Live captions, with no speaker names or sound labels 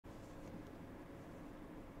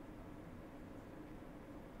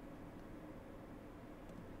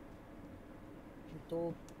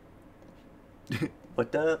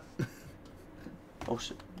What the? Oh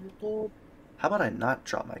shit. How about I not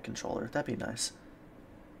drop my controller? That'd be nice.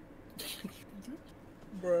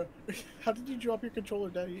 Bruh, how did you drop your controller,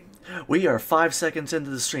 Daddy? We are 5 seconds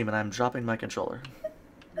into the stream and I'm dropping my controller.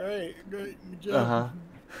 Great, good job. Uh-huh.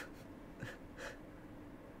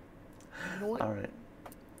 You know what? Alright.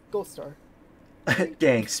 Gold star.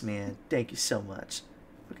 Thanks, man. Thank you so much.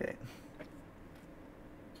 Okay.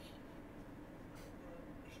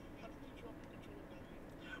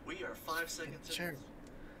 We are 5 seconds in.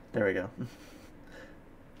 There we go.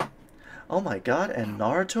 Oh my god, and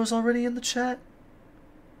Naruto's already in the chat?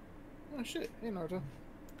 Oh shit, hey Naruto.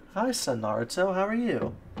 Hi, son Naruto, how are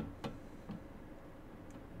you?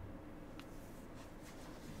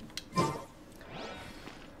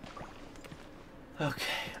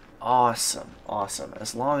 Okay, awesome, awesome.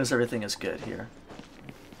 As long as everything is good here.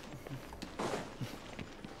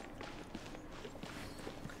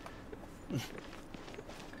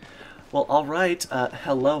 Well, alright,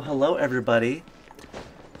 hello everybody.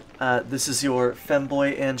 This is your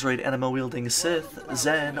femboy android anima-wielding Sith,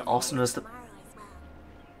 Zenn, also known as the...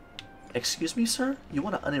 Excuse me, sir? You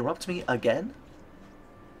want to uninterrupt me again?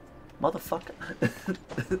 Motherfucker.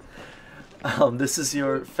 This is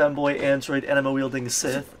your femboy android anima-wielding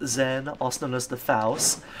Sith, Zenn, also known as the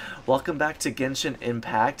Faust. Welcome back to Genshin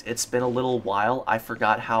Impact. It's been a little while. I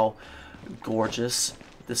forgot how gorgeous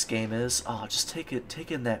this game is. Oh, just take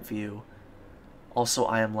in that view. Also,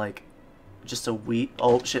 I am like just a wee...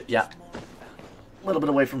 Oh, shit, yeah. A little bit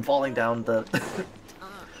away from falling down the...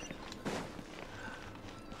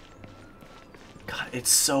 God, it's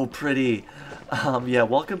so pretty. Yeah,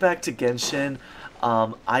 welcome back to Genshin.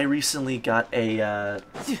 I recently got a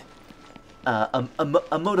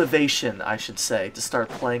motivation, I should say, to start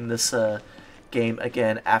playing this game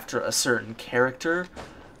again after a certain character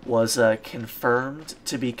was confirmed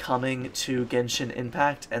to be coming to Genshin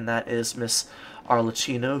Impact, and that is Miss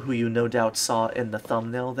Arlecchino, who you no doubt saw in the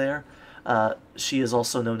thumbnail there. She is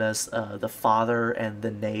also known as the Father and the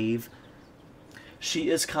Knave. She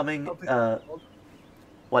is coming...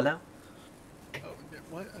 what now?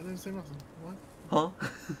 What? I didn't say nothing. What? Huh?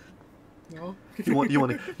 No. You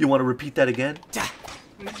want to repeat that again?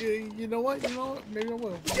 You know what? Maybe I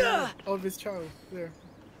will. Of his child. There.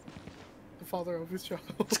 The father of his child.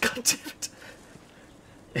 God damn it.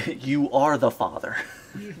 You are the father.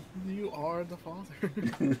 You are the father.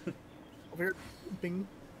 Over here, Bing,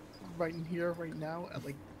 right in here, right now, at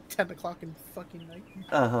like 10 o'clock in fucking night.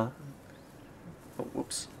 Uh-huh. Oh,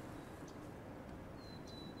 whoops.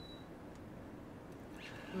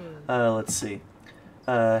 Let's see.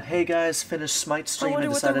 Hey guys, finished Smite stream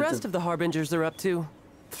and decided to... I wonder what the rest of the Harbingers are up to.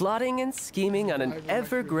 Plotting and scheming on an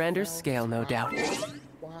ever grander scale, no doubt.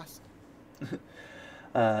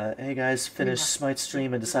 Hey guys, finished Smite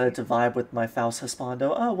stream and decided to vibe with my Faust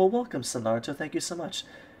Hespando. Oh, well, welcome, Sonarto. Thank you so much.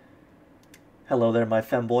 Hello there, my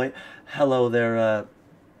femboy. Hello there,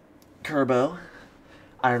 Kerbo.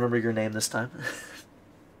 I remember your name this time.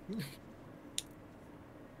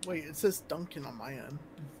 Wait, it says Duncan on my end.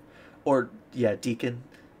 Or, yeah, Deacon.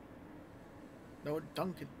 No,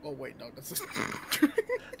 Duncan. Oh, wait, no, that's just...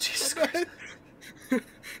 Jesus Christ.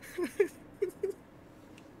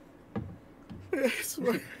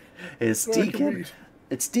 It's Deacon.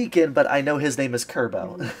 It's Deacon, but I know his name is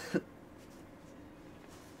Kerbo.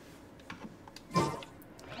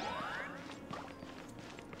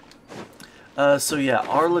 So yeah,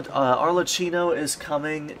 Arlecchino is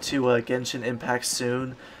coming to Genshin Impact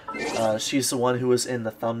soon. She's the one who was in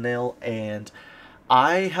the thumbnail, and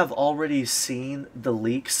I have already seen the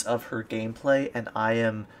leaks of her gameplay, and I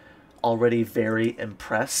am already very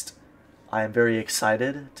impressed. I am very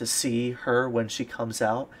excited to see her when she comes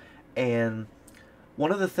out, and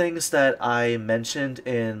one of the things that I mentioned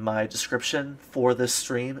in my description for this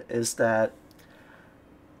stream is that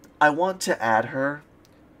I want to add her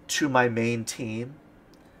to my main team.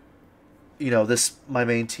 You know, my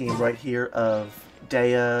main team right here of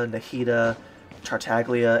Dea, Nahida,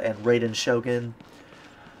 Tartaglia, and Raiden Shogun.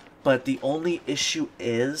 But the only issue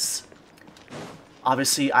is,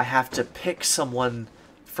 obviously I have to pick someone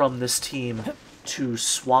from this team to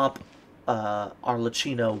swap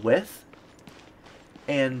Arlecchino with.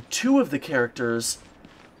 And two of the characters,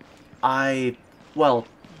 they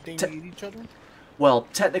need each other? Well,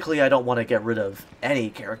 technically I don't want to get rid of any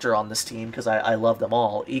character on this team because I love them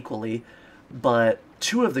all equally. But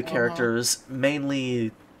two of the characters,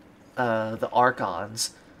 mainly the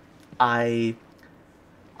Archons, I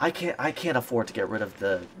can't afford to get rid of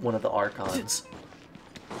one of the Archons.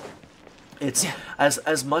 It's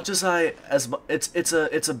as much as it's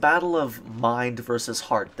a battle of mind versus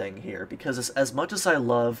heart thing here, because as much as I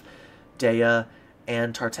love Dea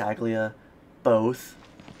and Tartaglia both,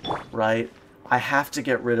 right? I have to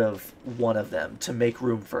get rid of one of them to make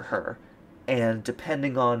room for her. And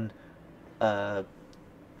depending on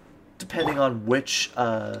which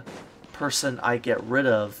person I get rid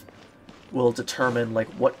of will determine like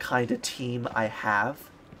what kind of team I have.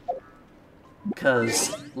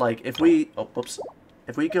 Because like if we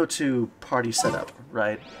go to party setup,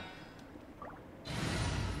 right?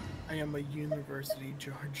 I am a university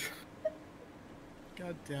George.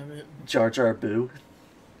 God damn it. Jar Jar Boo.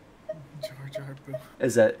 Jar Jar Boo.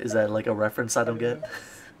 Is that like a reference I don't get?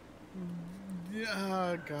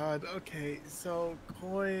 Yeah, God. Okay, so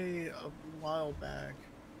Koi a while back,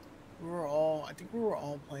 I think we were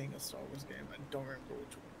all playing a Star Wars game. I don't remember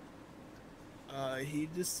which one. He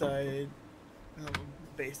decided,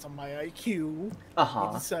 based on my IQ,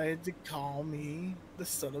 he decided to call me the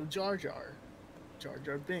son of Jar Jar, Jar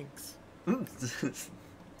Jar Binks.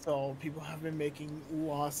 So people have been making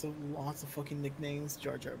lots of fucking nicknames: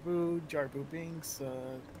 Jar Jar Boo, Jar Boo Binks,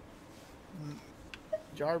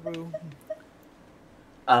 Jar Boo.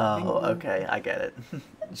 Oh, okay, I get it.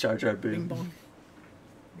 Jar Jar Boo. Bing bong.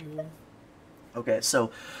 Yeah. Okay,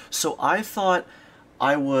 so I thought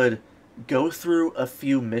I would go through a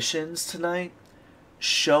few missions tonight,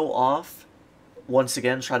 show off, once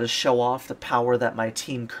again, try to show off the power that my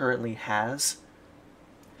team currently has,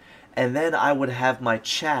 and then I would have my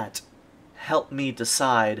chat help me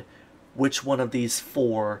decide which one of these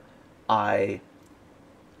four I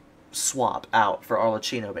swap out for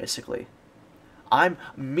Arlecchino, basically.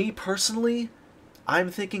 Me personally, I'm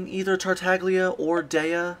thinking either Tartaglia or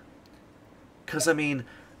Dea, because I mean,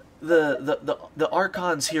 the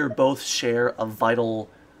Archons here both share a vital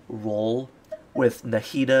role, with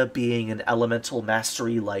Nahida being an elemental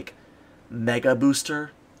mastery like mega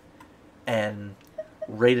booster, and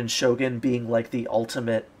Raiden Shogun being like the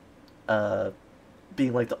ultimate electro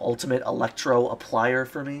applier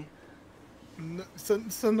for me. So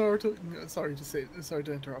Naruto, sorry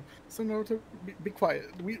to interrupt. So Naruto, be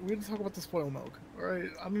quiet. We didn't talk about the spoil milk, all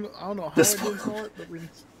right? I don't know how I didn't call it, but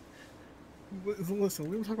listen.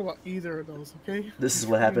 We don't talk about either of those, okay? This is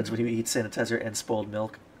what happens when you eat sanitizer and spoiled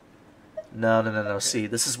milk. No. Okay. See,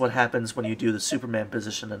 this is what happens when you do the Superman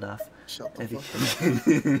position enough. Shut the fuck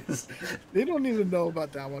up. They don't need to know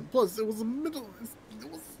about that one. Plus, it was the middle.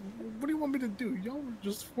 What do you want me to do? Y'all were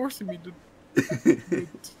just forcing me to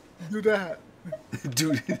do that.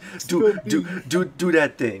 do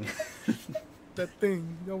that thing. That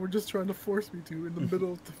thing. Y'all were just trying to force me to in the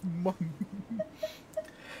middle of the month.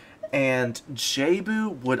 And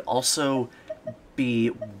JBUU would also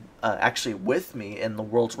be actually with me in the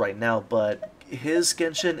world right now, but his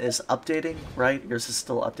Genshin is updating, right? Yours is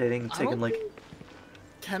still updating,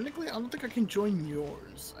 Technically, I don't think I can join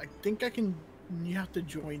yours. I think I can. You have to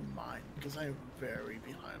join mine because I'm very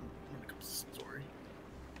behind when it comes to story.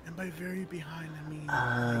 And by very behind, I mean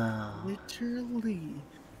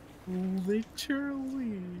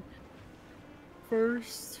literally,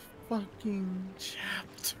 first fucking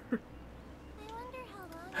chapter.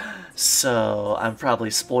 So I'm probably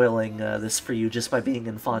spoiling this for you just by being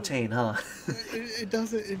in Fontaine, huh? It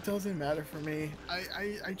doesn't matter for me.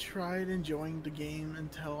 I tried enjoying the game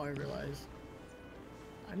until I realized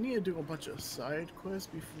I need to do a bunch of side quests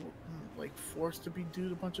before, like, forced to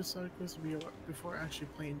do a bunch of side quests before actually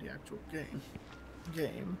playing the actual game.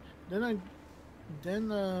 Then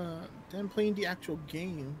playing the actual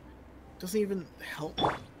game doesn't even help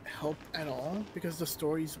at all because the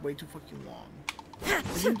story is way too fucking long.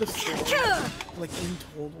 Isn't the story, like, in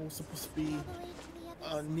total supposed to be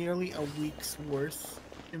nearly a week's worth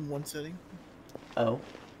in one sitting? Oh.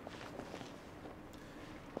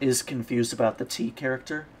 Is confused about the T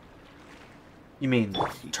character? You mean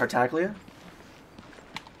Tartaglia?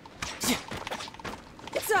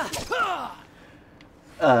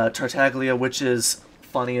 Tartaglia, which is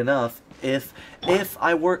funny enough, if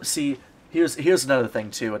I were here's another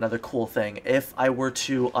thing too, another cool thing. If I were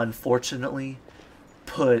to unfortunately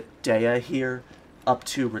put Dea here up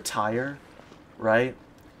to retire, right?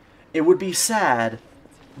 It would be sad,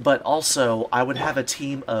 but also I would have a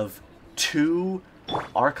team of 2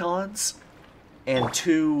 Archons and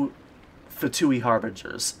 2 Fatui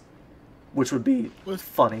Harbingers, which would be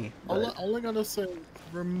funny. All I gotta say,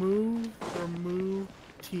 remove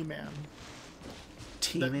T-Man.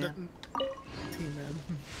 T-Man? T-Man.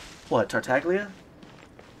 What, Tartaglia?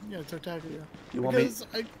 Yeah, Tartaglia. You want me?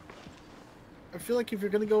 I feel like if you're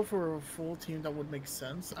gonna go for a full team, that would make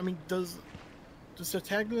sense. I mean, Does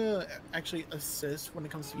Tartaglia actually assist when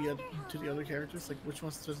it comes to the other characters? Like, which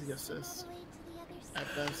ones does he assist at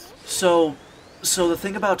best? So the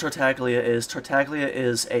thing about Tartaglia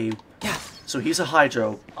is a... So he's a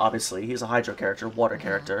Hydro, obviously. He's a Hydro character, water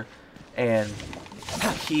character. And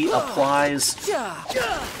he applies,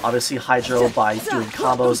 obviously, Hydro by doing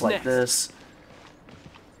combos like this.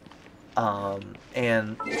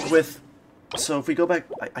 And with... So if we go back...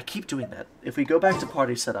 I keep doing that. If we go back to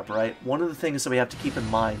party setup, right? One of the things that we have to keep in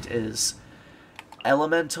mind is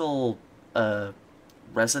elemental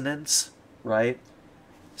resonance, right?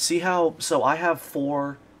 See how... So I have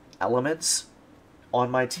 4 elements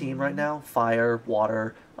on my team right now. Fire,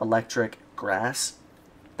 water, electric, grass.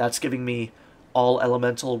 That's giving me all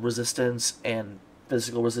elemental resistance and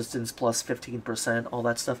physical resistance plus 15%, all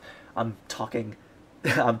that stuff. I'm talking...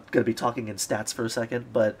 I'm going to be talking in stats for a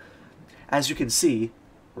second, but as you can see,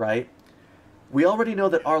 right, we already know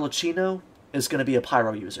that Arlecchino is going to be a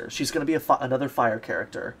pyro user. She's going to be another fire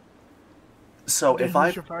character. So then if I...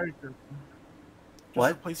 Your fire character?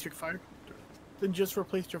 What? Replace your fire character. Then just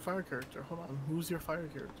replace your fire character. Hold on. Who's your fire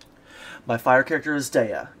character? My fire character is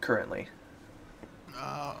Dea, currently.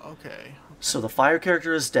 Okay. So the fire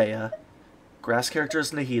character is Dea, grass character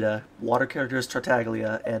is Nahida, water character is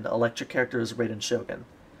Tartaglia, and electric character is Raiden Shogun.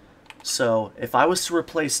 So if I was to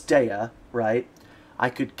replace Dea, right, I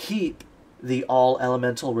could keep the all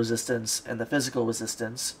elemental resistance and the physical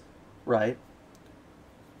resistance, right?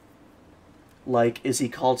 Like, is he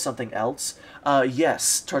called something else?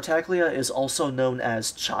 Yes, Tartaglia is also known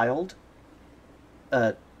as Child.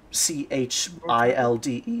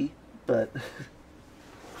 Childe, but...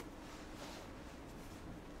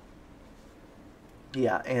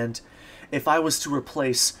 Yeah, and if I was to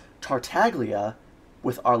replace Tartaglia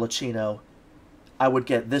with Arlecchino, I would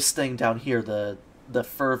get this thing down here, the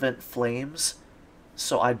Fervent Flames.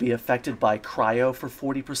 So I'd be affected by Cryo for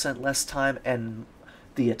 40% less time, and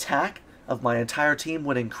the attack of my entire team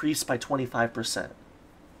would increase by 25%.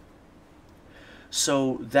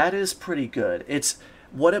 So that is pretty good. It's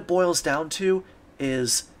what it boils down to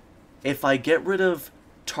is if I get rid of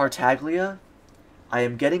Tartaglia, I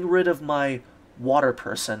am getting rid of my water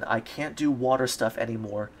person. I can't do water stuff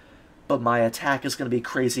anymore, but my attack is going to be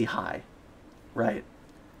crazy high, right?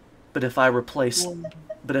 But if I replace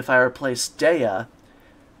Dea,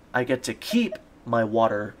 I get to keep my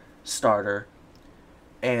water starter,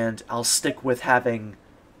 and I'll stick with having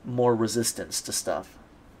more resistance to stuff,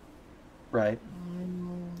 right?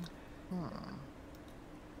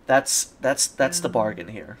 That's the bargain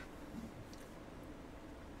here.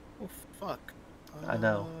 Oh fuck! I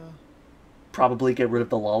know. Probably get rid of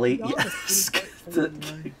the lolly. Yes.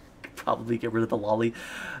 Probably get rid of the lolly.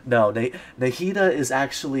 No, Nahida is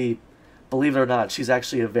actually, believe it or not, she's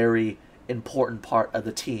actually a very important part of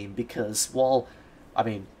the team because, while, I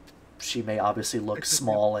mean, she may obviously look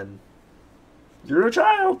small and you're a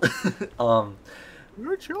child.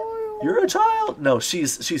 You're a child. You're a child. No,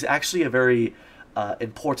 she's actually a very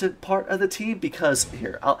important part of the team because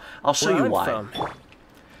here I'll show you why.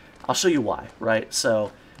 I'll show you why. Right.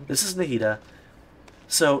 So this is Nahida.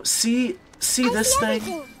 So see this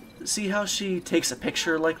thing. See how she takes a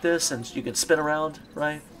picture like this and you can spin around,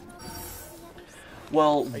 right?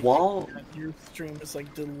 Well, while your stream is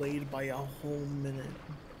like delayed by a whole minute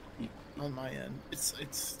on my end, it's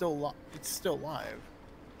still live,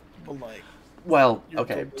 but like. Well,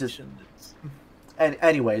 okay. And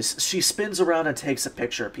anyways, she spins around and takes a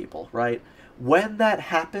picture of people, right? When that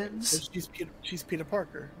happens, she's Peter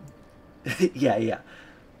Parker. yeah.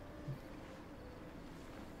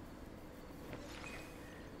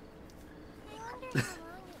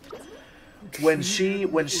 When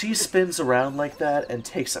she spins around like that and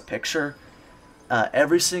takes a picture,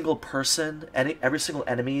 every single person, every single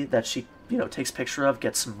enemy that she takes a picture of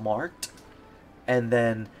gets marked, and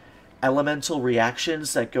then elemental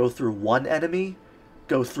reactions that go through one enemy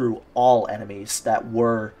go through all enemies that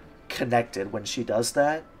were connected when she does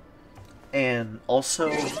that. And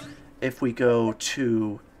also, if we go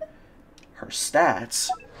to her stats,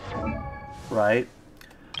 right?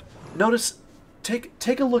 Notice,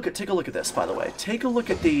 take a look at this, by the way. Take a look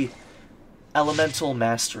at the elemental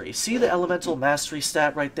mastery. See the elemental mastery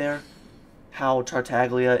stat right there? How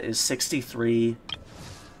Tartaglia is 63.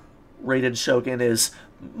 Raiden Shogun is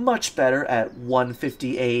much better at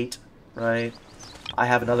 158, right? I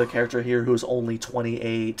have another character here who's only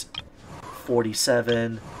 28,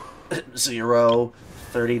 47, 0,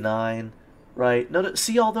 39, right? Notice,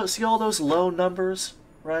 see all those low numbers,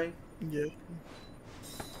 right? Yeah.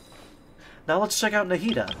 Now let's check out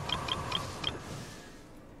Nahida.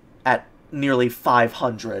 At nearly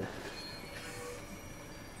 500.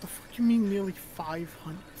 The fuck you mean nearly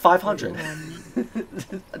 500? 500.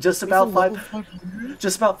 Just about 500?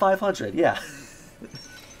 Just about 500. Yeah.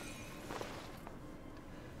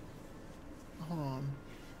 Hold on.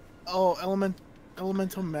 Oh,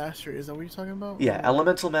 elemental mastery. Is that what you're talking about? Yeah, or...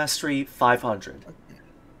 elemental mastery 500. Okay.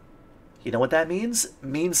 You know what that means? It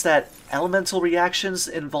means that elemental reactions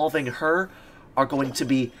involving her are going to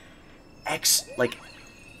be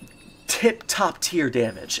tip-top tier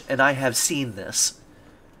damage, and I have seen this.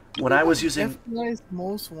 When I was using... FBI's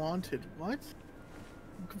most wanted. What?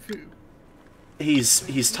 I'm confused.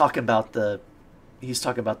 He's talking about the... He's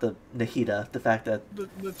talking about the Nahida, the fact that...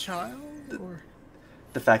 The child? Or...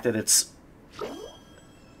 The fact that it's...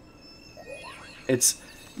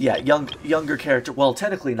 Yeah, younger character. Well,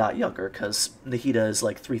 technically not younger, because Nahida is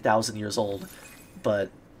like 3,000 years old. But,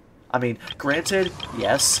 I mean, granted,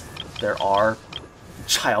 yes, there are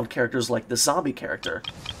child characters like the zombie character.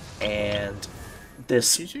 And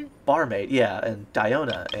this Chichi? barmaid, yeah, and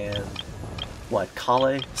Diona, and, what,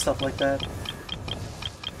 Kale, stuff like that.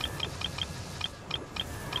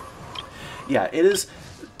 Yeah, it is...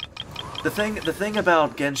 The thing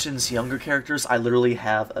about Genshin's younger characters, I literally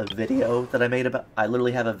have a video that I made about. I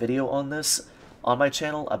literally have a video on this on my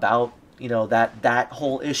channel about, you know, that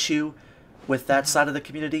whole issue with that side of the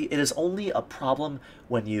community. It is only a problem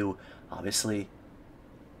when you obviously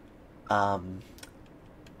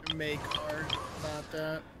make art about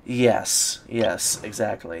that. Yes,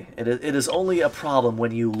 exactly. It is only a problem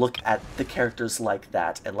when you look at the characters like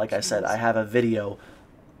that. And like I said, I have a video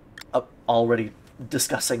already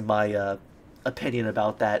discussing my opinion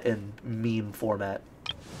about that in meme format.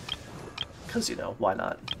 Because, you know, why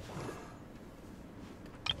not?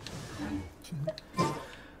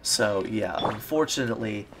 So, yeah,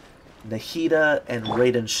 unfortunately, Nahida and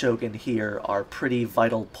Raiden Shogun here are pretty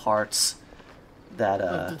vital parts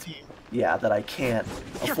that, yeah, that I can't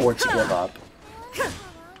afford to give up.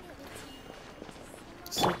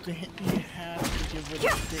 So you have to give it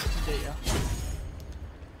a Dea.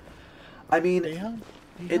 I mean,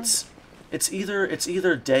 it's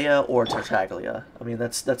either Dea or Tartaglia. I mean,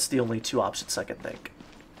 that's the only two options I can think.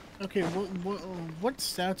 Okay, what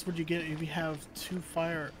stats would you get if you have two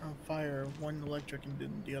fire, one electric, and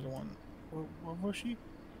then the other one? What was she?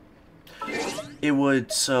 It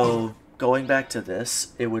would, so going back to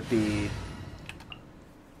this, it would be.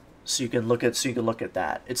 So you can look at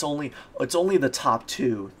that. It's only the top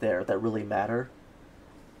two there that really matter.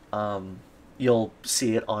 You'll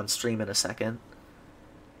see it on stream in a second.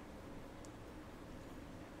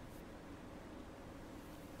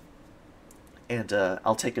 And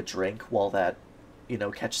I'll take a drink while that, you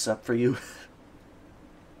know, catches up for you.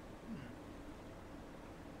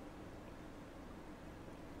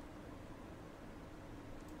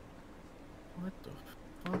 What the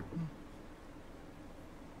fuck?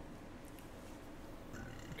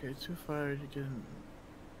 Okay, two fire, you can...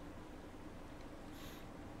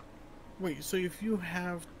 Wait, so if you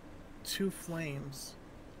have two flames...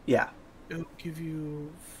 Yeah. It'll give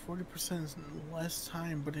you 40% less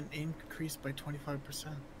time, but an increase by 25%.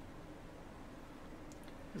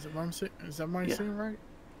 Is that what I'm saying? Is that what I'm saying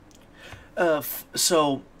right?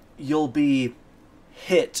 So you'll be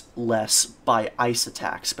hit less by ice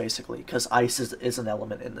attacks, basically, because ice is an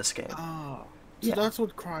element in this game. Ah, so that's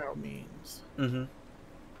what cryo means. Mm-hmm.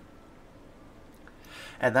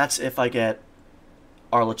 And that's if I get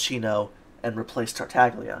Arlecchino and replace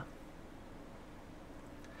Tartaglia.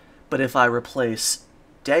 But if I replace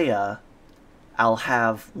Dea, I'll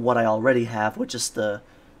have what I already have, which is the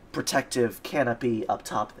protective canopy up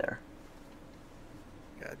top there.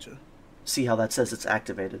 Gotcha. See how that says it's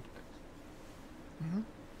activated? Mm-hmm.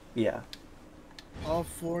 Yeah. All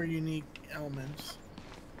four unique elements.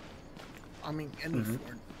 I mean, any four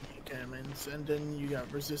unique elements. And then you got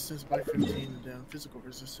resistance by 15, and then physical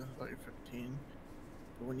resistance by 15.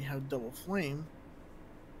 But when you have double flame,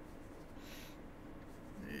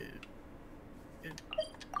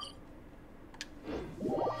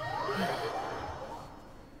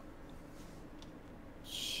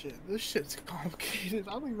 Shit, this shit's complicated.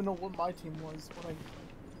 I don't even know what my team was.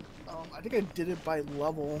 I think I did it by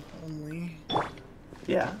level only.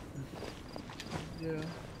 Yeah. Yeah.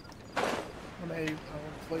 When I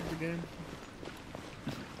played the game.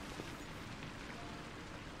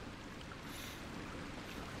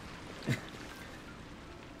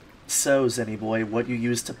 So, Zenny boy, what you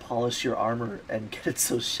use to polish your armor and get it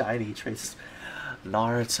so shiny, Trace?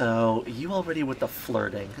 Naruto, you already with the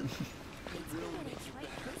flirting.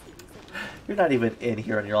 You're not even in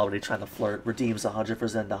here and you're already trying to flirt. Redeems 100 for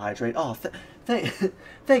Zenn to hydrate. Oh,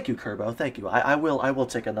 thank you, Kerbo. Thank you. I will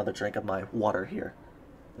take another drink of my water here.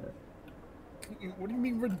 What do you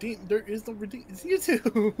mean redeem? There is no redeem. It's you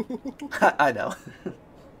two. I know.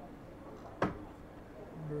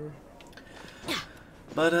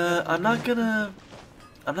 But I'm not gonna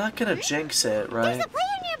jinx it, right? There's a player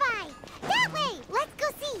nearby. That way. Let's go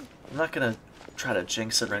see. I'm not gonna try to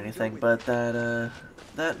jinx it or anything, but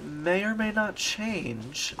that may or may not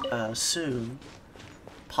change soon,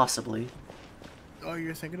 possibly. Oh,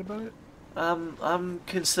 you're thinking about it? I'm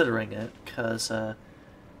considering it, cause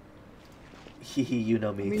you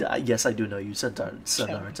know me. Yes, I do know you,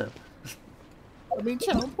 Naruto. I mean,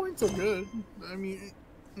 channel points are good. I mean,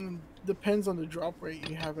 depends on the drop rate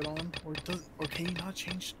you have it on, or can you not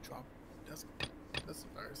change the drop? That's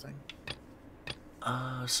embarrassing.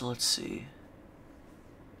 So let's see.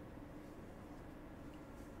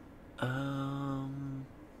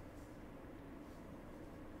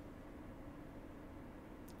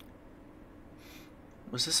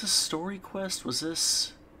 Was this a story quest? Was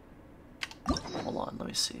this... Hold on, let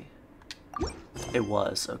me see. It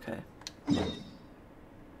was, okay.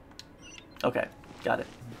 Okay, got it.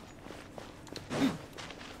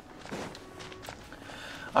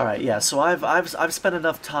 Alright, yeah, so I've spent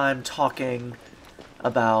enough time talking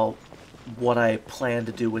about what I plan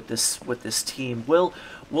to do with this team.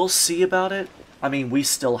 We'll see about it. I mean, we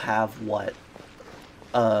still have what,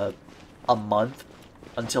 a month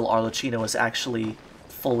until Arlecchino is actually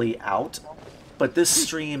fully out, but this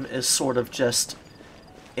stream is sort of just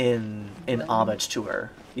in homage to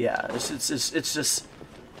her. Yeah, it's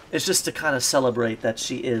just to kind of celebrate that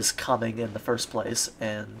she is coming in the first place,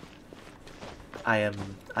 and I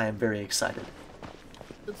am very excited.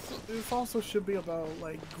 It also should be about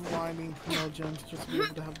like grinding Primo gems just to be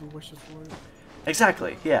able to have the wishes for it.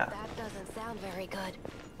 Exactly, yeah. That doesn't sound very good.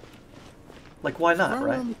 Like, why not, If I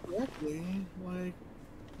right? remember correctly, like,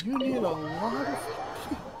 you need a lot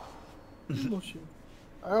of bullshit.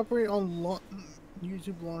 I operate on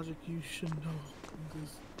YouTube logic. You should know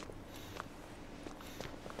this.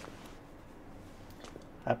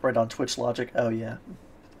 Operate on Twitch logic. Oh yeah.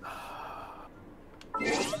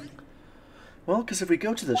 Well, because if we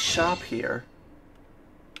go to the shop here,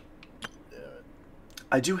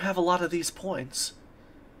 I do have a lot of these points.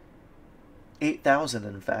 8,000,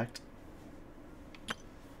 in fact.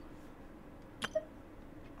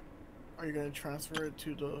 Are you gonna transfer it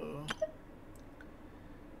to the?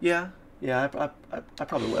 Yeah, I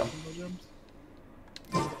probably will. Primo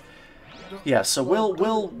gems? Yeah, so we'll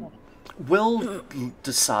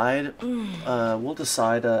decide. We'll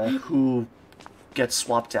decide who gets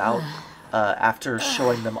swapped out after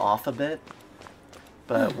showing them off a bit.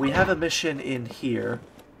 But we have a mission in here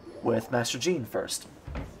with Master Jean first.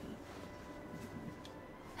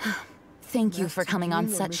 Thank you for coming on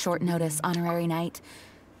such short notice, Honorary Knight.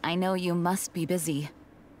 I know you must be busy.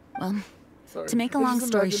 Well, Sorry. to make a I long just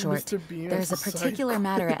story imagine short, Mr. Bean there's a as side particular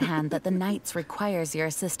matter at quest. hand that the Knights requires your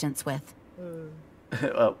assistance with.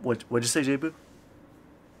 What'd you say, JBUU?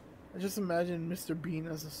 I just imagine Mr. Bean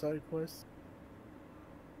as a side quest.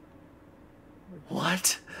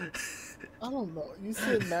 What? I don't know. You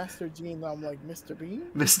said Master Jean, I'm like Mr. Bean?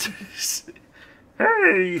 Mr.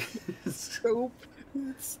 Hey! Stupid.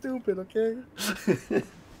 It's stupid, okay?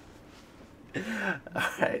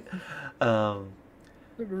 Alright.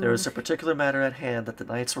 There is a particular matter at hand that the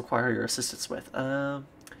Knights require your assistance with. The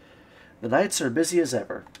Knights are busy as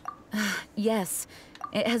ever. Yes,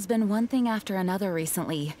 it has been one thing after another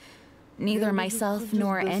recently. Neither Yeah, myself we're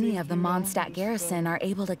nor just any busy, of the you know, Mondstadt just, garrison are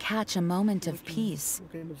able to catch a moment of peace.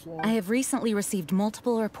 looking the floor. I have recently received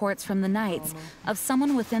multiple reports from the Knights of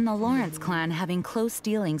someone within the Lawrence clan having close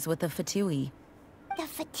dealings with the Fatui. The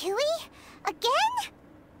Fatui? Again?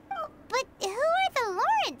 But who are the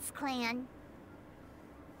Lawrence clan?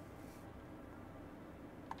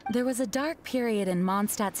 There was a dark period in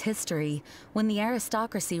Mondstadt's history when the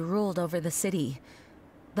aristocracy ruled over the city.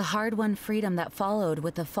 The hard-won freedom that followed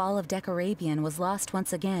with the fall of Decarabian was lost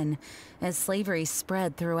once again as slavery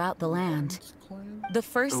spread throughout the land. The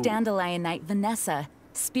first Dandelion Knight, Vanessa,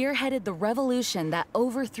 spearheaded the revolution that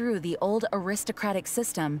overthrew the old aristocratic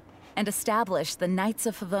system and established the Knights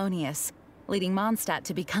of Favonius, leading Mondstadt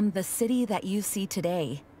to become the city that you see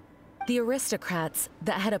today. The aristocrats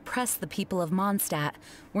that had oppressed the people of Mondstadt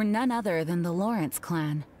were none other than the Lawrence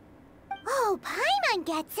clan. Oh, Paimon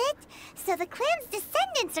gets it. So the clan's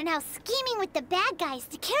descendants are now scheming with the bad guys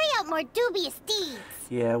to carry out more dubious deeds.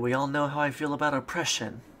 Yeah, we all know how I feel about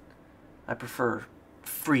oppression. I prefer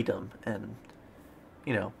freedom, and,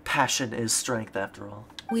 you know, passion is strength after all.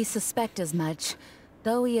 We suspect as much,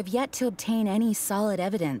 though we have yet to obtain any solid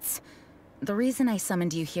evidence. The reason I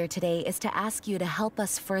summoned you here today is to ask you to help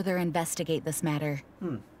us further investigate this matter.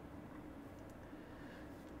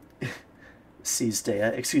 sees Dea.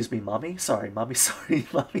 Excuse me, mommy. Sorry, mommy. Sorry,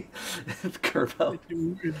 mommy. Kerbo.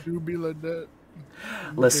 It do be like that.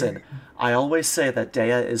 Listen, I always say that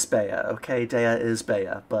Dea is Bea. Okay, Dea is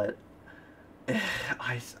Bea, but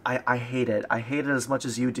I hate it. I hate it as much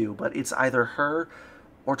as you do. But it's either her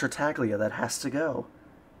or Tartaglia that has to go.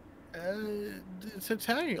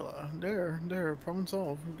 Tartaglia. There, problem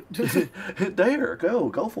solved. There,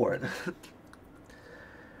 go for it.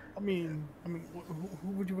 I mean, who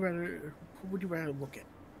would you rather? Who would you rather look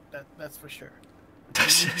at? That's for sure.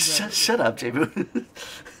 Shut up, JBUU.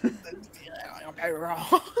 Am I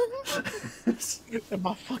wrong? Am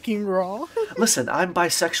I fucking wrong? Listen, I'm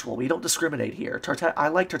bisexual. We don't discriminate here. I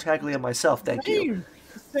like Tartaglia myself. Thank you.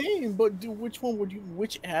 Same, but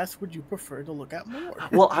which ass would you prefer to look at more?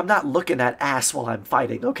 Well, I'm not looking at ass while I'm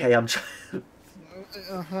fighting. Okay, I'm trying.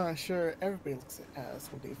 Sure. Everybody looks at ass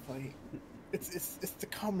when they fight. It's the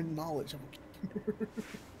common knowledge of a gamer.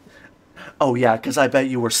 Oh yeah, because I bet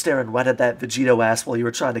you were staring wet at that Vegito ass while you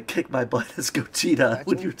were trying to kick my butt as Gogeta.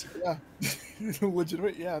 When you... Yeah,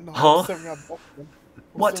 legitimate. Yeah, no. Huh? I'm staring at both of them.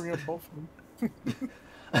 What? Staring at both of them.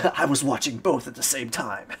 I was watching both at the same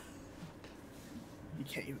time. You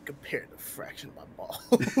can't even compare the fraction of my ball.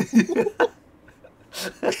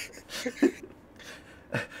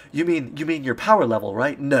 You mean your power level,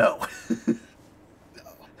 right? No.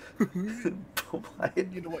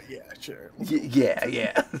 You know what? Yeah, sure.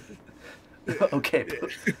 Yeah. Okay,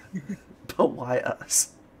 but why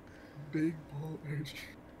us? Big ball edge.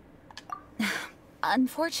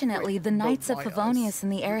 Unfortunately, the Knights of Favonius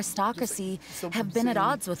and the aristocracy have been at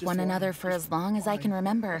odds with one another for as long as I can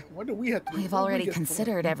remember. What do we have to do? We've already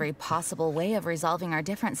considered every possible way of resolving our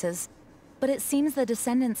differences, but it seems the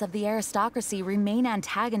descendants of the aristocracy remain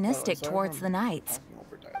antagonistic towards the Knights.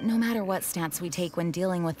 No matter what stance we take when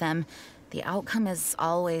dealing with them, the outcome is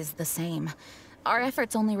always the same. Our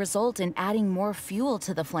efforts only result in adding more fuel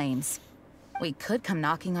to the flames. We could come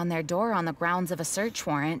knocking on their door on the grounds of a search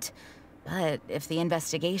warrant, but if the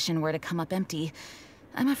investigation were to come up empty,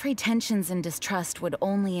 I'm afraid tensions and distrust would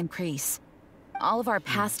only increase. All of our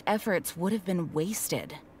past efforts would have been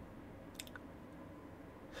wasted.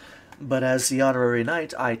 But as the honorary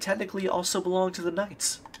knight, I technically also belong to the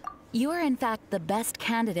Knights. You are in fact the best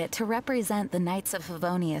candidate to represent the Knights of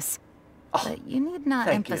Favonius. But you need not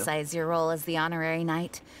emphasize your role as the honorary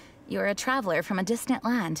knight. You're a traveler from a distant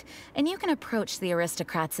land, and you can approach the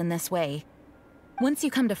aristocrats in this way. Once you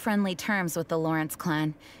come to friendly terms with the Lawrence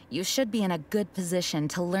clan, you should be in a good position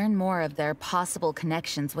to learn more of their possible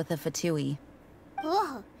connections with the Fatui.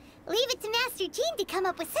 Oh, leave it to Master Jean to come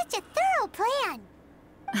up with such a thorough plan.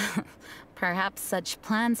 Perhaps such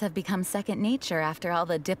plans have become second nature after all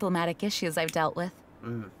the diplomatic issues I've dealt with.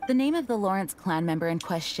 The name of the Lawrence clan member in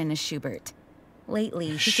question is Schubert.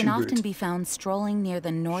 Lately, he can often be found strolling near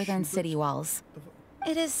the northern city walls.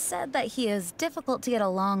 It is said that he is difficult to get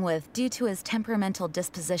along with due to his temperamental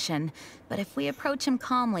disposition, but if we approach him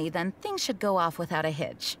calmly, then things should go off without a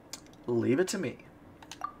hitch. Leave it to me.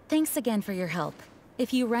 Thanks again for your help.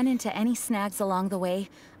 If you run into any snags along the way,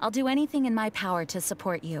 I'll do anything in my power to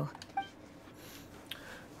support you.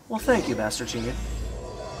 Well, thank you, Master Genius.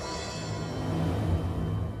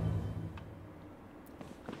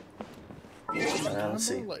 Let's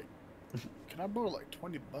see. Can I borrow like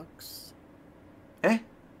 $20? Eh?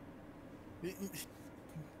 I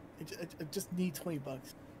just need $20.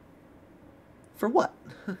 For what?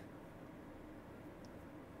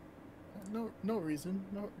 No reason.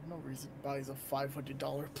 No reason. Buys a $500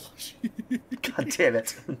 plushie. God damn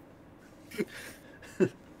it.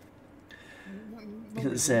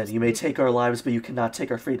 Zenn, you may take our lives, but you cannot take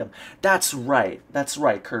our freedom. That's right. That's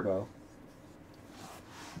right, Kerbo.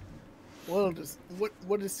 Well,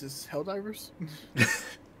 what is this? Helldivers?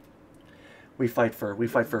 We fight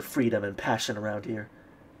for freedom and passion around here.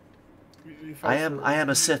 I am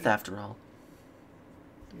a Sith after all.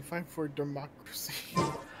 You fight for democracy.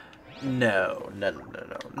 No.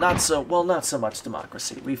 Not so much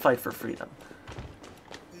democracy. We fight for freedom.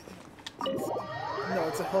 No,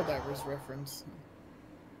 it's a Helldivers reference.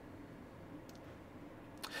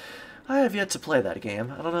 I have yet to play that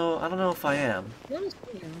game. I don't know if I am. I'm just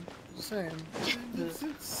saying.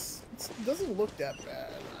 It doesn't look that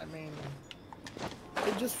bad. I mean,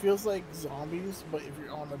 it just feels like zombies, but if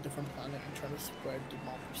you're on a different planet and trying to spread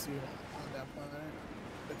democracy on that planet,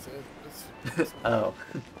 that's it. That's Oh.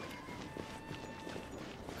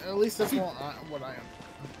 At least that's what I am.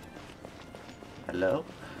 Hello?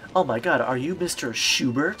 Oh my god, are you Mr.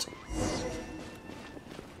 Schubert?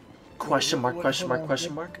 Question mark, question mark,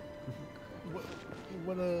 question mark?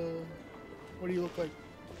 What do you look like?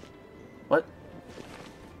 What?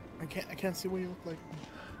 I can't see what you look like.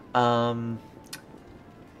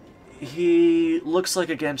 He looks like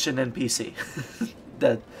a Genshin NPC.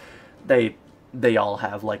 That they all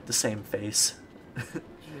have like the same face.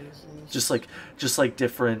 just like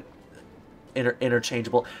different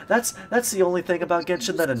interchangeable. That's the only thing about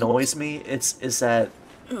Genshin that annoys me. Is that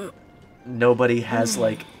nobody has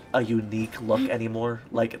like a unique look anymore.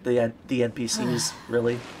 Like the NPCs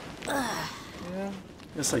really. Yeah.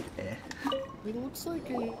 It's like eh. It looks like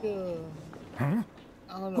a Huh?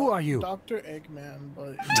 I don't know, Who are you? Dr. Eggman,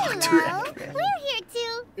 but Dr. Hello, Eggman. we're here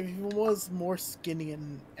too. if he was more skinny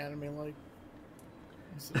and anime-like.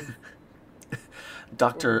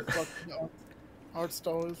 Dr. Art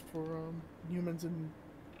style is for humans and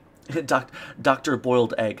Dr.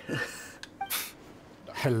 Boiled Egg.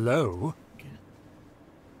 Hello?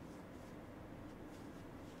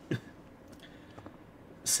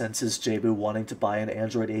 Senses JBUU wanting to buy an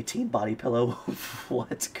Android 18 body pillow.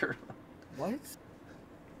 What, girl? what?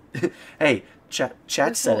 Hey, chat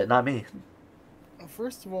said it, not me.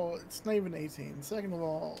 First of all, it's not even 18. Second of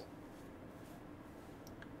all,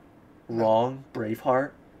 Wrong.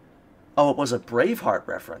 Braveheart. Oh, it was a Braveheart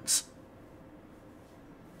reference.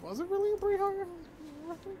 was it really a Braveheart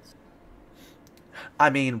reference? I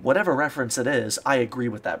mean, whatever reference it is, I agree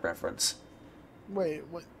with that reference. Wait,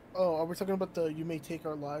 what? Oh, are we talking about the "you may take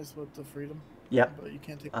our lives with the freedom"? Yep. But you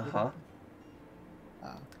can't take. Uh-huh.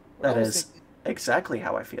 Ah. That I was is thinking- exactly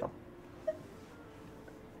how I feel.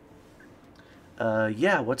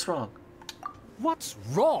 Yeah, what's wrong? What's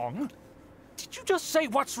wrong? Did you just say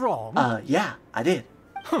what's wrong? Yeah, I did.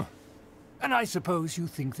 Huh. And I suppose you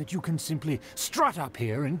think that you can simply strut up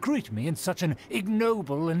here and greet me in such an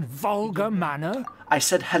ignoble and vulgar manner? I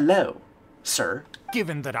said hello, sir.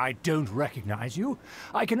 Given that I don't recognize you,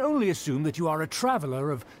 I can only assume that you are a traveler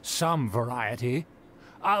of some variety.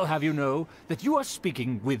 I'll have you know that you are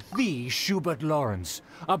speaking with the Schubert Lawrence,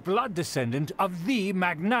 a blood descendant of the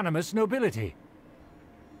magnanimous nobility.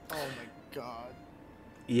 Oh my god.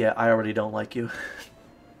 Yeah, I already don't like you.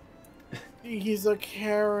 He's a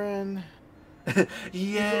Karen.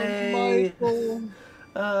 Yay! Michael.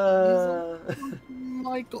 Uh,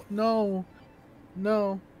 Michael. No.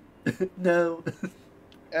 No. no.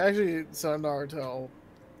 Actually, so Naruto.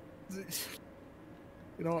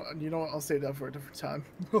 You know what? I'll save that for a different time.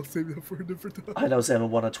 I'll save that for a different time. I know Zenn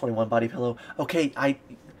would want a 21 body pillow. Okay,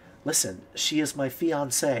 listen, she is my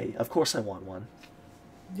fiancée. Of course I want one.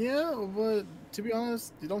 Yeah, but to be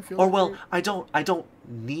honest, you don't feel. Or like well, you're- I don't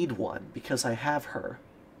need one because I have her.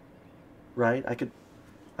 Right? I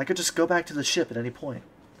could just go back to the ship at any point.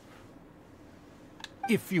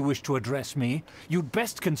 If you wish to address me, you'd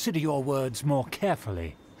best consider your words more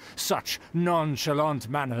carefully. Such nonchalant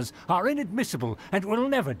manners are inadmissible and will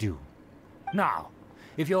never do. Now,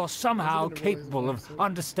 if you're somehow capable of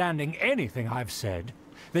understanding anything I've said,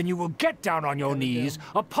 then you will get down on your knees,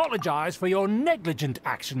 apologize for your negligent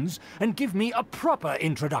actions, and give me a proper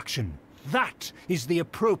introduction. That is the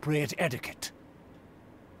appropriate etiquette.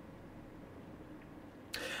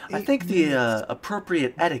 I think the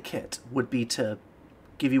appropriate etiquette would be to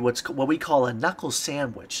give you what we call a knuckle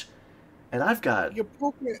sandwich. And I've got... The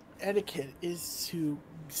appropriate etiquette is to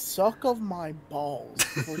suck of my balls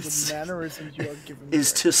for the mannerisms you are giving me.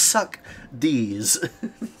 Is to suck these.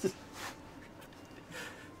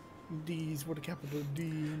 D's with a capital D.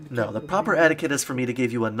 And a No, the capital proper D. etiquette is for me to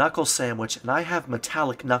give you a knuckle sandwich, and I have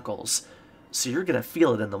metallic knuckles. So you're gonna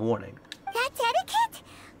feel it in the morning. That's etiquette?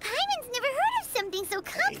 Paimon's never heard of something so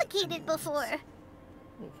complicated before.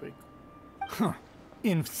 Oh, fake. Huh.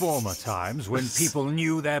 In former times, when people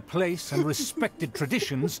knew their place and respected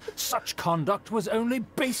traditions, such conduct was only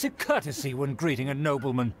basic courtesy when greeting a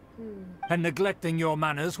nobleman. And neglecting your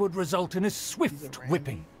manners would result in a He's a swift Randy.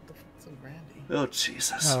 whipping. What the fuck's a Randy? Oh,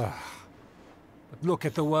 Jesus. But look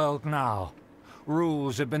at the world now.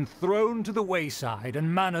 Rules have been thrown to the wayside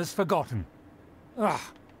and manners forgotten. I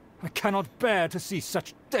cannot bear to see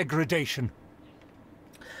such degradation.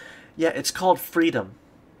 Yeah, it's called freedom.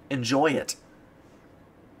 Enjoy it.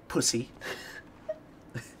 Pussy.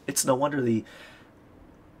 It's no wonder the...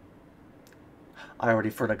 I already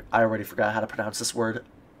forgot how to pronounce this word.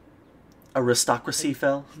 Aristocracy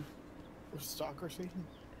fell. Aristocracy?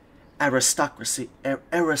 Aristocracy.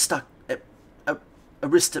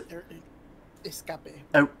 Escape.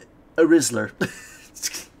 Arisler.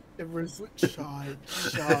 It was shy.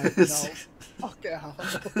 No. Fuck out.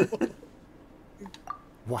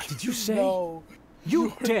 What did you say? No. You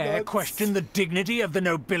You're dare nuts. question the dignity of the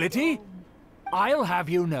nobility? I'll have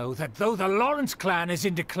you know that though the Lawrence clan is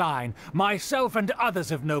in decline, myself and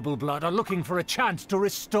others of noble blood are looking for a chance to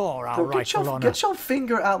restore our Bro, rightful honor. get your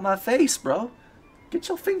finger out my face, bro. Get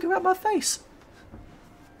your finger out my face.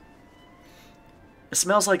 It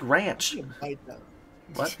smells like ranch. I'm gonna bite that.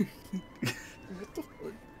 What? What the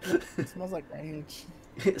fuck? It smells like ranch.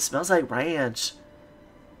 It smells like ranch.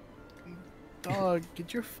 Dog,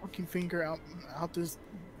 get your fucking finger out this.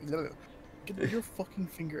 Get your fucking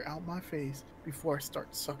finger out my face before I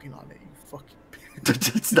start sucking on it. You fucking.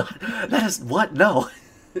 It's not. That is what? No.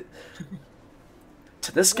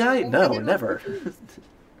 To this guy? No, never.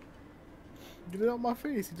 Get it out my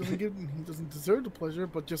face. He doesn't deserve the pleasure,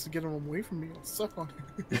 but just to get him away from me, I'll suck on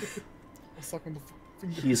it. I'll suck on the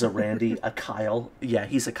finger. He's a Randy, a Kyle. Yeah,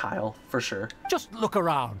 he's a Kyle for sure. Just look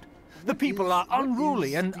around. The people are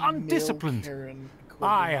unruly and undisciplined.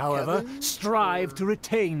 I, however, strive to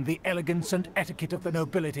retain the elegance and etiquette of the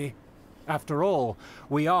nobility. After all,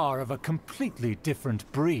 we are of a completely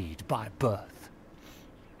different breed by birth.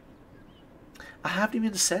 I haven't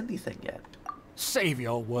even said anything yet. Save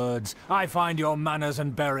your words. I find your manners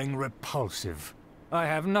and bearing repulsive. I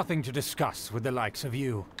have nothing to discuss with the likes of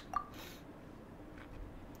you.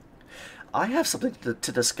 I have something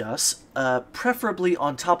to discuss. Preferably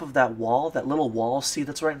on top of that wall, that little wall, see,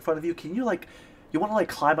 that's right in front of you. Can you, like, you want to, like,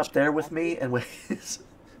 climb up there with me and wait?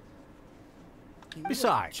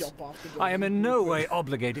 Besides, I am in no way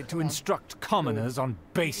obligated to instruct commoners on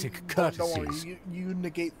basic courtesies. Don't worry, you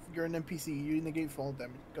negate. You're an NPC. You negate fall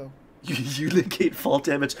damage. Go. You negate fall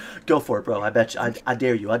damage. Go for it, bro. I bet you. I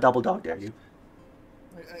dare you. I double dog dare you.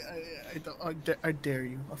 I dare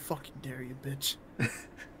you. I fucking dare you, bitch.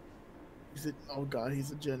 Is it? Oh god,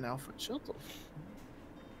 he's a Gen Alpha. Shut the.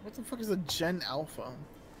 What the fuck is a Gen Alpha?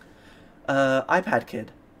 iPad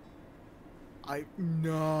kid.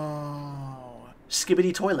 No.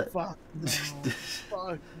 Skibbity toilet. Fuck no.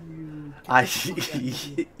 Fuck you.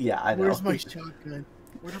 Yeah, I know. Where's my shotgun?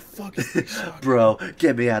 Where the fuck is my shotgun? Bro,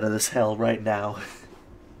 get me out of this hell right now.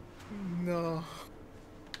 No.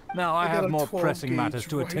 Now I have got a more 12 pressing gauge matters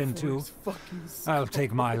to attend rifle. to. It's fucking I'll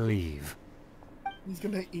take my leave. He's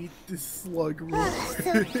gonna eat this slug real quick.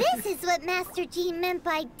 So this is what Master G meant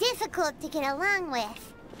by difficult to get along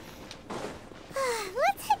with.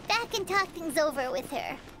 Let's head back and talk things over with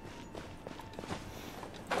her.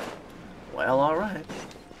 Well, alright.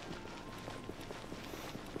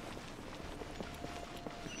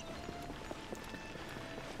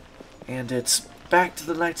 And it's back to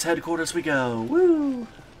the Knight's headquarters we go. Woo!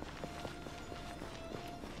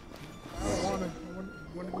 I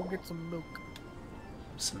wanna go get some milk.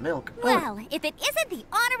 Some milk. Well, if it isn't the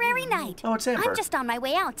honorary knight. Oh, it's Amber. I'm just on my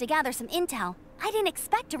way out to gather some intel. I didn't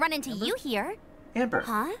expect to run into you here. Amber.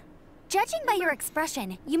 Huh? Judging by your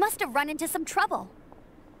expression, you must have run into some trouble.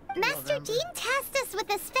 Master Jean tasked us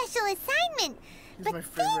with a special assignment, He's but my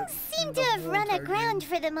favorite things seem in to the have whole run entire aground game.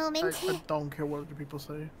 for the moment. I don't care what other people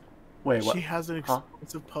say. Wait, what? She has an Huh?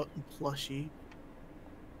 expensive plushie.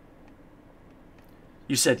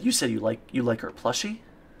 You said you like her plushie?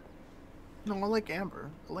 No, I like Amber.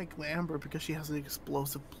 I like Amber because she has an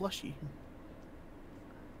explosive plushie.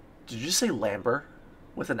 Did you say Lamber?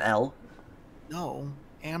 With an L? No,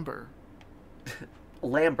 Amber.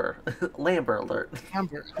 Lamber. Lamber alert.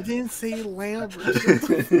 Amber. I didn't say Lambert.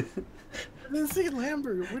 I didn't say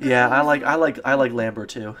Lambert. Where the Yeah, hell I is like Lamber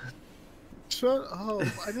too. Shut up!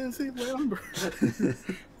 I didn't say Lambert. I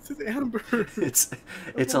said Amber.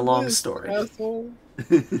 It's a long story. Asshole.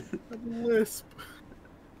 I'm a lisp.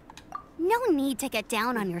 No need to get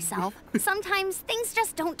down on yourself. Sometimes things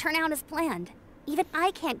just don't turn out as planned. Even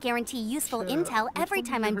I can't guarantee useful intel every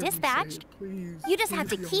time I'm dispatched. You just have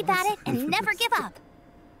to keep at it and never give up.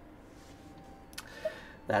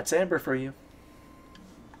 That's Amber for you.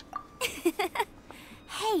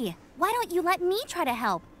 Hey, why don't you let me try to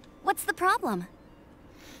help? What's the problem?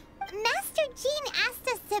 Master Jean asked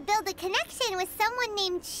us to build a connection with someone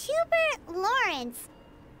named Schubert Lawrence.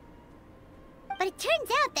 But it turns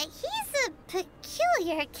out that he's a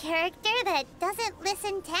peculiar character that doesn't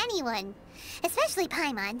listen to anyone, especially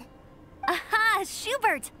Paimon. Aha,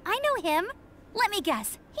 Schubert! I know him. Let me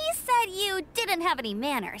guess. He said you didn't have any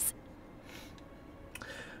manners.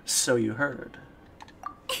 So you heard.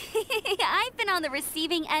 I've been on the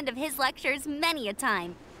receiving end of his lectures many a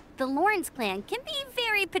time. The Lawrence clan can be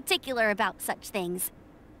very particular about such things.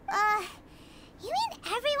 You mean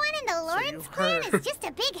everyone in the Lawrence clan is just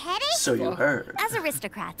a big headache? So you heard. As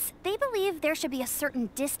aristocrats, they believe there should be a certain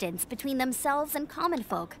distance between themselves and common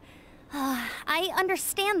folk. I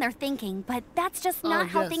understand their thinking, but that's just not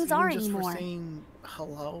how things are just anymore. For saying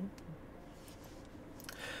hello.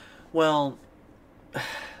 Well,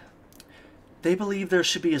 they believe there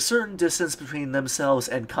should be a certain distance between themselves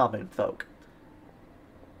and common folk.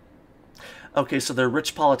 Okay, so they're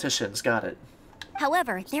rich politicians, got it.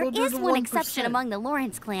 However, there they're is the one 1%. exception among the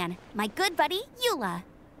Lawrence clan, my good buddy, Eula.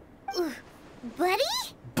 Buddy?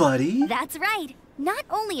 Buddy? That's right. Not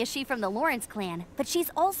only is she from the Lawrence clan, but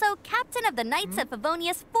she's also captain of the Knights of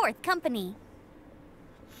Favonia's 4th company.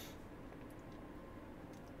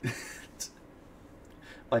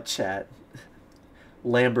 My chat.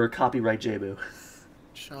 Lambert, copyright JBUU.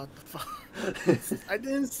 Shut the fuck. I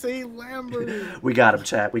didn't say Lambert. We got him,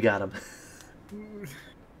 chat. We got him.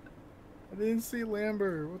 I didn't say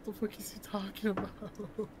Lambert. What the fuck is he talking about?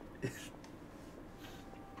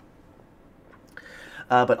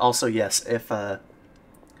 But also, yes,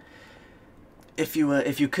 if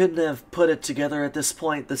you couldn't have put it together at this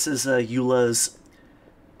point, this is Eula's.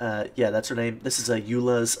 Yeah, that's her name. This is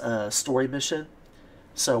Eula's story mission.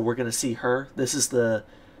 So we're gonna see her. This is the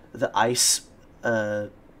ice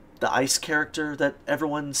character that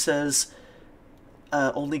everyone says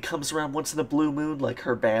only comes around once in a blue moon. Like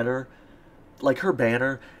her banner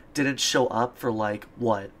didn't show up for like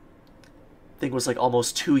what? I think it was like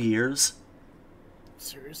almost 2 years.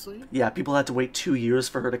 Seriously? Yeah, people had to wait 2 years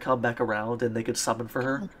for her to come back around, and they could summon for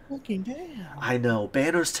her. Oh, fucking damn. I know,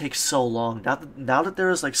 banners take so long. Now that there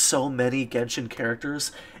is like so many Genshin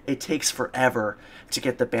characters, it takes forever to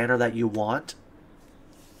get the banner that you want.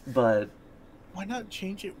 But why not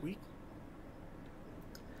change it weekly?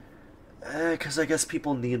 Because I guess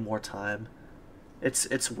people need more time.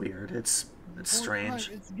 It's weird. It's strange.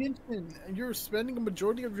 Time. It's Genshin. You're spending a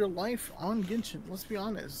majority of your life on Genshin. Let's be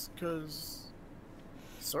honest, because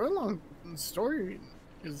story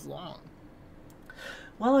is long.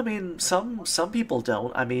 Well, I mean, some people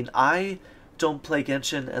don't. I mean, I don't play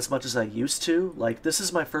Genshin as much as I used to. Like, this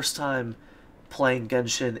is my first time playing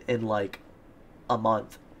Genshin in like a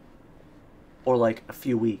month or like a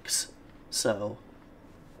few weeks. So,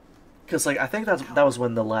 because like I think that was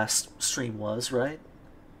when the last stream was, right?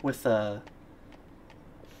 With what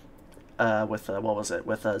was it?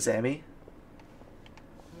 With Zami.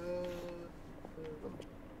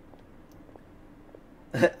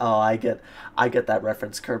 Oh, I get that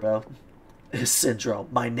reference, Kerbo. Syndrome.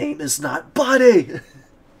 My name is not Buddy!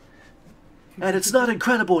 And it's not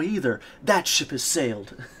incredible either. That ship has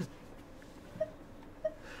sailed.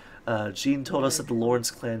 Jean told us that the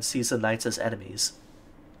Lawrence clan sees the knights as enemies.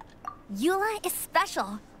 Eula is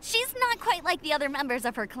special. She's not quite like the other members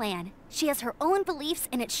of her clan. She has her own beliefs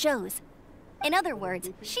and it shows. In other words,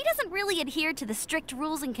 she doesn't really adhere to the strict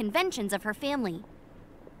rules and conventions of her family.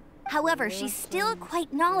 However, she's still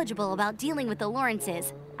quite knowledgeable about dealing with the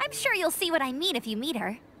Lawrences. I'm sure you'll see what I mean if you meet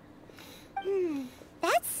her.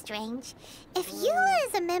 That's strange. If Eula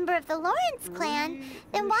is a member of the Lawrence clan,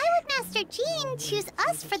 then why would Master Jean choose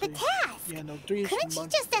us for the task? Yeah, no, Couldn't she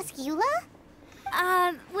just ask Eula?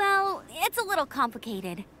 Well, it's a little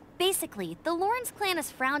complicated. Basically, the Lawrence clan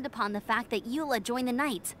has frowned upon the fact that Eula joined the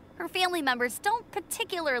Knights. Her family members don't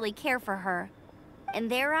particularly care for her. In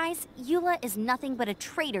their eyes, Eula is nothing but a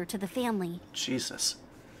traitor to the family. Jesus.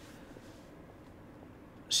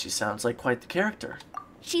 She sounds like quite the character.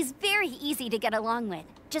 She's very easy to get along with.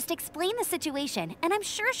 Just explain the situation, and I'm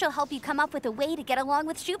sure she'll help you come up with a way to get along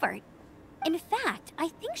with Schubert. In fact, I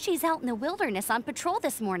think she's out in the wilderness on patrol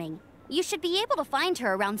this morning. You should be able to find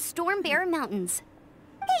her around Storm Bear Mountains.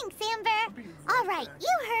 Thanks, Amber. All right, you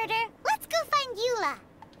heard her. Let's go find Eula.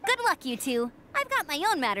 Good luck, you two. I've got my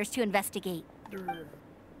own matters to investigate. Who would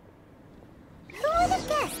have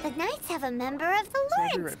guessed the Knights have a member of the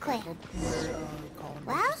Lawrence clan?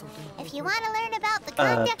 Well, if you want to learn about the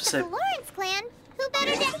conduct of the Lawrence clan, who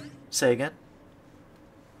better to... Say again?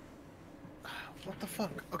 What the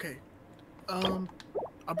fuck? Okay. I'll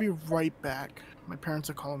be right back. My parents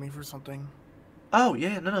are calling me for something. Oh,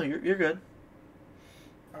 yeah, no, you're good.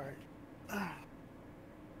 Alright.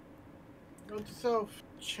 Note to self,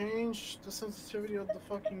 change the sensitivity of the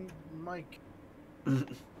fucking mic.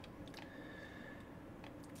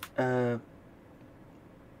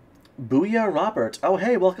 Booyah Robert. Oh,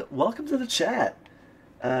 hey, welcome to the chat.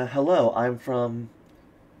 Hello, I'm from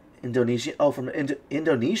Indonesia. Oh, from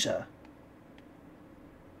Indonesia.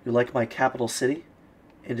 You like my capital city?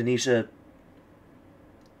 Indonesia,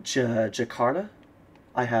 Jakarta?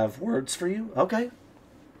 I have words for you. Okay.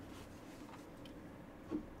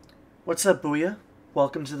 What's up, Booyah?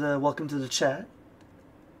 Welcome to the chat.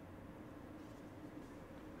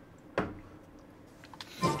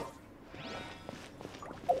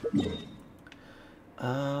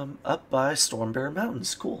 Up by Storm Bear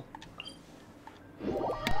Mountains. Cool.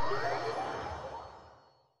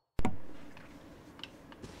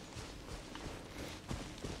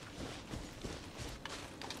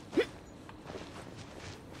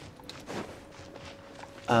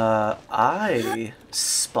 I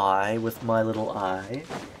spy with my little eye.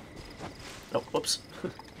 Oh, whoops.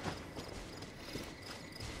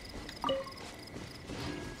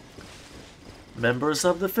 Members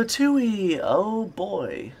of the Fatui! Oh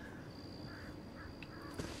boy.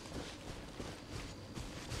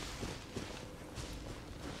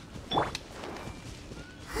 The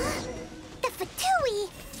Fatui?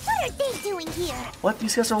 What are they doing here? What?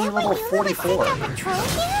 These guys are only level 44. Patrol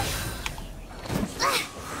here?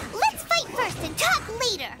 Let's fight first and talk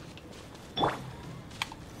later.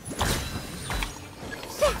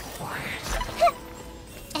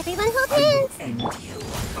 Everyone hold hands.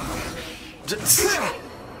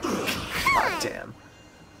 God damn.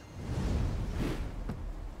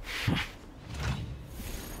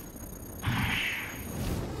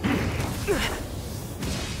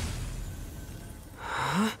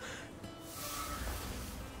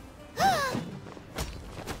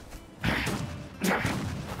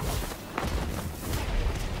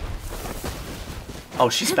 Oh,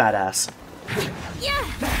 she's badass. Yeah.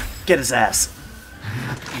 Get his ass.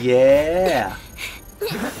 Yeah.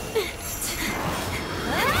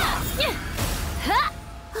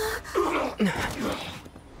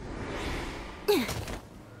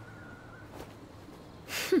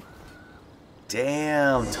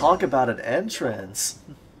 Damn, talk about an entrance.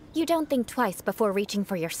 You don't think twice before reaching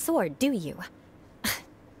for your sword, do you?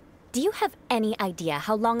 Do you have any idea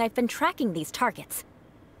how long I've been tracking these targets?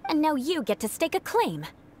 And now you get to stake a claim.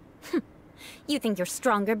 You think you're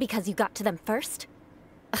stronger because you got to them first?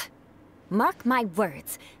 Mark my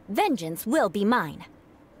words, vengeance will be mine.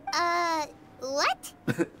 What?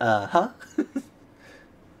 Huh?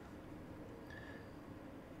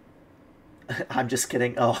 I'm just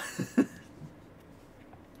kidding. Oh.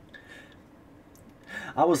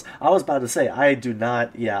 I was about to say, I do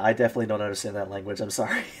not, yeah, I definitely don't understand that language, I'm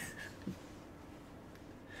sorry.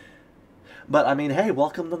 But, I mean, hey,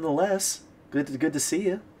 welcome nonetheless. Good to see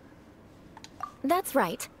you. That's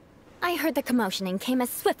right. I heard the commotion and came as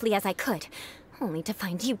swiftly as I could, only to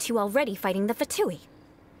find you two already fighting the Fatui.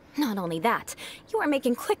 Not only that, you are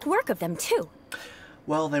making quick work of them too.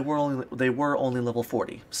 Well, they were only level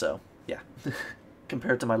 40, so, yeah.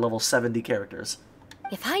 Compared to my level 70 characters.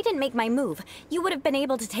 If I didn't make my move, you would have been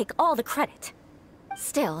able to take all the credit.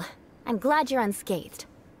 Still, I'm glad you're unscathed.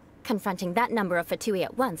 Confronting that number of Fatui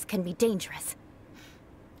at once can be dangerous.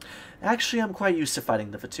 Actually, I'm quite used to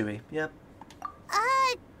fighting the Fatui, yep.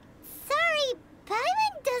 Sorry,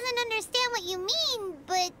 Paimon doesn't understand what you mean,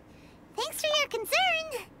 but thanks for your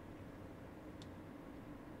concern.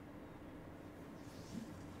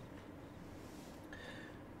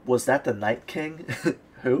 Was that the Night King?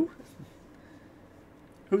 Who?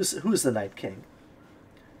 Who's the Night King?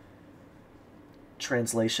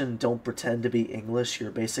 Translation, don't pretend to be English,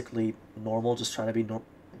 you're basically normal, just trying to be normal.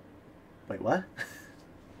 Wait, what?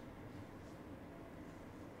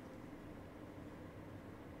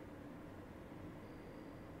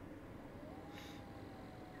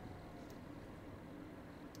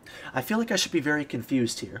 I feel like I should be very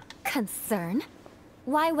confused here. Concern?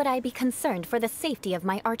 Why would I be concerned for the safety of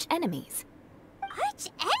my arch-enemies?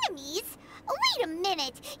 Arch-enemies? Wait a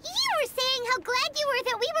minute! You were saying how glad you were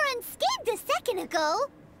that we were unscathed a second ago!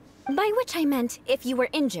 By which I meant, if you were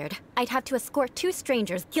injured, I'd have to escort two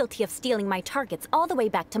strangers guilty of stealing my targets all the way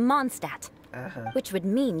back to Mondstadt. Which would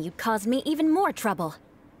mean you'd cause me even more trouble.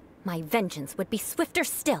 My vengeance would be swifter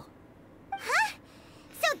still. Huh?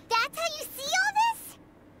 So that's how you see all this?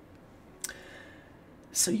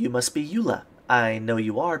 So you must be Eula. I know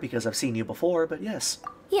you are because I've seen you before, but yes.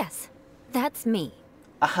 Yes, that's me.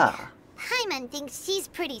 Aha. Paimon thinks she's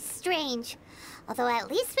pretty strange. Although at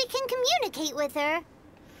least we can communicate with her.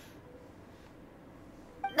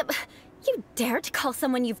 You dare to call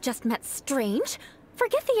someone you've just met strange?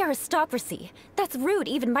 Forget the aristocracy. That's rude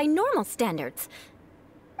even by normal standards.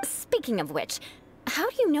 Speaking of which, how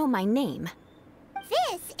do you know my name?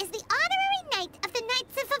 This is the honorary knight of the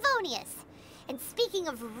Knights of Favonius. And speaking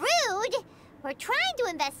of rude, we're trying to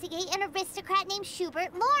investigate an aristocrat named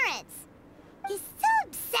Schubert Lawrence. He's so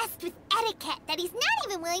obsessed with etiquette that he's not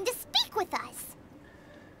even willing to speak with us.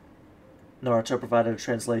 Naruto provided a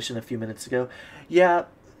translation a few minutes ago. Yeah,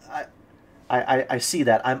 I see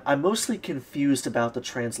that. I'm mostly confused about the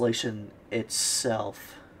translation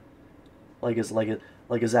itself. Is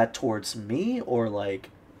that towards me or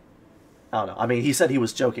like, I don't know. I mean, he said he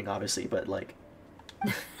was joking, obviously, but like.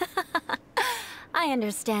 I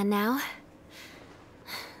understand now.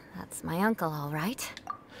 That's my uncle, all right.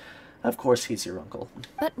 Of course he's your uncle.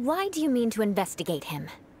 But why do you mean to investigate him?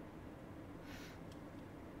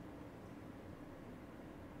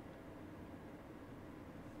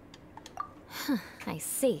 I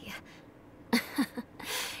see.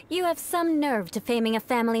 You have some nerve to faming a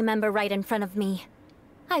family member right in front of me.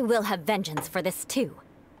 I will have vengeance for this too.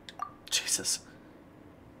 Jesus.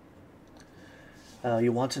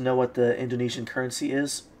 You want to know what the Indonesian currency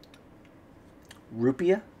is?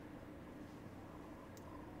 Rupiah?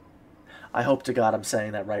 I hope to God I'm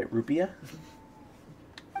saying that right. Rupiah?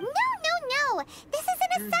 No, no, no! This is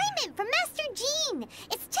an assignment from Master Jean!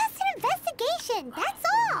 It's just an investigation, that's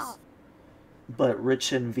all! But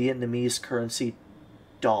rich in Vietnamese currency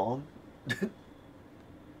dong?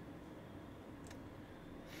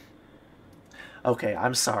 Okay,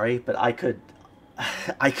 I'm sorry, but I could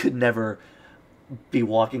never be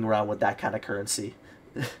walking around with that kind of currency.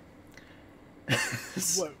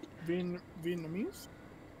 What, Vietnamese?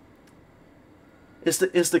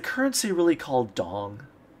 Is the currency really called dong?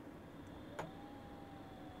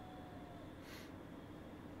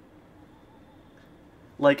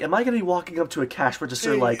 Like, am I gonna be walking up to a cash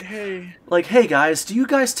register Hey. hey guys, do you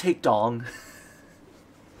guys take dong?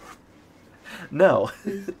 No.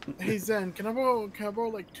 Hey Zen, can I borrow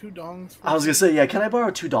like 2 dongs? I was gonna say, yeah, can I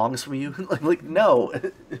borrow 2 dongs from you? like no.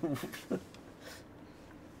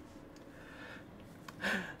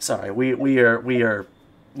 Sorry, we are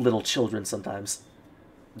little children sometimes.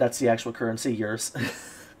 That's the actual currency, yours.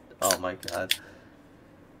 Oh my god.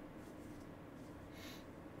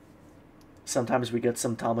 Sometimes we get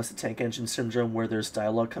some Thomas the Tank Engine syndrome where there's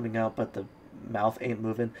dialogue coming out but the mouth ain't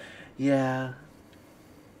moving. Yeah.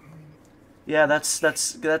 Yeah, that's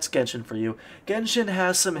Genshin for you. Genshin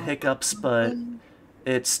has some hiccups, but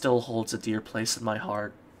it still holds a dear place in my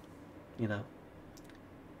heart. You know.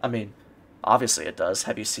 I mean, obviously it does.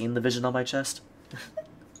 Have you seen the vision on my chest?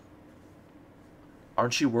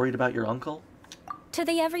 Aren't you worried about your uncle? To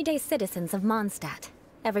the everyday citizens of Mondstadt,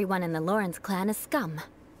 everyone in the Lawrence clan is scum.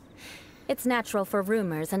 It's natural for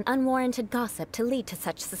rumors and unwarranted gossip to lead to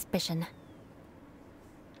such suspicion.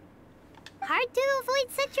 Hard to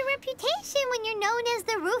avoid such a reputation when you're known as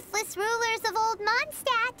the ruthless rulers of Old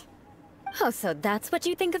Mondstadt. Oh, so that's what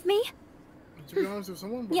you think of me? To be honest, if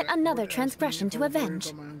someone Yet would another ask me transgression if to I was worried avenge.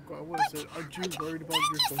 about my uncle, I would have said, "Aren't you worried about your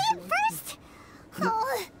Didn't you say social it life?" first?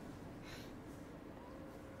 Oh,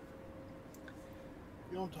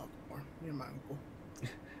 You don't talk more. You're my uncle.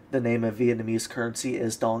 The name of Vietnamese currency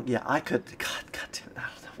is dong. Yeah, I could. God damn it. I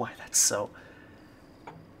don't know why that's so.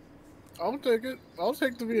 I'll take it. I'll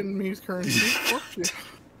take the Vietnamese currency. Fuck you.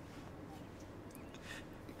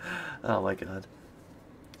 Oh my god.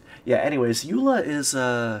 Yeah, anyways, Eula is,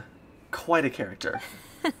 quite a character.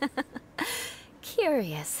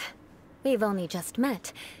 Curious. We've only just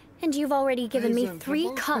met, and you've already given Hey, me Zen, can I 3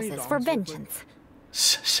 borrow 20 causes for dongs real quick? vengeance.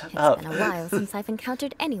 Shut It's up. been a while since I've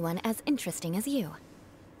encountered anyone as interesting as you.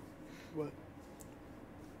 What?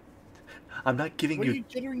 I'm not giving What are you.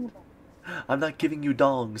 you jittering about? I'm not giving you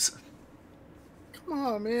dongs. Come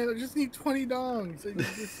on, man. I just need 20 dongs.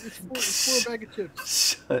 It's for a bag of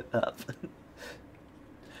chips. Shut up.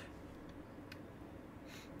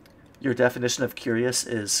 Your definition of curious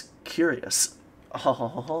is curious.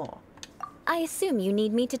 Oh. I assume you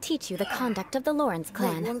need me to teach you the conduct of the Lawrence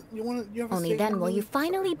clan. You have a Only then statement will you ready?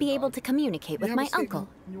 finally Sorry, be my able dog. to communicate You with have my a statement? uncle.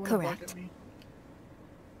 You wanna bark Correct. at me?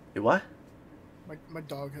 You what? My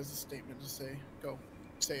dog has a statement to say. Go.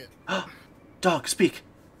 Say it. Dog, speak.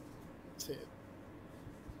 Say it.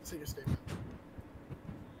 Say your statement.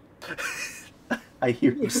 I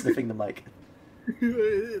hear you sniffing the mic.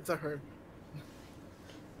 It's a her.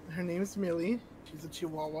 Her name's Millie. She's a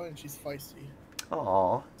Chihuahua and she's feisty.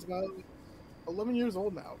 Aww. She's about 11 years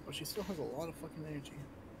old now, but she still has a lot of fucking energy.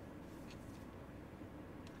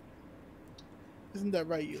 Isn't that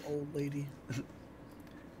right, you old lady?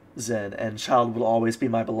 Zen, and child will always be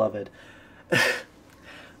my beloved.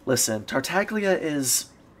 Listen, Tartaglia is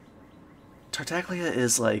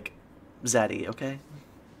like Zaddy, okay?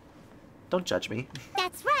 Don't judge me.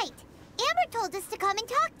 that's right. Amber told us to come and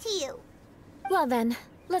talk to you. Well then,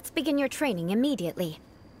 let's begin your training immediately.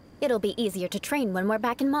 It'll be easier to train when we're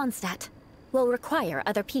back in Mondstadt. We'll require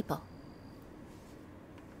other people.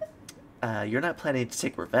 You're not planning to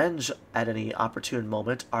take revenge at any opportune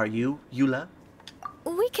moment, are you, Eula?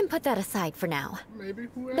 We can put that aside for now. Maybe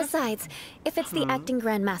who asked? Besides, if it's the acting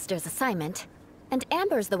Grandmaster's assignment, and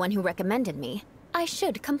Amber's the one who recommended me, I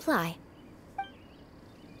should comply.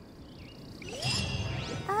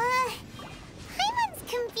 Hyman's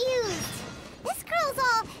confused. This girl's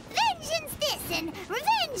all vengeance this and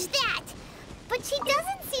revenge that. But she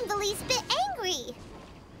doesn't seem the least bit angry.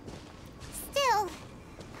 Still,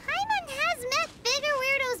 Hyman has met bigger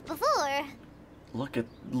weirdos before.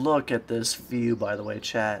 Look at this view, by the way,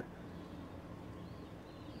 chat.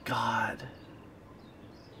 God.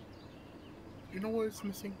 You know what is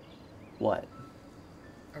missing? What?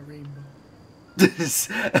 A rainbow.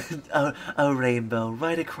 a rainbow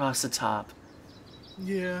right across the top.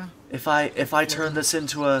 Yeah. If I turn this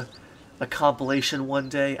into a a compilation one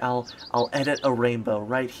day. I'll edit a rainbow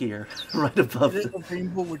right here, right above Edit a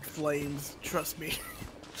rainbow with flames. Trust me.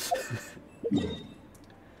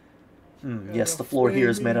 Yes, the floor here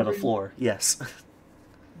is made out of floor. Yes.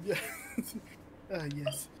 Yeah.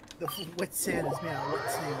 Yes. The wet sand is made out of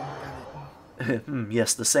wet sand. Got it.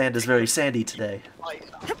 Yes, the sand is very sandy today.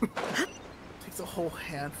 Takes a whole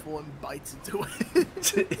handful and bites into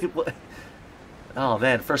it. Oh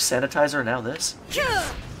man, first sanitizer, now this?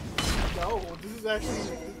 No, this is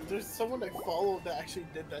actually... There's someone I followed that actually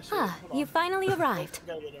did that shit. Ah, you finally arrived.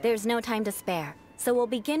 There's no time to spare, so we'll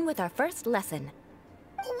begin with our first lesson.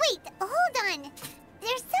 Wait, hold on.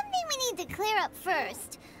 There's something we need to clear up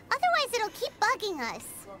first. Otherwise, it'll keep bugging us.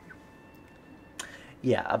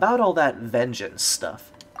 Yeah, about all that vengeance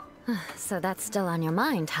stuff. So that's still on your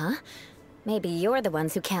mind, huh? Maybe you're the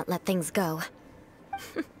ones who can't let things go.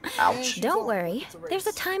 Ouch. Don't worry. There's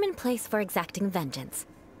a time and place for exacting vengeance.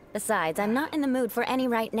 Besides, I'm not in the mood for any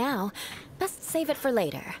right now. Best save it for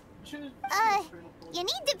later. You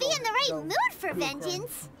need to be in the right mood for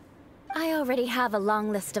vengeance. I already have a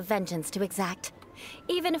long list of vengeance to exact.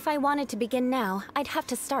 Even if I wanted to begin now, I'd have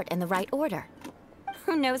to start in the right order.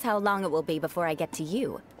 Who knows how long it will be before I get to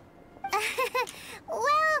you?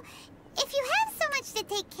 Well, if you have so much to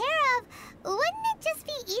take care of, wouldn't it just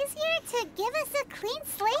be easier to give us a clean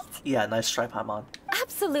slate? Yeah, nice try, Paimon.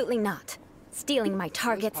 Absolutely not. Stealing my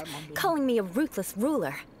targets, calling me a ruthless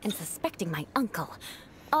ruler, and suspecting my uncle.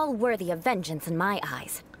 All worthy of vengeance in my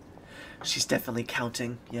eyes. She's definitely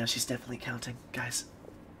counting. Yeah, she's definitely counting. Guys.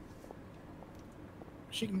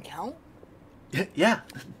 She can count? Yeah.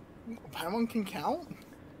 Paimon can count?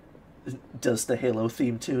 Does the Halo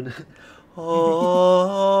theme tune. Oh.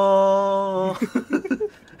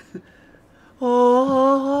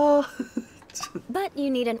 Oh. But you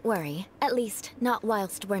needn't worry, at least not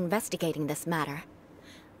whilst we're investigating this matter.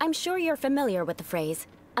 I'm sure you're familiar with the phrase,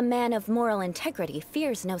 a man of moral integrity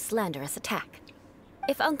fears no slanderous attack.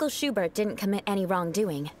 If Uncle Schubert didn't commit any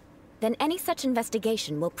wrongdoing, then any such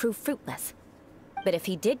investigation will prove fruitless. But if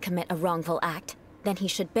he did commit a wrongful act, then he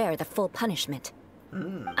should bear the full punishment.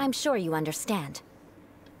 I'm sure you understand.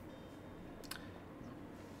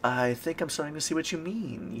 I think I'm starting to see what you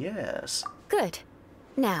mean, yes. Good.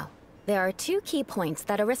 Now, there are two key points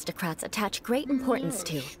that aristocrats attach great importance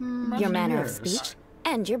to. Your manner of speech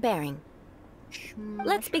and your bearing.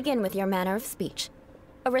 Let's begin with your manner of speech.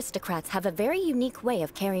 Aristocrats have a very unique way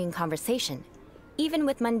of carrying conversation, even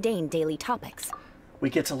with mundane daily topics. We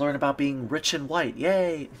get to learn about being rich and white,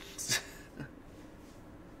 yay!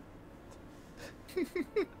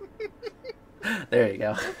 There you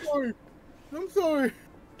go. I'm sorry.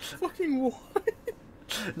 Fucking what?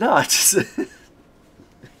 No, I just...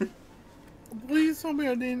 Please tell me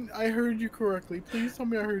I heard you correctly. Please tell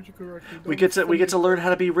me I heard you correctly. we get to learn how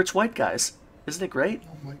to be rich white guys. Isn't it great?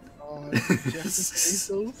 Oh my god. Jeff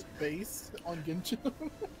Bezos' face on Genshin.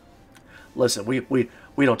 Listen, we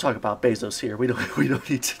don't talk about Bezos here. We don't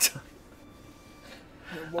need to talk.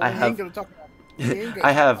 Well, I have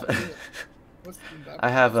I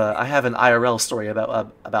have an IRL story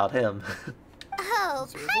about him. Oh,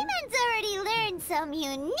 Paimon's already learned some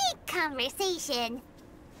unique conversation.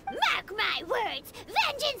 Mark my words,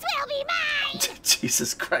 vengeance will be mine!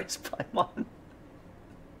 Jesus Christ, Paimon.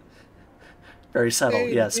 Very subtle,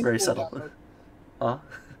 Hey, yes, very subtle. Huh?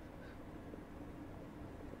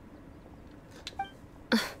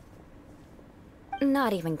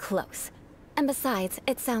 Not even close. And besides,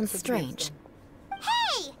 it sounds strange.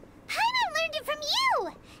 Hey! Paimon learned it from you!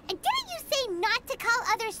 And didn't you say not to call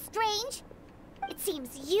others strange? It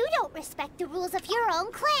seems you don't respect the rules of your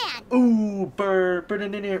own clan. Ooh, burn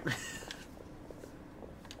in here.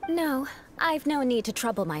 No, I've no need to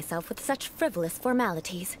trouble myself with such frivolous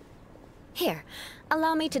formalities. Here,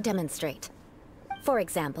 allow me to demonstrate. For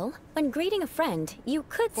example, when greeting a friend, you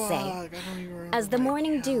could say, "As the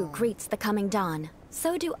morning dew greets the coming dawn,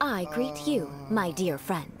 so do I greet you, my dear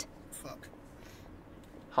friend." Fuck.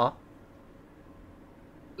 Huh?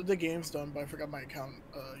 The game's done, but I forgot my account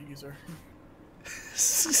user.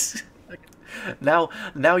 Now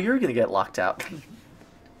you're gonna get locked out.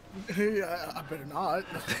 Yeah, I better not.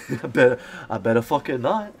 I better fucking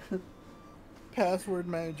not. Password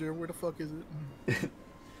manager, where the fuck is it?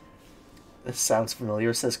 This sounds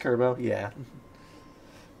familiar, says Kerbo. Yeah.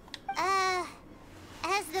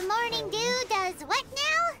 As the morning dew does what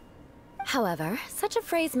now? However, such a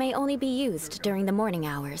phrase may only be used during the morning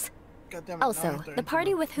hours. Goddammit, Also, the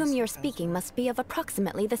party with whom you're speaking must be of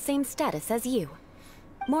approximately the same status as you.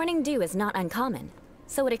 Morning dew is not uncommon,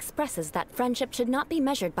 so it expresses that friendship should not be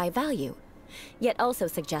measured by value, yet also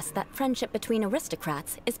suggests that friendship between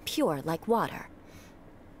aristocrats is pure like water.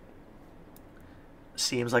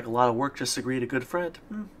 Seems like a lot of work just to greet a good friend.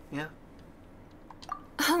 Yeah.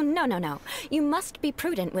 Oh, no, no, no. You must be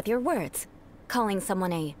prudent with your words. Calling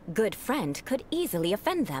someone a good friend could easily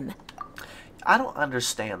offend them. I don't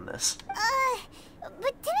understand this.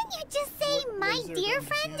 But didn't you just say my dear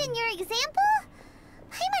friend in your example?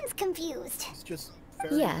 Paimon's confused. It's just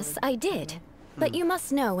Yes, I did. But you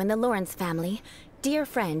must know in the Lawrence family, dear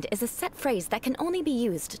friend is a set phrase that can only be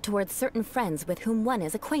used towards certain friends with whom one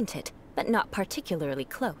is acquainted, but not particularly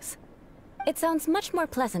close. It sounds much more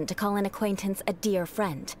pleasant to call an acquaintance a dear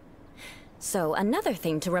friend. So another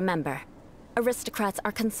thing to remember. Aristocrats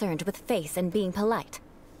are concerned with face and being polite.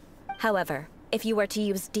 However, if you were to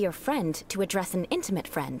use dear friend to address an intimate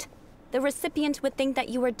friend, the recipient would think that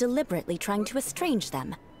you were deliberately trying to estrange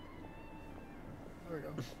them. There we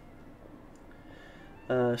go.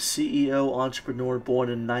 CEO entrepreneur born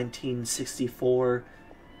in 1964.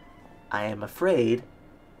 I am afraid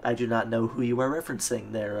I do not know who you are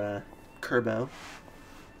referencing there, Kerbo.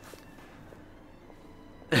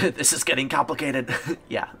 This is getting complicated.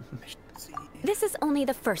 Yeah. This is only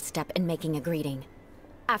the first step in making a greeting.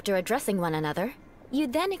 After addressing one another, you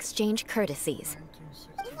then exchange courtesies.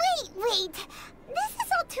 Wait! This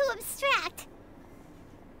is all too abstract.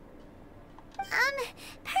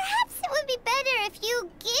 Perhaps it would be better if you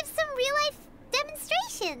gave some real-life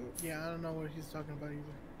demonstrations. Yeah, I don't know what he's talking about either.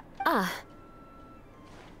 Ah.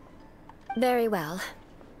 Very well.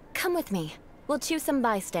 Come with me. We'll choose some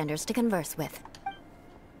bystanders to converse with.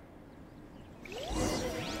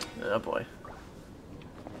 Oh boy.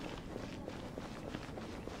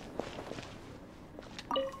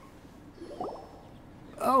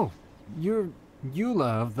 Oh, you're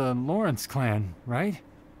Eula of the Lawrence clan, right?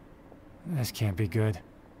 This can't be good.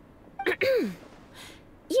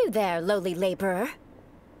 You there, lowly laborer.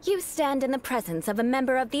 You stand in the presence of a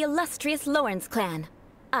member of the illustrious Lawrence clan.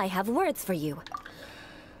 I have words for you.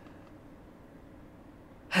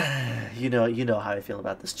 You know how I feel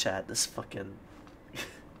about this chat. This fucking...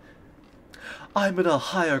 I'm in a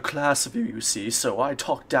higher class of you see, so I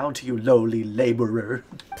talk down to you, lowly laborer.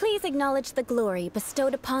 Please acknowledge the glory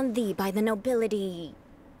bestowed upon thee by the nobility...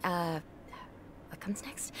 what comes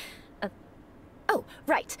next? Oh,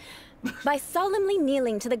 right. By solemnly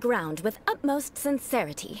kneeling to the ground with utmost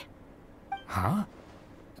sincerity. Huh?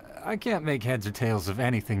 I can't make heads or tails of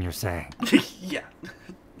anything you're saying. Yeah.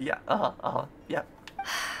 Yeah, yeah.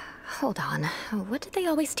 Hold on. What did they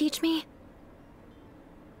always teach me?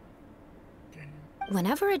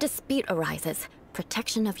 Whenever a dispute arises,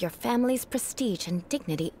 protection of your family's prestige and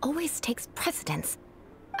dignity always takes precedence.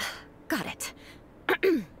 Got it.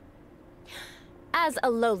 As a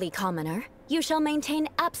lowly commoner, you shall maintain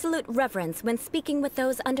absolute reverence when speaking with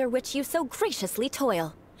those under which you so graciously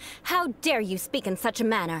toil. How dare you speak in such a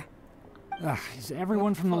manner? Is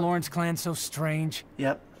everyone from the Lawrence clan so strange?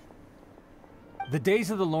 Yep. The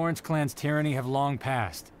days of the Lawrence clan's tyranny have long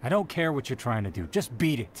passed. I don't care what you're trying to do. Just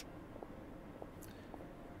beat it.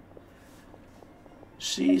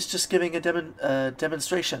 She's just giving a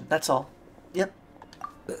demonstration, that's all. Yep.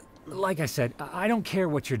 Like I said, I don't care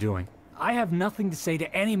what you're doing. I have nothing to say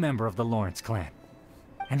to any member of the Lawrence clan.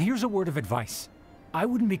 And here's a word of advice. I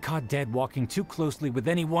wouldn't be caught dead walking too closely with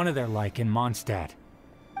any one of their like in Mondstadt.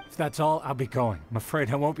 If that's all, I'll be going. I'm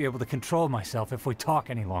afraid I won't be able to control myself if we talk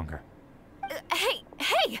any longer.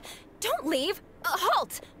 Hey! Don't leave!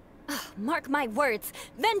 Halt! Mark my words,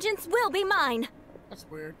 vengeance will be mine! That's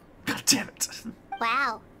weird. God damn it.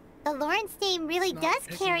 Wow, the Lawrence name really Not does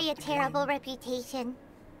picking carry a up the terrible game. reputation.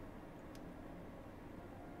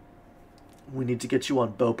 We need to get you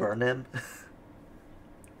on Bo Burnham.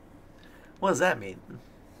 What does that mean?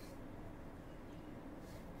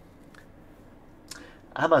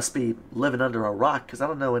 I must be living under a rock because I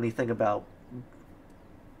don't know anything about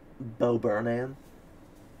Bo Burnham.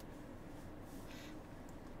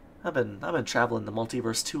 I've been traveling the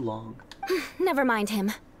multiverse too long. Never mind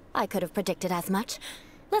him. I could have predicted as much.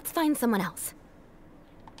 Let's find someone else.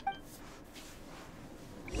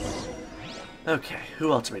 Okay,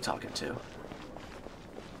 who else are we talking to?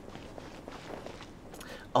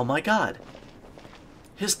 Oh my god.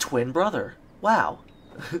 His twin brother. Wow.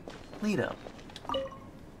 Lino.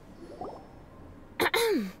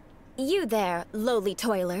 You there, lowly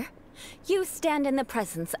toiler. You stand in the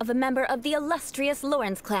presence of a member of the illustrious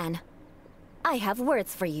Lawrence clan. I have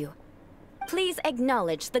words for you. Please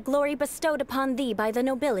acknowledge the glory bestowed upon thee by the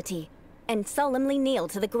nobility, and solemnly kneel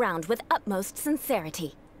to the ground with utmost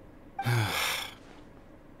sincerity.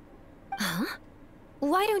 Huh?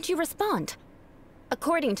 Why don't you respond?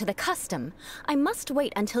 According to the custom, I must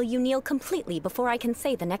wait until you kneel completely before I can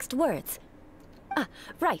say the next words.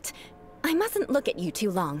 Right. I mustn't look at you too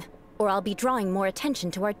long, or I'll be drawing more attention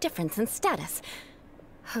to our difference in status.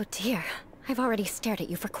 Oh dear, I've already stared at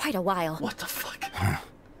you for quite a while. What the fuck?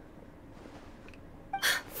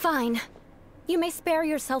 Fine. You may spare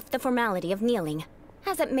yourself the formality of kneeling,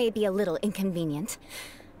 as it may be a little inconvenient.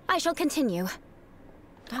 I shall continue.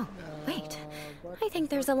 Oh, wait. I think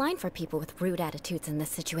there's a line for people with rude attitudes in this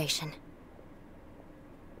situation.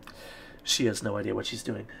 She has no idea what she's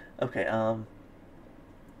doing. Okay,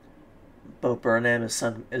 Bo Burnham is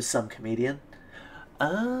some comedian.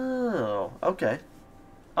 Oh, okay.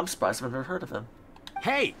 I'm surprised I've never heard of him.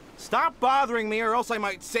 Hey, stop bothering me or else I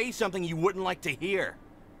might say something you wouldn't like to hear.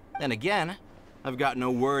 Then again, I've got no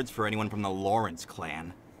words for anyone from the Lawrence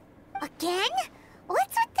clan. Again?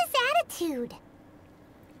 What's with this attitude?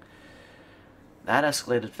 That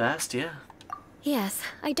escalated fast, yeah. Yes,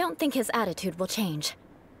 I don't think his attitude will change.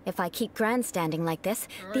 If I keep grandstanding like this,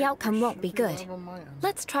 the outcome won't be good.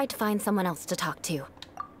 Let's try to find someone else to talk to.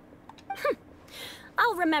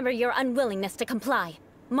 I'll remember your unwillingness to comply.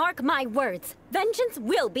 Mark my words, vengeance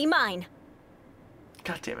will be mine.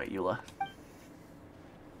 God damn it, Eula.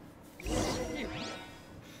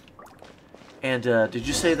 And, did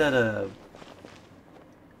you say that,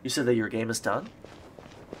 you said that your game is done?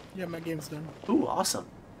 Yeah, my game's done. Ooh, awesome.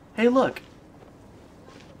 Hey, look.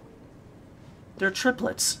 They're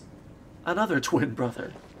triplets. Another twin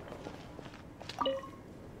brother.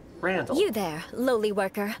 Randall. You there, lowly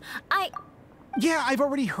worker. Yeah, I've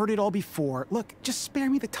already heard it all before. Look, just spare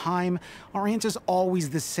me the time. Our answer's always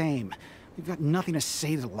the same. We've got nothing to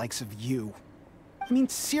say to the likes of you. I mean,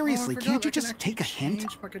 seriously, can't you just take a hint?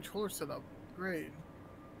 Change my controller setup. Great.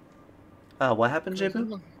 What happened,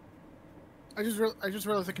 JBUU? I just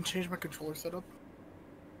realized I can change my controller setup.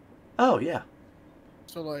 Oh, yeah.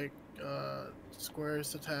 So like,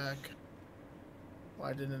 squares attack.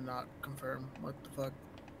 Why did it not confirm? What the fuck?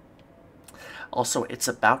 Also, it's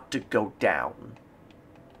about to go down.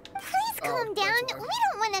 Please calm down. We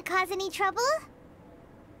don't want to cause any trouble.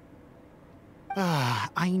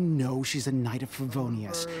 I know she's a knight of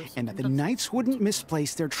Favonius, and that the knights wouldn't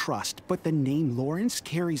misplace their trust, but the name Lawrence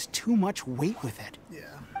carries too much weight with it. Yeah.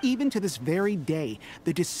 Even to this very day,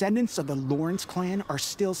 the descendants of the Lawrence clan are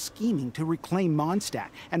still scheming to reclaim Mondstadt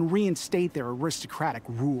and reinstate their aristocratic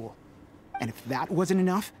rule. And if that wasn't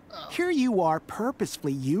enough, here you are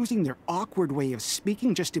purposefully using their awkward way of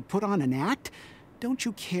speaking just to put on an act? Don't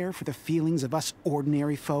you care for the feelings of us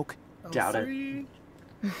ordinary folk? Doubt it.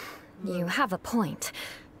 You have a point.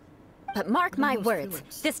 But mark my words,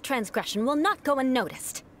 this transgression will not go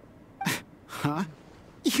unnoticed. Huh?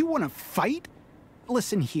 You want to fight?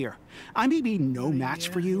 Listen here, I may be no match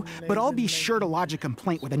for you, but I'll be sure to lodge a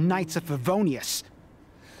complaint with the Knights of Favonius.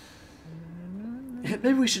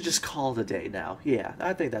 Maybe we should just call it a day now. Yeah,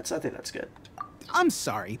 I think that's good. I'm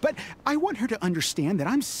sorry, but I want her to understand that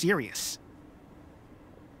I'm serious.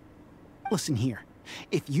 Listen here,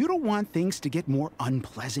 if you don't want things to get more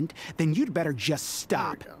unpleasant, then you'd better just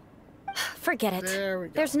stop. Forget it. There we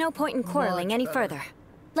go. There's no point in quarreling Much any better. further.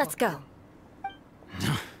 Let's go.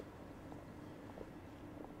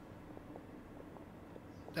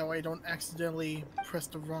 That way I don't accidentally press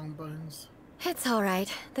the wrong buttons. It's all right.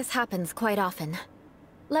 This happens quite often.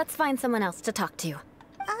 Let's find someone else to talk to.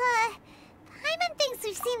 Paimon thinks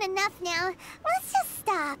we've seen enough now. Let's just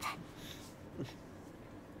stop.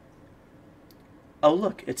 Oh,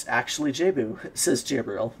 look, it's actually JBUU, says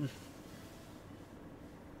Gabriel.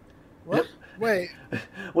 What? Wait.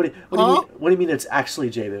 What do you mean it's actually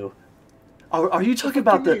JBUU? Are you talking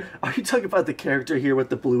about the character here with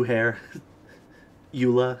the blue hair?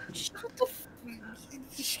 Eula. What the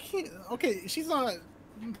okay, she's not.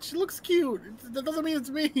 She looks cute. That doesn't mean it's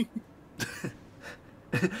me.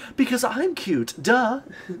 Because I'm cute, duh.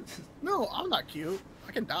 No, I'm not cute.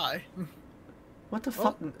 I can die. What the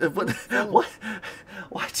fuck?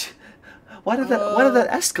 What? Why did that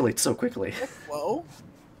escalate so quickly? Whoa.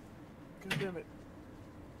 God damn it.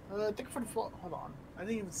 Thank you for the follow. Hold on. I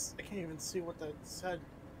can't even see what that said.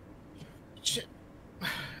 Shit.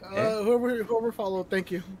 Whoever followed, thank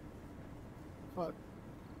you. Fuck.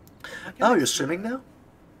 Oh, you're streaming now?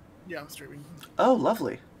 Yeah, I'm streaming. Oh,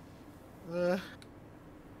 lovely. How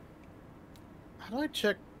do I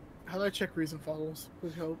check recent follows?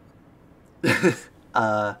 Please help.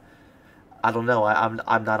 I don't know.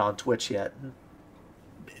 I'm not on Twitch yet.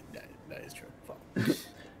 That is true. Fuck.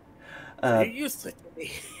 You're useless to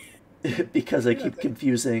me. Because I keep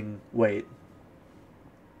confusing. Wait.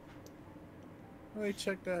 Let me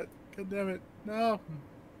check that. God damn it. No.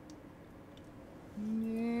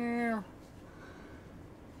 Yeah.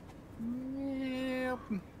 Yeah.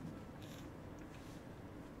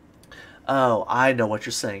 Oh, I know what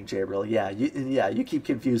you're saying, Gabriel. Yeah, you keep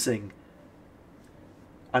confusing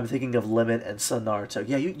I'm thinking of Limit and Son Naruto.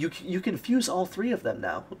 Yeah, you can fuse all three of them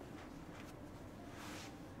now.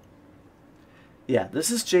 Yeah, this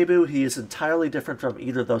is JBUU. He is entirely different from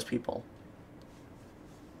either of those people.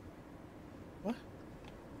 What?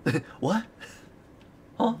 What?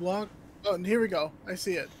 Huh? Block. Oh, and here we go. I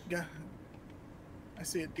see it. Yeah. I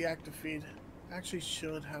see it. Deactive feed. I actually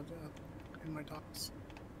should have that in my talks.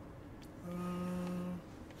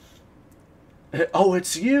 Oh,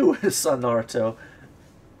 it's you, Son Naruto.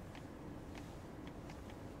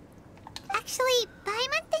 Actually,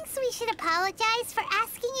 Paimon thinks we should apologize for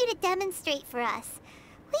asking you to demonstrate for us.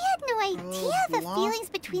 We had no idea the feelings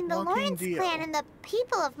between the Lawrence clan and the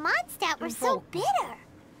people of Mondstadt were so bitter.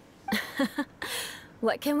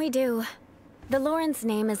 What can we do? The Lawrence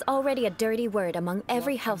name is already a dirty word among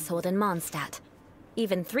every household in Mondstadt.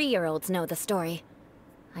 Even 3-year-olds know the story.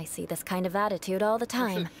 I see this kind of attitude all the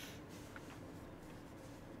time.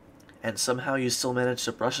 And somehow you still managed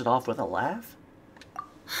to brush it off with a laugh?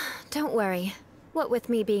 Don't worry. What with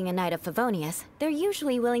me being a Knight of Favonius, they're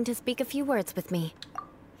usually willing to speak a few words with me.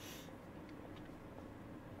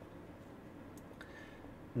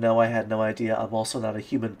 No, I had no idea. I'm also not a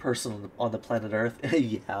human person on the planet Earth.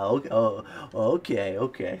 Yeah, oh, okay,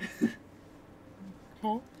 okay.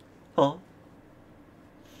 Huh? Huh?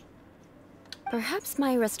 Perhaps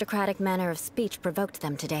my aristocratic manner of speech provoked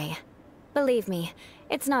them today. Believe me,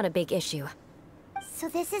 it's not a big issue. So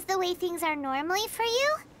this is the way things are normally for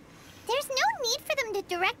you? There's no need for them to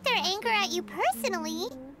direct their anger at you personally.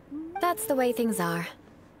 That's the way things are.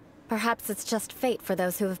 Perhaps it's just fate for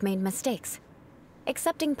those who have made mistakes.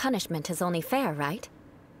 Accepting punishment is only fair, right?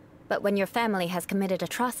 But when your family has committed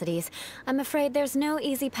atrocities, I'm afraid there's no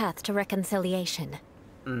easy path to reconciliation.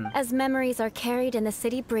 As memories are carried in the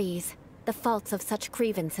city breeze, the faults of such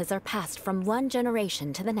grievances are passed from one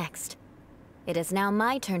generation to the next. It is now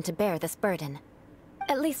my turn to bear this burden.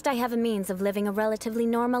 At least I have a means of living a relatively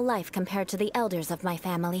normal life compared to the elders of my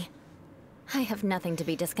family. I have nothing to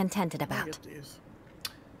be discontented about.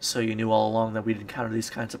 So you knew all along that we'd encounter these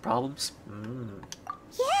kinds of problems?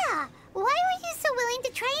 Yeah! Why were you so willing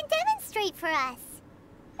to try and demonstrate for us?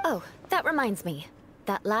 Oh, that reminds me.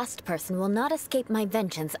 That last person will not escape my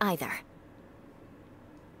vengeance either.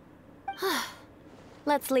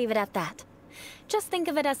 Let's leave it at that. Just think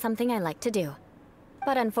of it as something I like to do.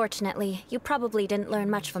 But unfortunately, you probably didn't learn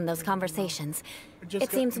much from those conversations.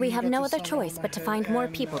 It seems we have no other choice but to find more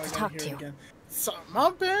people to talk to. So, my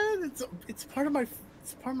bad. It's part of my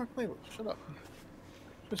playlist. Shut up.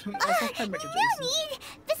 No need!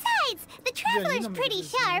 Besides, the Traveler's pretty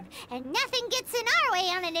sharp, and nothing gets in our way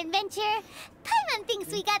on an adventure. Paimon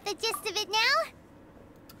thinks we got the gist of it now.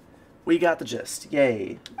 We got the gist.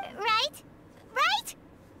 Yay. Right? Right?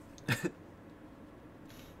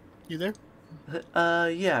 You there?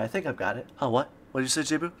 Yeah, I think I've got it. Oh, what? What did you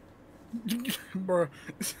say, JBUU? Bro.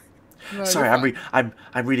 No, sorry, I'm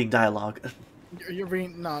reading dialogue. You're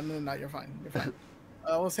reading. No, you're fine. You're fine.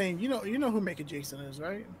 I was saying, you know who Mecha Jason is,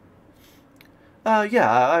 right?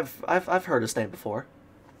 Yeah, I've heard his name before.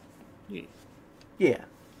 Yeah. Yeah.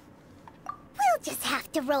 We'll just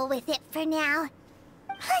have to roll with it for now.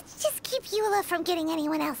 Let's just keep Eula from getting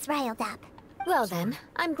anyone else riled up. Well then,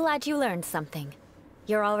 I'm glad you learned something.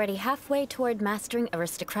 You're already halfway toward mastering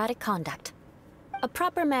aristocratic conduct. A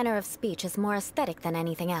proper manner of speech is more aesthetic than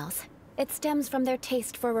anything else. It stems from their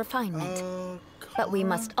taste for refinement. But we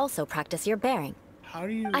must also practice your bearing.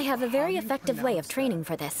 I have a very effective way of training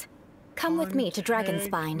for this. Come with me to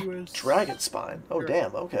Dragonspine. Dragonspine? Oh,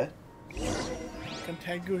 damn, okay.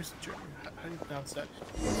 Contiguous. How do you pronounce that?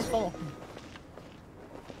 Oh.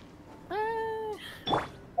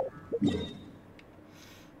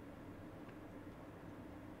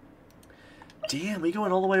 Damn, we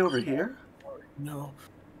going all the way over here? No.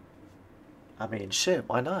 I mean, shit,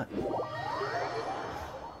 why not?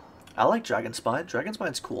 I like Dragonspine.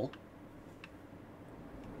 Dragonspine's cool.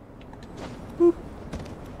 Boop.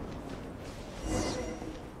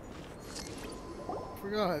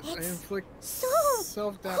 Forgot. I inflict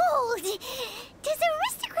self-doubt. Hold! Does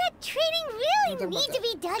aristocrat training really need to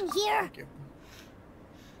be done here?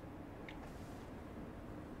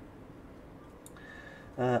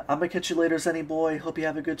 I'm gonna catch you later, Zenny boy. Hope you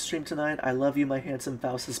have a good stream tonight. I love you, my handsome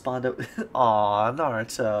Faustus Bondo. Aw,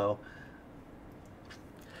 Naruto.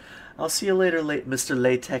 I'll see you later, Mr.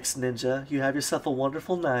 Latex Ninja. You have yourself a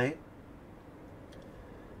wonderful night.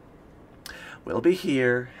 We'll be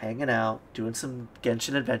here, hanging out, doing some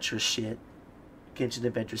Genshin Adventure shit. Genshin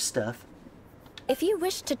Adventure stuff. If you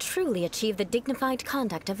wish to truly achieve the dignified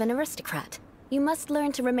conduct of an aristocrat, you must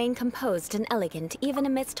learn to remain composed and elegant even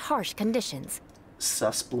amidst harsh conditions.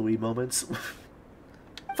 Sus bluey moments.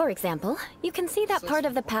 For example, you can see that part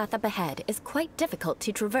of the path up ahead is quite difficult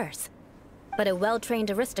to traverse. But a well-trained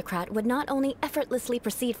aristocrat would not only effortlessly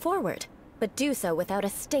proceed forward, but do so without a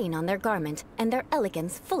stain on their garment and their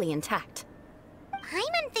elegance fully intact.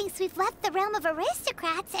 Paimon thinks we've left the realm of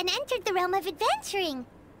aristocrats and entered the realm of adventuring.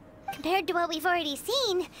 Compared to what we've already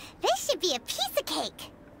seen, this should be a piece of cake.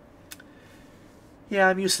 Yeah,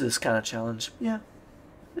 I'm used to this kind of challenge. Yeah.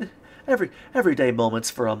 Everyday moments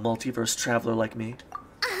for a multiverse traveler like me.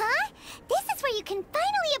 Uh-huh. This is where you can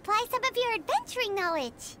finally apply some of your adventuring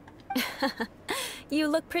knowledge. You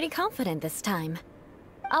look pretty confident this time.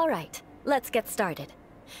 All right, let's get started.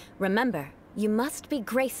 Remember, you must be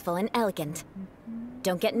graceful and elegant.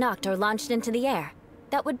 Don't get knocked or launched into the air.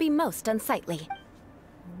 That would be most unsightly.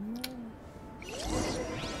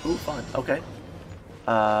 Ooh, fun. Okay.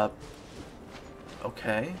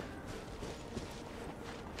 Okay.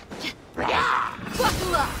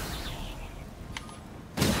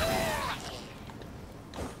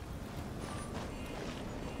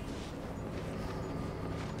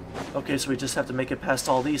 Okay, so we just have to make it past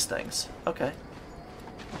all these things. Okay.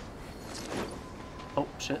 Oh,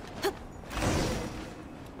 shit.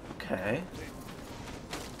 Okay.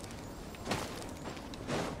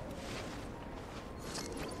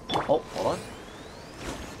 Oh, hold on.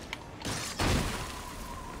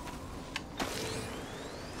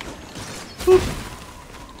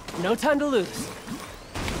 No time to lose.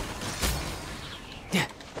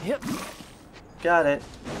 Yep. Got it.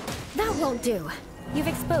 That won't do. You've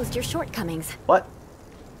exposed your shortcomings. What?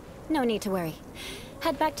 No need to worry.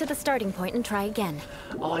 Head back to the starting point and try again.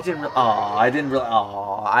 Oh, I didn't.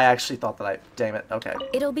 Oh, I actually thought that I. Damn it. Okay.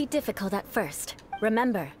 It'll be difficult at first.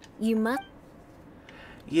 Remember, you must.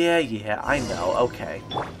 Yeah, I know. Okay.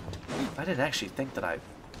 I didn't actually think that I.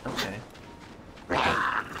 Okay.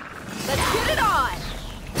 Let's get it on!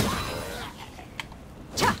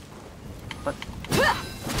 What?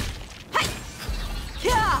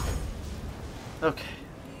 Okay.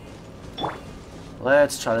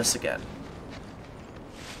 Let's try this again.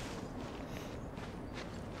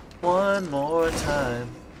 One more time.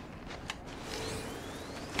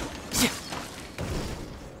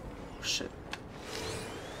 Oh, shit.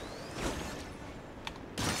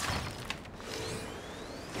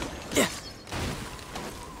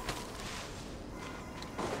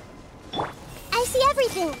 I see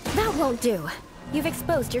everything. That won't do. You've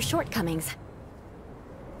exposed your shortcomings.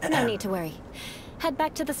 No need to worry. Head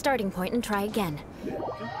back to the starting point and try again.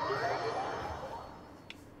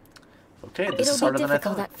 Okay, this is harder than I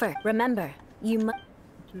thought. It'll be difficult at first. Remember, you must.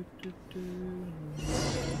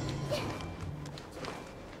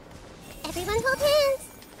 Everyone hold hands.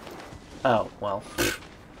 Oh, well.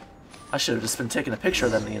 I should have just been taking a picture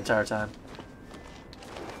of them the entire time.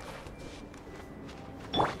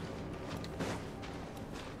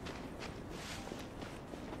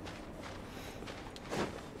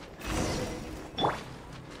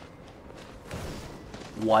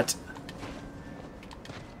 What?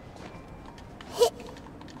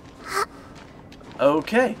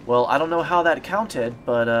 Okay, well, I don't know how that counted,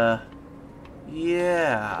 but,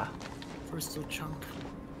 yeah. First little chunk.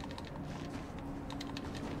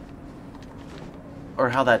 Or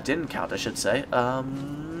how that didn't count, I should say.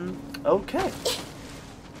 Okay.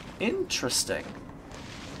 Interesting.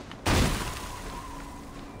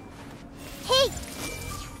 Hey!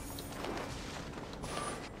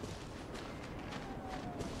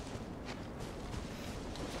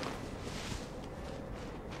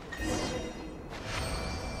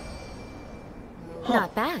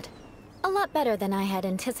 Not bad. A lot better than I had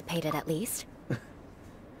anticipated, at least.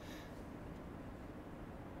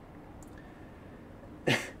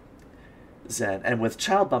 Zen, and with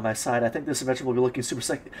child by my side, I think this adventure will be looking super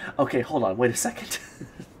sexy. Okay, hold on, wait a second.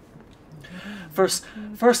 First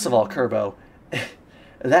of all, Kerbo,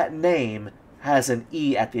 that name has an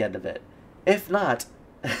E at the end of it. If not,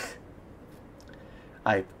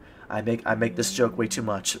 I make this joke way too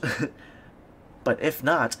much. But if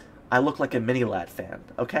not, I look like a Mini-Lad fan,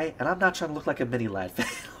 okay? And I'm not trying to look like a Mini-Lad fan,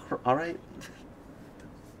 alright?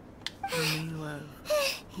 Mini-Lad.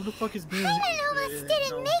 Who the fuck is being? I almost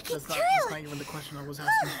didn't make it that's through. That's not even the question I was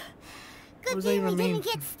asking. Good thing we didn't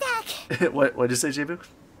get stuck. What did you say, JBUU?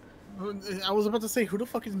 I was about to say, who the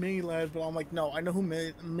fuck is Mini-Lad? But I'm like, no, I know who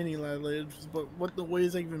Mini-Lad is, but what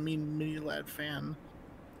does that even mean, Mini-Lad fan?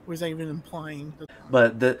 What is that even implying?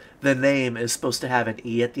 But the name is supposed to have an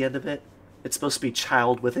E at the end of it. It's supposed to be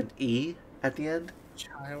child with an E at the end.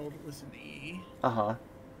 Child with an E? Uh-huh.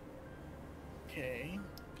 Okay.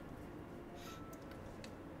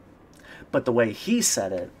 But the way he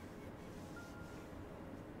said it,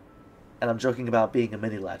 and I'm joking about being a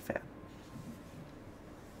Mini-Lad fan.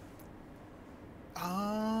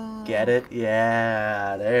 Get it?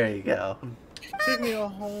 Yeah, there you go. Took me a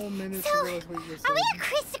whole minute to realize what you just said. Are we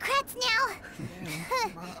aristocrats now?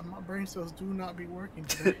 Damn, my brain cells do not be working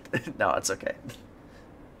today. No, it's okay.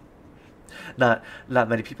 Not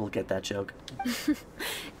many people get that joke.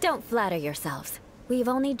 Don't flatter yourselves. We've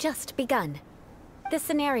only just begun. This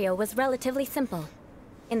scenario was relatively simple.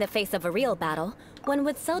 In the face of a real battle, one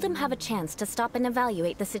would seldom have a chance to stop and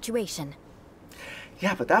evaluate the situation.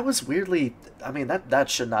 Yeah, but that was weirdly... I mean, that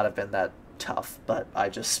should not have been that tough, but I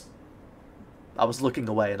was looking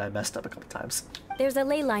away and I messed up a couple times. There's a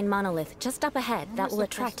ley line monolith just up ahead that will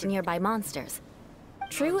attract nearby monsters.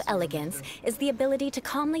 True elegance is the ability to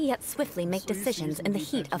calmly yet swiftly make decisions in the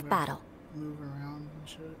heat of battle. Move around and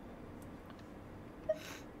shit.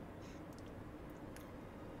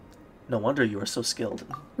 No wonder you are so skilled.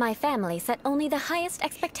 My family set only the highest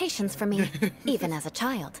expectations for me, even as a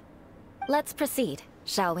child. Let's proceed,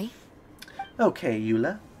 shall we? Okay,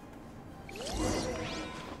 Eula.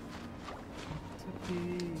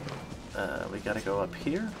 We gotta go up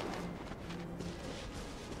here.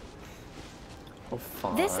 Oh,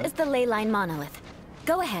 fine. This is the ley line monolith.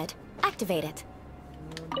 Go ahead, activate it.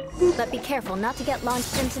 But be careful not to get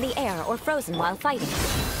launched into the air or frozen while fighting.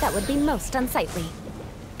 That would be most unsightly.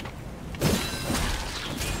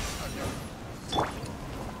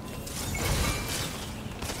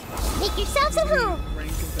 Make yourselves at home.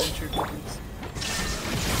 Rank adventure games.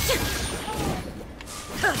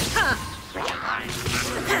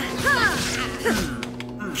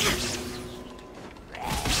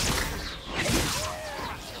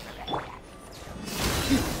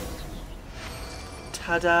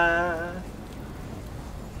 Ta-da!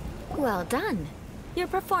 Well done. Your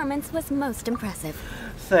performance was most impressive.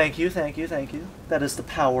 Thank you, thank you, thank you. That is the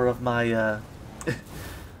power of my,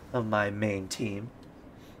 of my main team.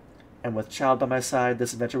 And with Child by my side,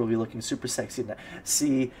 this adventure will be looking super sexy.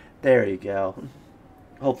 See, there you go.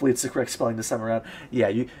 Hopefully it's the correct spelling this time around. Yeah,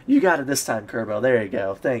 you got it this time, Kerbo. There you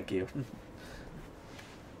go. Thank you.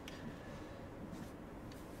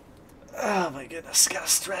 Oh my goodness, gotta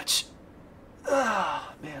stretch.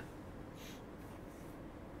 Oh, man.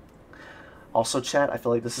 Also, chat, I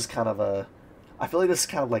feel like this is kind of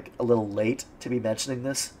like a little late to be mentioning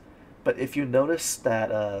this, but if you notice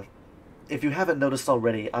that, if you haven't noticed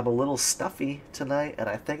already, I'm a little stuffy tonight, and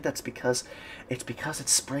I think that's because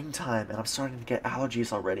it's springtime, and I'm starting to get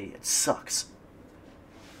allergies already. It sucks.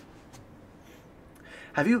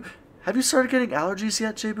 Have you started getting allergies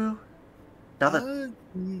yet, JBUU? Now that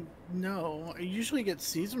no, I usually get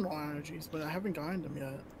seasonal allergies, but I haven't gotten them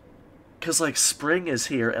yet. Because, like, spring is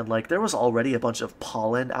here, and, like, there was already a bunch of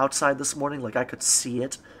pollen outside this morning. Like, I could see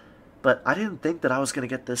it. But I didn't think that I was going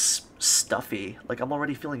to get this stuffy. Like, I'm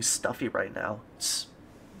already feeling stuffy right now.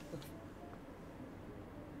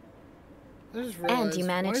 And you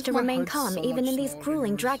managed to remain calm even in these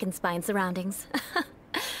grueling dragon spine surroundings.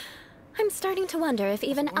 I'm starting to wonder if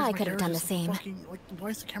even I could have done the same. Why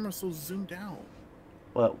is the camera so zoomed out?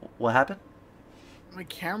 What happened? My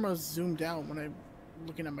camera's zoomed out when I'm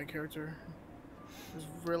looking at my character. It's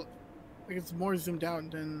real, like it's more zoomed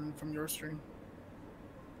out than from your stream.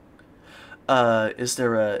 Is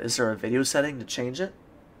there a video setting to change it?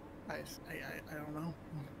 I don't know.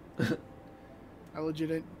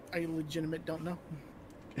 I legitimate don't know.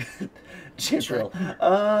 Chitral.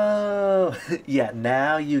 Oh, yeah.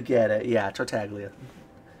 Now you get it. Yeah, Tartaglia.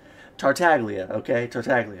 Tartaglia. Okay,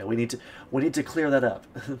 Tartaglia. We need to clear that up.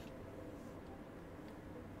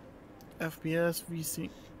 FPS VC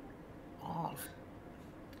off.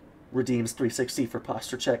 Redeems 360 for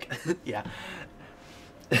posture check. Yeah.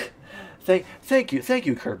 Thank you,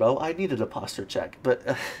 Kerbo. I needed a posture check,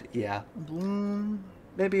 but yeah. Bloom.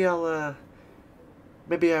 Maybe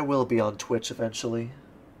I will be on Twitch eventually.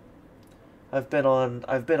 I've been on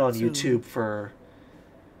YouTube for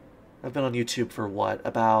what?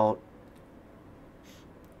 About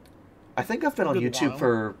I think I've been on YouTube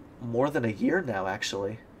for more than a year now,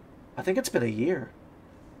 actually. I think it's been a year,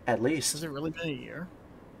 at least. Has it really been a year?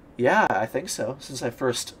 Yeah, I think so, since I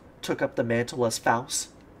first took up the mantle as Faust.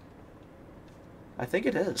 I think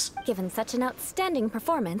it is. Given such an outstanding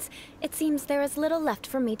performance, it seems there is little left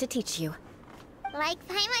for me to teach you. Like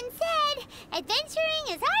Paimon said, adventuring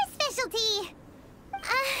is our specialty.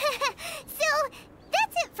 So,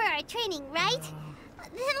 that's it for our training, right?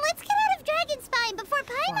 Then let's get out of Dragon Spine before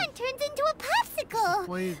Paimon turns into a popsicle.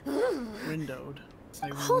 Windowed.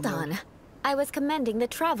 Hold on. I was commending the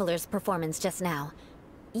Traveler's performance just now.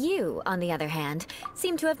 You, on the other hand,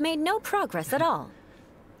 seem to have made no progress at all.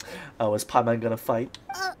 Oh, is Paimon gonna fight?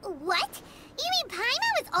 What? You mean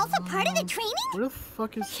Paimon was also part of the training? Where the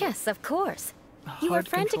fuck is... Yes, of course. You were HUD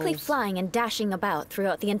frantically controls. flying and dashing about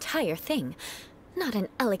throughout the entire thing. Not an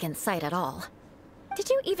elegant sight at all. Did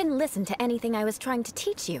you even listen to anything I was trying to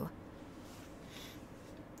teach you?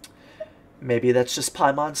 Maybe that's just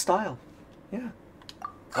Paimon style. Yeah.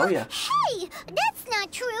 Oh yeah. Hey, that's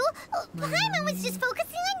not true. Paimon was just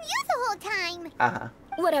focusing on you the whole time. Uh-huh.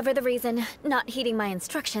 Whatever the reason, not heeding my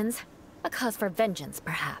instructions. A cause for vengeance,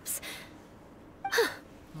 perhaps.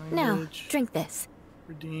 Now, Language, drink this.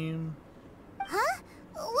 redeem. Huh?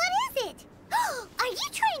 What is it? Are you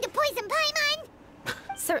trying to poison Paimon?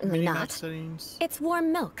 Certainly Mini-map not. settings. It's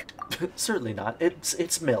warm milk. Certainly not.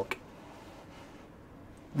 It's milk.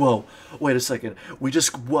 Whoa, wait a second.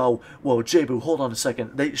 Whoa, JBUU, hold on a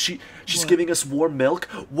second. She's What? giving us warm milk?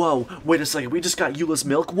 Whoa, wait a second. We just got Eula's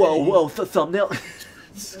milk? Whoa, thumbnail.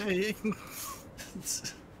 Hey.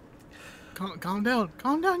 Calm down,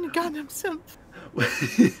 you goddamn simp.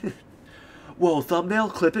 Whoa, thumbnail,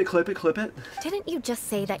 clip it. Didn't you just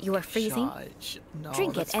say that you were freezing? No,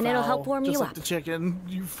 Drink it that's and it'll help foul. warm Just you like up. the chicken.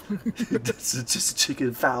 You. That's just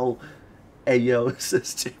chicken foul. Ayo,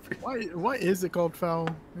 says JBUU. Why is it called foul?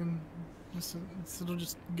 And instead of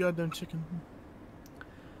just goddamn chicken.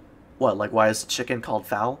 What, like why is chicken called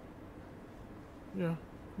foul? Yeah,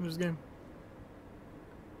 in this game.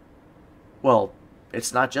 Well,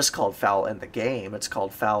 it's not just called foul in the game, it's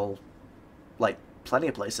called foul, like, plenty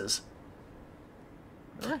of places.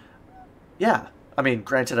 Really? Yeah. I mean,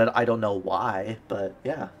 granted, I don't know why, but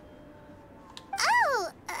yeah. Oh,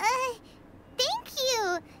 thank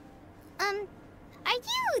you. Are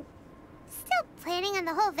you still planning on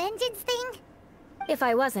the whole vengeance thing? If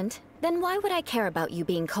I wasn't, then why would I care about you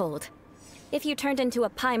being cold? If you turned into a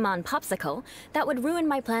Paimon popsicle, that would ruin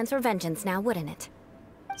my plans for vengeance now, wouldn't it?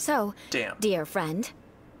 So, Damn. dear friend,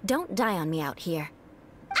 don't die on me out here.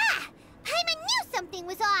 Ah! Paimon knew something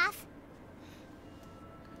was off.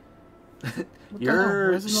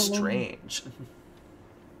 You're Why is it not strange.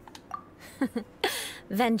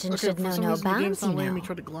 Vengeance Okay, should for know some no reason the game's bounds, not you letting me know.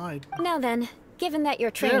 try to glide. Now then, given that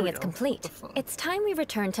your There training we is go. complete, What the fuck? it's time we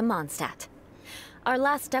return to Mondstadt. Our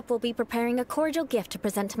last step will be preparing a cordial gift to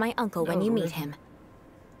present to my uncle when No, you it meet isn't. him.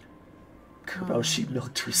 Kerbo, she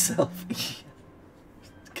milked herself.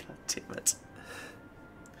 God damn it.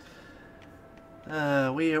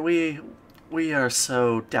 We are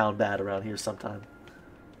so down bad around here sometimes.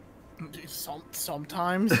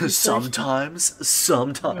 Sometimes. you say?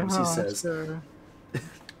 Sometimes, he Oh, says. Sure.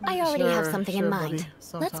 I already have Sure, something in sure, mind. buddy.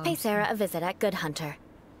 Let's pay Sometimes. Sarah a visit at Good Hunter.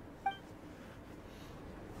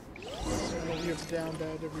 We have down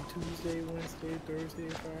bad every Tuesday, Wednesday, Thursday,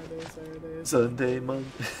 Friday, Saturday. Sunday, Monday.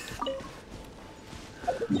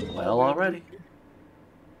 Well, alrighty.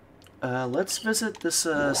 Let's visit this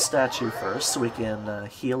statue first so we can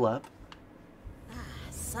heal up.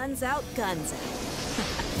 Sun's out, guns out.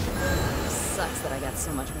 Sucks that I got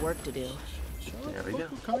so much work to do. There we go.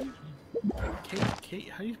 Kate,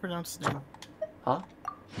 how do you pronounce his name? Huh?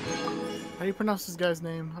 How do you pronounce this guy's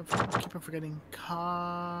name? I keep on forgetting.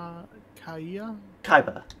 Kaiba?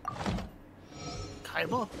 Kaiba.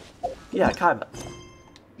 Kaiba? Yeah, Kaiba.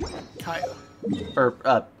 Kaya.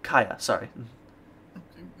 Or, Kaya, sorry.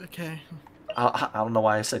 Okay. I don't know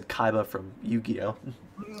why I said Kaiba from Yu-Gi-Oh!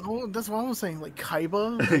 Oh, that's what I was saying. Like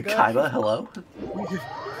Kaiba? Kaiba, hello?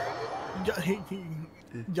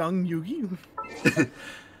 Young Yugi?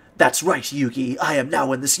 That's right, Yugi. I am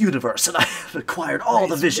now in this universe, and I have acquired all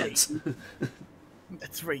the visions.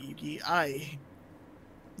 That's right, Yugi. I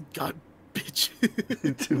got bitch.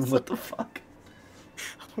 Dude, what the fuck?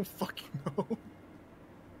 I don't fucking know.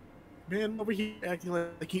 Man, over here acting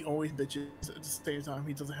like he always bitches at the same time.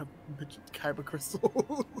 He doesn't have bitch Kyber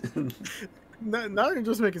crystal. now you're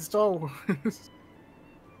just making Star Wars.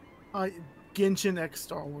 Genshin X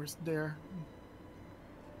Star Wars there.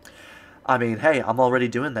 I mean, hey, I'm already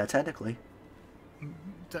doing that, technically.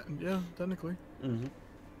 Yeah, technically. Mm-hmm.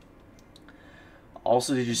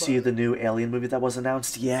 Also, did you see the new Alien movie that was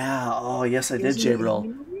announced? Yeah, oh, yes, I did,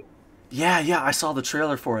 J-Roll. Yeah, I saw the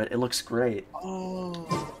trailer for it. It looks great.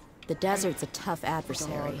 Oh. The desert's a tough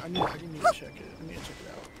adversary. I need to check it. I need to check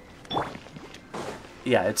it out.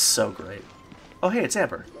 Yeah, it's so great. Oh, hey, it's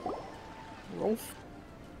Amber.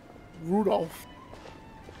 Rudolph.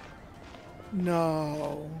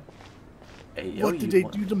 No. Hey, yo, What did they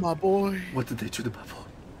do to my boy? What did they do to my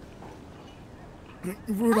boy?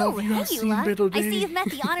 Rudolph, Oh, you have hey, seen Eula. Better I Days. see you've met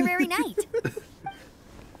the honorary knight.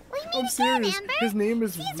 We I'm meet again, serious. Amber. His name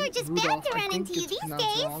is These are just bound Rudolph. to I run think into you it's these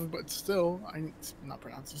pronounced days. wrong, but still, it's not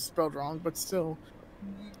pronounced, it's spelled wrong, but still,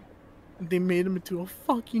 they made him into a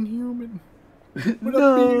fucking human. With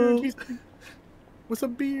No. a beard. With a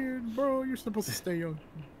beard, bro. You're supposed to stay young.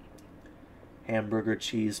 Hamburger,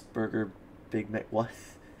 cheeseburger, Big Mac. What?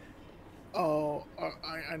 Oh,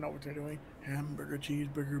 I know what they're doing. Hamburger,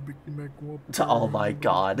 cheeseburger, Big Mac, Whopper. Oh my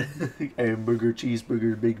god. Hamburger,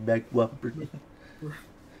 cheeseburger, Big Mac, Whopper.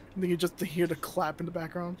 I think you just hear the clap in the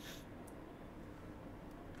background.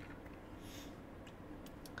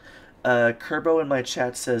 Kerbo in my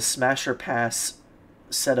chat says smash or pass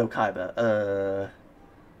Seto Kaiba.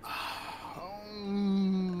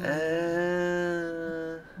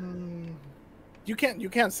 You can't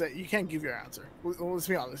give your answer. Well, let's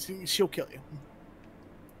be honest. She'll kill you.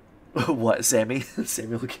 What, Sammy?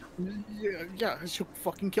 Sammy will kill you. Yeah, she'll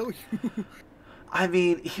fucking kill you. I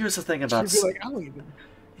mean, here's the thing about... She'll be like, I don't even...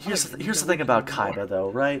 Here's the thing about Kaiba, though,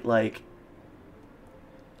 right? Like,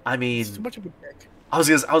 I mean... It's too much of a dick. I was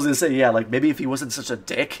gonna say, yeah, like, maybe if he wasn't such a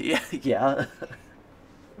dick, yeah.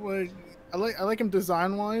 Well, I like him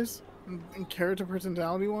design-wise, and character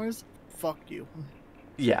personality-wise. Fuck you.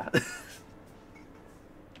 Yeah.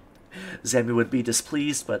 Sammy would be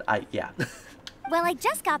displeased, but yeah. Well, I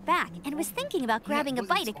just got back and was thinking about grabbing a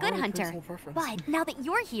bite at Good Hunter. But now that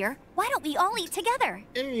you're here, why don't we all eat together?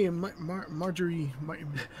 Hey, Marjorie.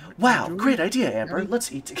 Wow, great idea, Amber.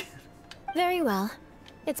 Let's eat together. Very well.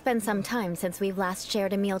 It's been some time since we've last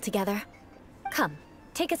shared a meal together. Come,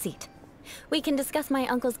 take a seat. We can discuss my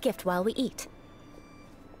uncle's gift while we eat.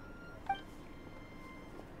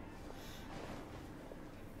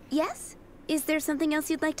 Yes? Is there something else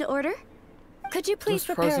you'd like to order? Could you please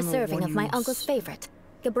prepare a serving of my uncle's favorite,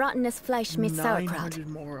 gebratenes Fleisch mit sauerkraut?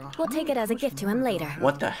 We'll take it as a gift to him later.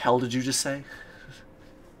 What the hell did you just say?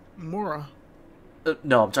 Mora.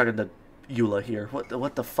 No, I'm talking to Eula here.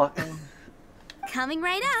 What the fuck? Coming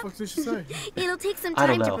right up. What did she say? It'll take some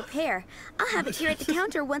time to prepare. I'll have it here at the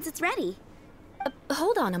counter once it's ready.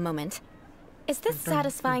 Hold on a moment. Is this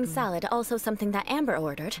satisfying salad also something that Amber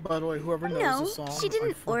ordered? By the way, whoever knows the song, she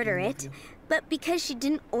didn't order it. But because she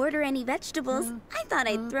didn't order any vegetables, I thought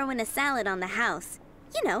I'd throw in a salad on the house.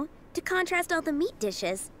 You know, to contrast all the meat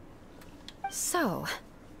dishes. So,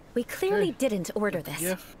 we clearly didn't order this.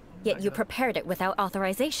 Yet you prepared it without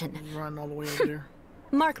authorization. Run all the way over there.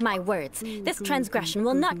 Mark my words, this transgression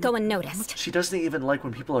will not go unnoticed. She doesn't even like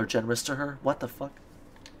when people are generous to her. What the fuck?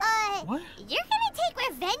 What? You're gonna take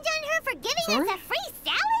revenge on her for giving us a free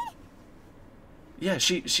salad? Yeah,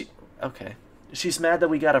 she... Okay. She's mad that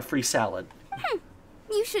we got a free salad.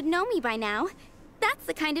 You should know me by now. That's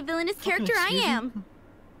the kind of villainous character I am.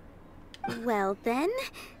 Well then,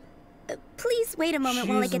 please wait a moment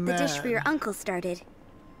while I get the dish for your uncle started.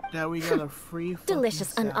 That we got a free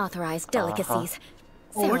delicious unauthorized delicacies.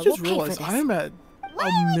 Oh, I just realized I'm at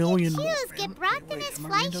a million more. Gebratenes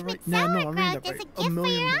Fleisch mit sauerkraut as a gift for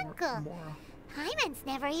your uncle. Hyman's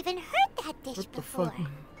never even heard that dish before.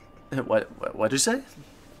 What'd you say?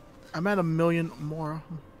 I'm at 1 million more.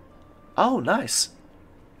 Oh, nice.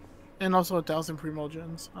 And also 1,000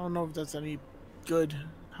 primogens. I don't know if that's any good.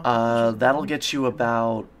 That'll get you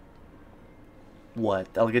about...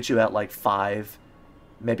 What? That'll get you about like 5,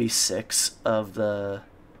 maybe 6 of the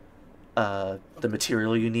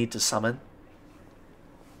material you need to summon.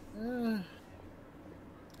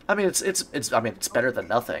 I mean, it's better than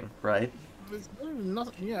nothing, right? It's better than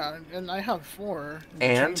nothing, yeah. And I have 4 in the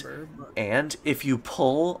chamber, but... And if you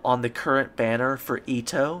pull on the current banner for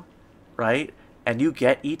Ito, right, and you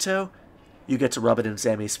get Ito, you get to rub it in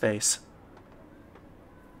Zammy's face.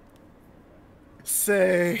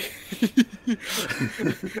 Say,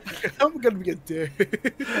 I'm gonna be a dick.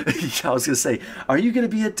 Yeah, I was gonna say, are you gonna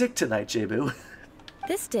be a dick tonight, JBUU?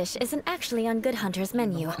 This dish isn't actually on Good Hunter's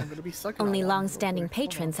menu. Only long-standing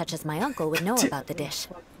patrons such as my uncle would know about the dish.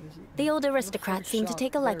 The old aristocrats seem to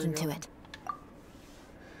take a liking to it.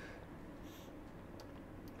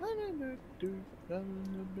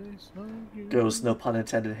 Goes, no pun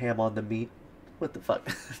intended, ham on the meat. What the fuck?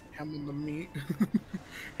 Ham on the meat.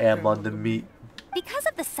 Ham on the meat. Because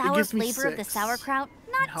of the sour flavor of the sauerkraut,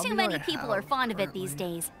 not too many people are fond of it these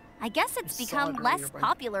days. I guess it's become less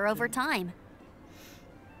popular over time.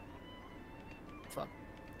 Fuck.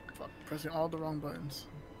 Pressing all the wrong buttons.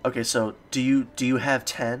 Okay, so do you have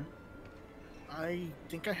 10? I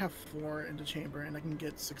think I have 4 in the chamber, and I can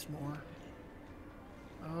get 6 more.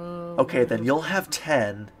 Okay, then you'll have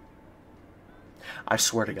 10. I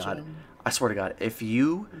swear to God. I swear to God. If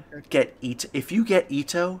you get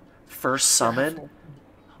Ito first summon,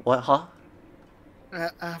 what? Huh? I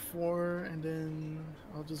have 4, and then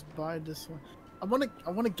I'll just buy this one. I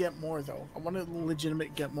want to get more though. I want to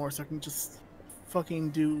legitimate get more, so I can just fucking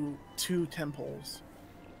do 2 temples.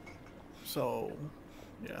 So,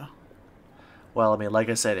 yeah. Well, I mean, like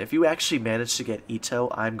I said, if you actually manage to get Ito,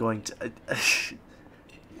 I'm going to...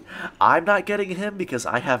 I'm not getting him because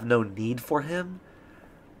I have no need for him.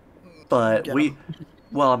 But Get we, 'em.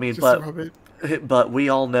 well, I mean, Just but rub it. but we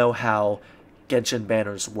all know how Genshin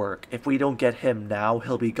banners work. If we don't get him now,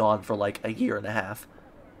 he'll be gone for like a year and a half.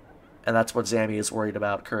 And that's what Zammy is worried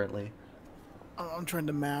about currently. I'm trying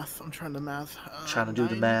to math. Trying to do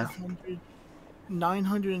the math.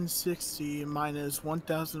 960 minus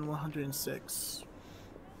 1,106.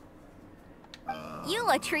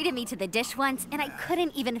 Eula treated me to the dish once, and I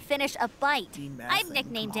couldn't even finish a bite. I've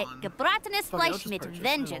nicknamed it Gebratenes Fuck it, I'll just Fleischmit purchase it,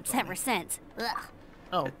 Vengeance it'll ever since. Ugh.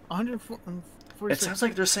 Oh, 146. It sounds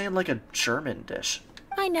like they're saying like a German dish.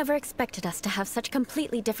 I never expected us to have such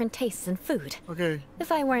completely different tastes in food. Okay.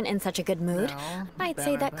 If I weren't in such a good mood, Now, I'd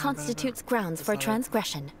say that constitutes grounds for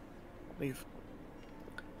transgression. Leave.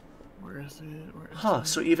 Where is it? Where is Huh, it?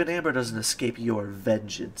 so even Amber doesn't escape your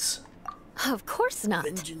vengeance. Of course not.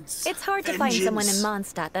 Vengeance. It's hard to find someone in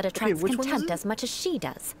Vengeance. Mondstadt that attracts which one is contempt it? as much as she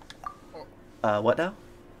does. What now?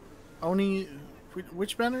 Only.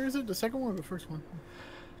 Which banner is it? The second one or the first one?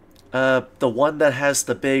 The one that has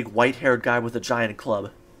the big white-haired guy with a giant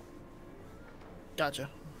club. Gotcha.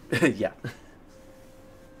 Yeah.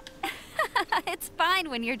 It's fine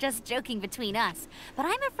when you're just joking between us, but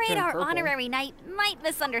I'm afraid Turn our purple. honorary knight might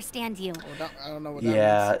misunderstand you. I don't know what that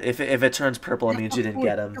Yeah, means. if it turns purple, it means you didn't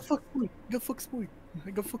get him. Go fuck spoy. Go fuck spoy.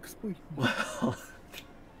 Go fuck spoy. Well,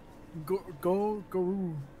 Go.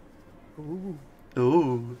 Ooh.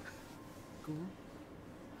 ooh. Go.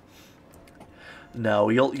 No,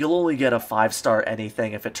 you'll only get a 5-star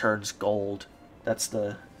anything if it turns gold. That's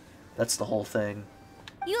the whole thing.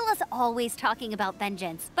 Eula's always talking about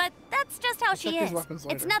vengeance, but that's just how she check his is. weapons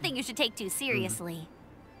It's later. nothing you should take too seriously.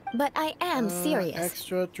 But I am serious.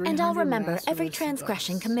 Extra And I'll 300 remember master every race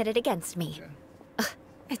transgression dice. committed against me. Okay. Ugh,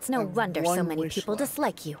 it's no Have wonder so one many wish people left.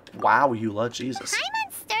 dislike you. Wow, Eula, Jesus.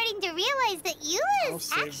 I'm starting to realize that I'll Eula is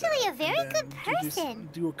save actually that a very and good then person.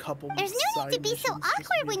 Do a couple. There's no need to be so side missions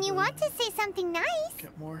just awkward when be you able want to say something nice.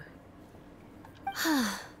 Get more.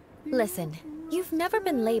 Listen, you've never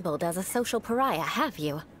been labeled as a social pariah, have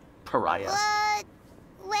you? Pariah.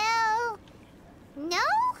 Well, no?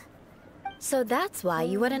 So that's why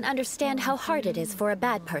you wouldn't understand how hard it is for a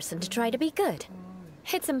bad person to try to be good.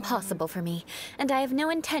 It's impossible for me, and I have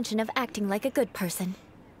no intention of acting like a good person.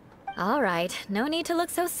 All right, no need to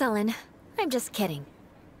look so sullen. I'm just kidding.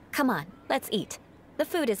 Come on, let's eat. The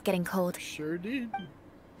food is getting cold. Sure did.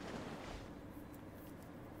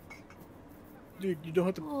 Dude, you don't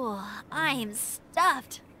have to. Oh, I'm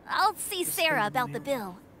stuffed. I'll see Sarah about the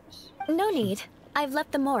bill. No need. I've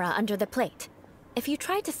left the Mora under the plate. If you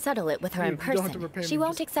try to settle it with her in Dude, you don't have to person, repay she me,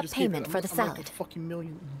 won't accept just keep it. payment for the I'm like salad. a fucking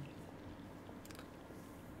million.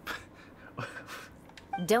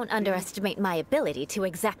 Don't underestimate my ability to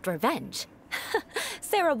exact revenge.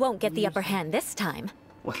 Sarah won't get the upper hand this time.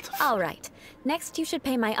 What the f- All right. Next, you should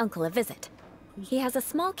pay my uncle a visit. He has a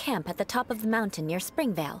small camp at the top of the mountain near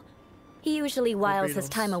Springvale. He usually whiles his Barbados.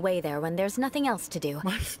 time away there when there's nothing else to do.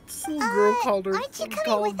 This little girl called her aren't you coming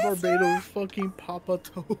called with us, Barbados fucking Papa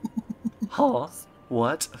Toe. Huh?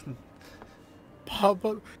 What?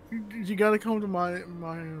 Papa, you gotta come to my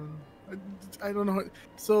I don't know.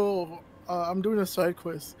 So I'm doing a side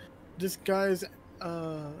quest. This guy's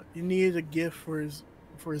he needed a gift for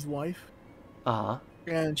his wife, Uh-huh.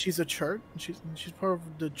 and she's a church. She's part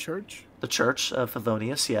of the church. The Church of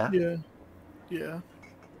Favonius, yeah. Yeah.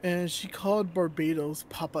 And she called Barbados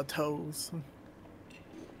Papa Toes.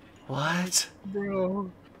 What?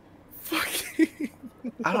 Bro. Fucking.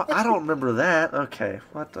 I don't remember that. Okay,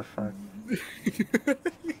 what the fuck?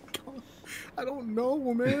 I don't know,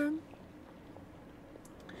 man.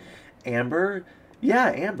 Amber? Yeah,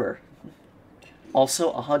 Amber.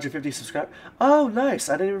 Also, 150 subscribers. Oh, nice.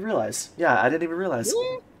 I didn't even realize. Yeah, I didn't even realize.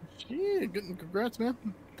 Yeah, congrats, man.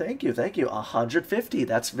 Thank you, thank you. 150.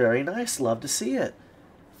 That's very nice. Love to see it.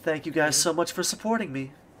 Thank you guys so much for supporting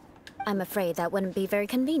me. I'm afraid that wouldn't be very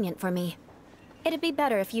convenient for me. It'd be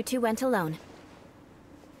better if you two went alone.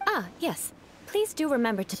 Ah, yes. Please do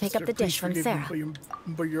remember to pick up the dish from Sarah.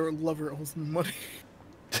 But your lover owes me money.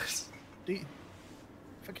 Fuck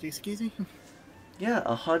you, skeezy. Yeah,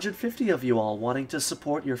 150 of you all wanting to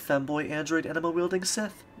support your femboy android enema-wielding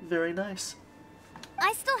Sith. Very nice.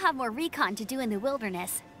 I still have more recon to do in the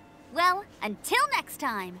wilderness. Well, until next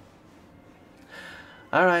time.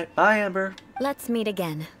 Alright, bye, Amber. Let's meet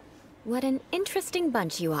again. What an interesting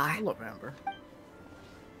bunch you are. I love Amber.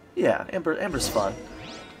 Yeah, Amber's fun.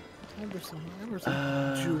 Amber's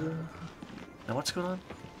a jewel. Now what's going on?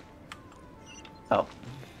 Oh.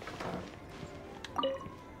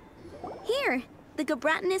 Here, the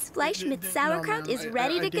Gebratenes Fleischmit sauerkraut is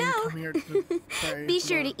ready to go. Be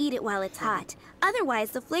sure to eat it while it's hot.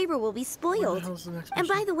 Otherwise, the flavor will be spoiled. And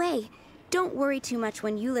by the way, Don't worry too much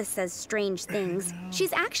when Eula says strange things.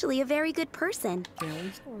 She's actually a very good person.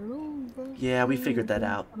 Yeah, we figured that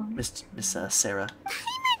out, Miss Sarah.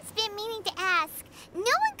 Paimon's been meaning to ask. No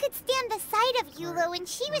one could stand the sight of Eula when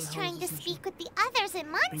she was trying to speak with the others in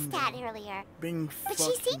Mondstadt earlier. But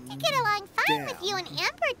she seemed to get along fine with you and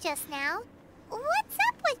Amber just now. What's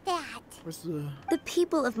up with that? The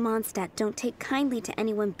people of Mondstadt don't take kindly to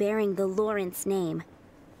anyone bearing the Lawrence name.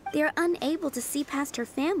 They are unable to see past her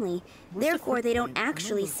family, therefore they don't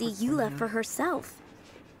actually see Eula for herself.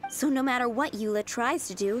 So no matter what Eula tries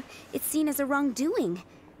to do, it's seen as a wrongdoing.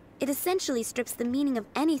 It essentially strips the meaning of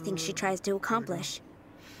anything she tries to accomplish.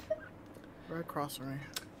 Right across from me.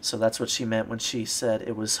 So that's what she meant when she said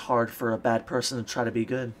it was hard for a bad person to try to be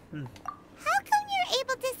good. How come you're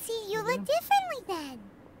able to see Eula differently then?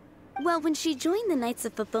 Well, when she joined the Knights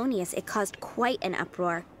of Favonius, it caused quite an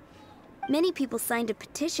uproar. Many people signed a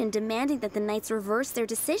petition demanding that the Knights reverse their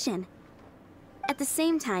decision. At the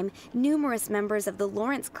same time, numerous members of the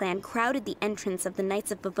Lawrence clan crowded the entrance of the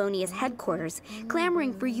Knights of Favonius headquarters,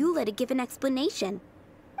 clamoring for Eula to give an explanation.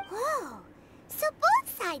 Whoa, so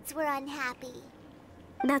both sides were unhappy.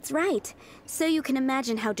 That's right. So you can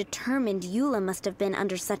imagine how determined Eula must have been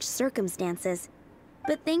under such circumstances.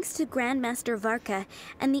 But thanks to Grandmaster Varka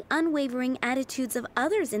and the unwavering attitudes of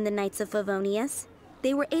others in the Knights of Favonius,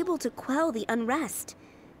 they were able to quell the unrest.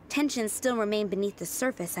 Tensions still remain beneath the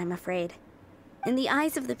surface, I'm afraid. In the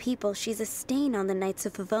eyes of the people, she's a stain on the Knights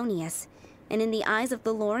of Favonius. And in the eyes of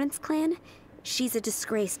the Lawrence clan, she's a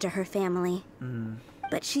disgrace to her family.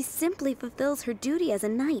 But she simply fulfills her duty as a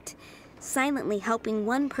knight, silently helping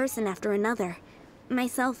one person after another,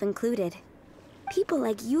 myself included. People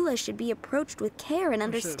like Eula should be approached with care and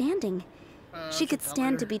understanding. She could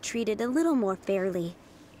stand to be treated a little more fairly.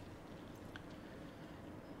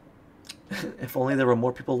 If only there were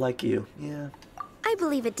more people like you. Yeah. I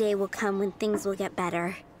believe a day will come when things will get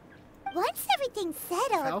better. Once everything's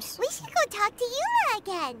settled, we should go talk to Eula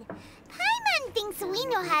again. Paimon thinks we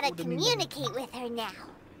know how to communicate with her now.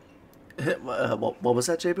 What was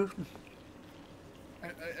that, JBUU?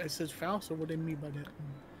 I said Faust, or what do you mean by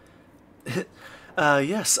that?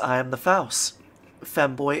 Yes, I am the Faust.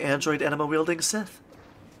 Femboy android enema wielding Sith.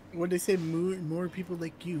 What they say, more people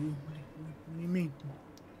like you. What do you mean?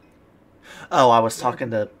 Oh, I was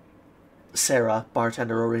talking to Sarah,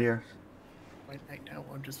 bartender over here. Right now,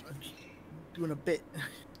 I'm just doing a bit.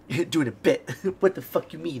 Doing a bit? What the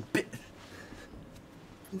fuck you mean, bit?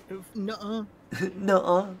 Nuh-uh.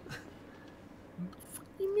 Nuh-uh. What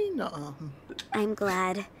you mean, nuh-uh? I'm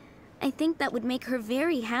glad. I think that would make her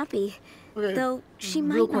very happy. Okay, though she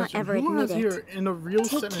might not ever admit it. Here in a real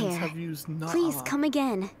Take sentence care. have used nuh-uh Please come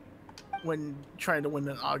again. when trying to win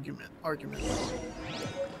an argument?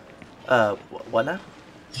 What now?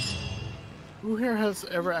 Who here has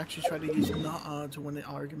ever actually tried to use nuh-uh to win an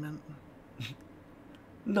argument?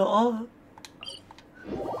 Nuh-uh.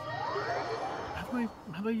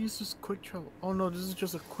 How do I use this quick travel? Oh no, this is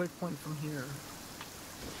just a quick point from here.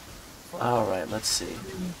 Alright, let's see.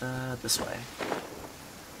 This way.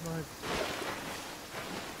 Right.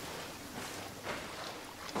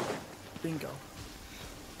 Bingo.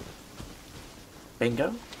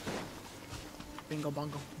 Bingo? Bingo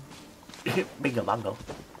bongo. Bingo bongo.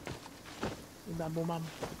 Mambo mama.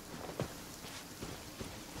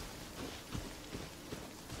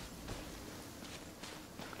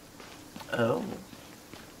 Oh.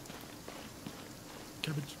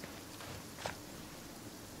 Cabbage.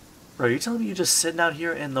 Bro, are you telling me you're just sitting out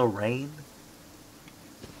here in the rain?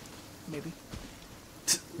 Maybe.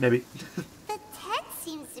 Maybe. The tent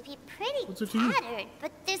seems to be pretty What's it to you? tattered,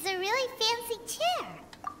 but there's a really fancy chair.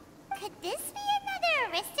 Could this be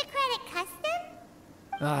another aristocratic custom?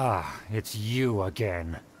 Ah, it's you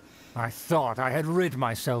again. I thought I had rid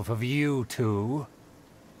myself of you two.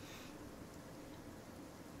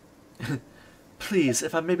 Please,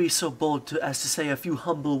 if I may be so bold as to say a few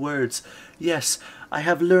humble words. Yes, I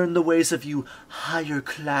have learned the ways of you higher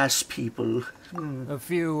class people. A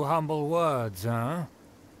few humble words, huh?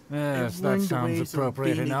 Yes, that sounds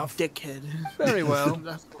appropriate enough. Dickhead. Very well.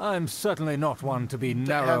 I'm certainly not one to be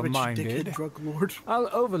narrow-minded. I'll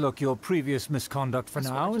overlook your previous misconduct for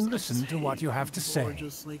now and listen to what you have to say.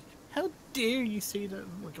 Just like, how dare you say that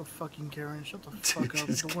like a fucking Karen? Shut the fuck up.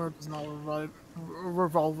 The world does not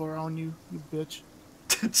revolve around you, you bitch.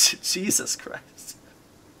 Jesus Christ.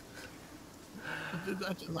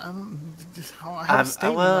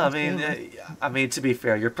 I mean, to be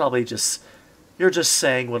fair, you're just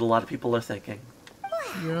saying what a lot of people are thinking.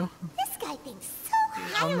 Yeah. This guy thinks so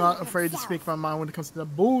highly I'm not of afraid to himself. speak my mind when it comes to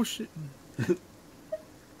that bullshit.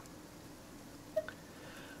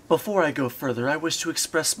 Before I go further, I wish to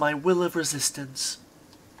express my will of resistance.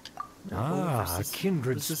 Ah, a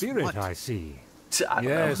kindred spirit, what? I see. I don't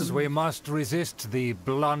Yes, know. we must resist the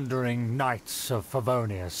blundering knights of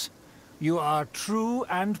Favonius. You are true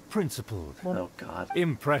and principled. Oh, God.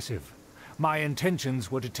 Impressive. My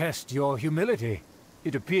intentions were to test your humility.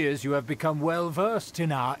 It appears you have become well versed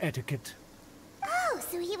in our etiquette. Oh,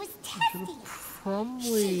 so he was testing.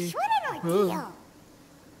 Probably. Sheesh, what an ordeal.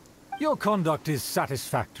 Your conduct is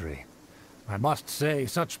satisfactory. I must say,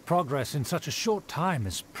 such progress in such a short time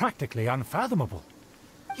is practically unfathomable.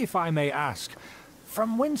 If I may ask,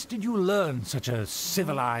 from whence did you learn such a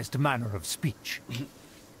civilized manner of speech?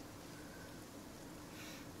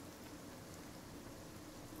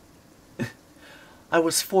 I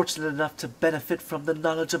was fortunate enough to benefit from the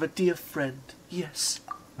knowledge of a dear friend, yes.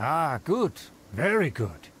 Ah, good. Very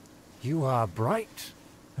good. You are bright,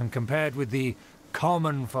 and compared with the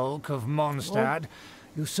common folk of Mondstadt,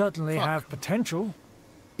 you certainly have potential.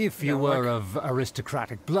 If you were of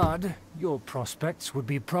aristocratic blood, your prospects would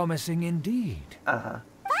be promising indeed. Uh-huh.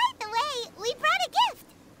 By the way, we brought a gift.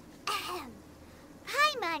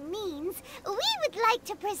 Paimon means we would like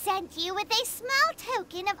to present you with a small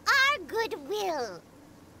token of our goodwill.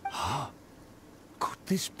 Could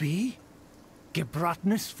this be?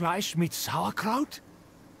 Gebratnes Fleisch mit Sauerkraut?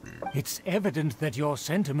 It's evident that your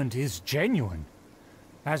sentiment is genuine.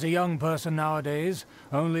 As a young person nowadays,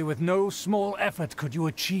 only with no small effort could you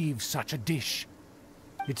achieve such a dish.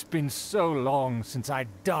 It's been so long since I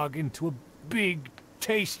dug into a big,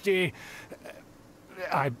 tasty...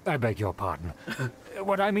 I beg your pardon.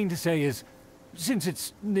 What I mean to say is, since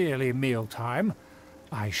it's nearly mealtime,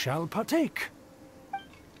 I shall partake.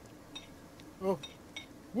 Oh.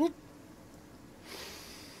 Whoop.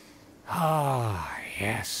 Ah,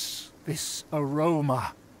 yes. This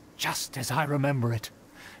aroma, just as I remember it.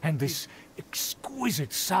 And this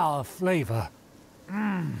exquisite sour flavor.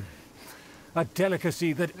 A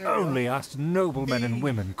delicacy that only us noblemen and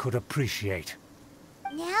women could appreciate.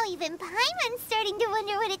 Now even Paimon's starting to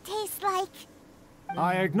wonder what it tastes like.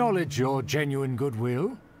 I acknowledge your genuine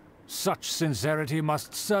goodwill. Such sincerity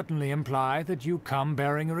must certainly imply that you come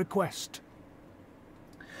bearing a request.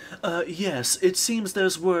 Yes, it seems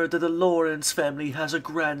there's word that the Lawrence family has a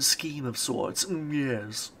grand scheme of sorts.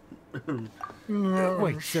 Yes.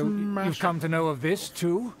 Wait, so you've come to know of this,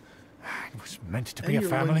 too? It was meant to be a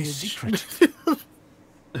family secret.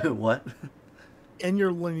 What? And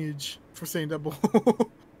your lineage for saying that bull.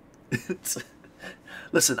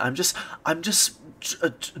 Listen, I'm just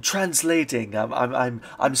translating.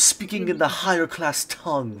 I'm speaking in the higher class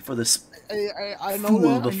tongue for this I know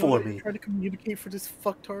fool that. before I know that me. you're trying to communicate for this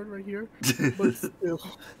fucktard right here,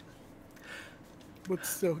 but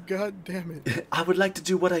still, god damn it. I would like to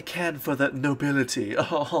do what I can for the nobility.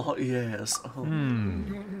 Oh, yes.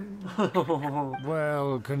 Oh.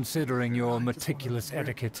 Well, considering your meticulous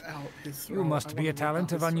etiquette, you must be a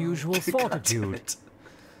talent of unusual fortitude.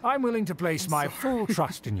 I'm willing to place my full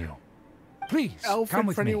trust in you. Please, come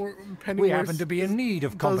with me. We happen to be in need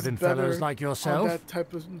of competent fellows like yourself. That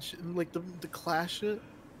type of shit, like the class shit.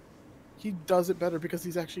 He does it better because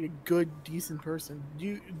he's actually a good, decent person.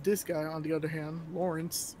 This guy, on the other hand,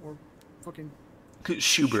 Lawrence, or fucking...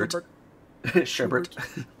 Schubert. Schubert.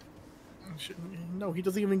 No, he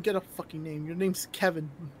doesn't even get a fucking name. Your name's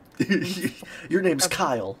Kevin. Your name's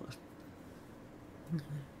Kyle.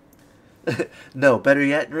 No, better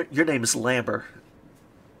yet, your name is Lambert.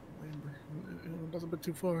 Lambert. That's a bit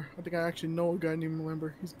too far. I think I actually know a guy named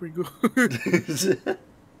Lambert. He's pretty good.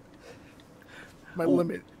 My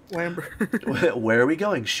limit, Lambert. Where are we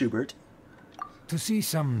going, Schubert? To see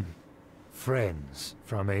some friends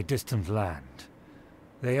from a distant land.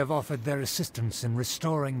 They have offered their assistance in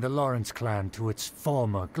restoring the Lawrence clan to its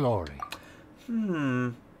former glory.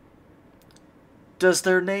 Does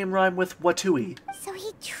their name rhyme with Watui? So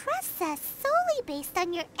he trusts us solely based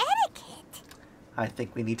on your etiquette. I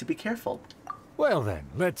think we need to be careful. Well then,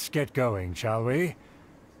 let's get going, shall we?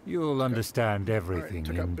 You'll understand everything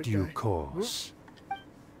in due course.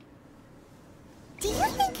 Do you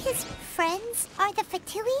think his friends are the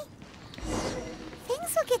Fatui?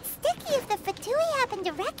 Things will get sticky if the Fatui happen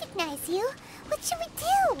to recognize you. What should we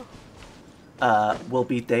do? We'll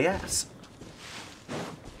beat their ass.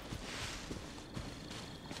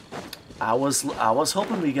 I was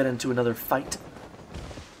hoping we get into another fight.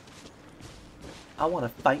 I want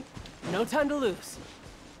to fight. No time to lose.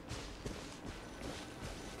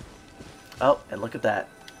 Oh, and look at that.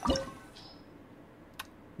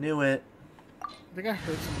 Knew it. I think I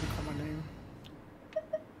heard somebody call my name.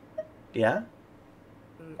 Yeah?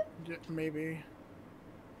 Yeah, maybe.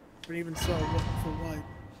 But even so, looking for what?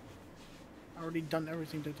 already done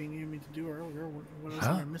everything that they needed me to do earlier. What else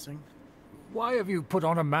am I missing? Why have you put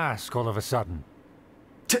on a mask all of a sudden?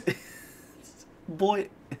 Boy,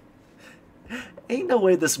 ain't no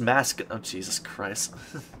way this mask... Oh, Jesus Christ.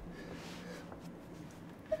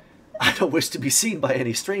 I don't wish to be seen by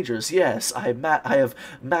any strangers. Yes, I have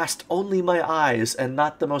masked only my eyes and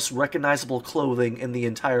not the most recognizable clothing in the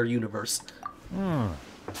entire universe.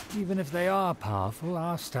 Even if they are powerful,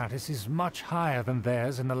 our status is much higher than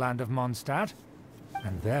theirs in the land of Mondstadt.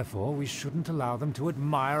 And therefore, we shouldn't allow them to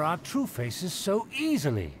admire our true faces so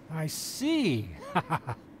easily. I see.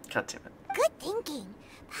 God damn it. Good thinking.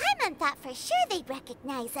 Paimon thought for sure they'd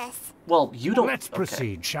recognize us. Well, you don't... Let's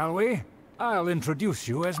proceed, shall we? I'll introduce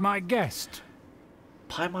you as my guest.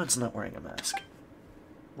 Paimon's not wearing a mask.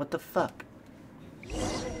 What the fuck?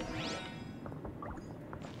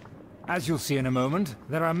 As you'll see in a moment,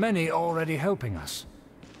 there are many already helping us.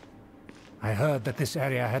 I heard that this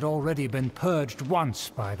area had already been purged once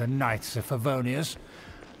by the Knights of Favonius,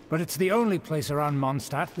 but it's the only place around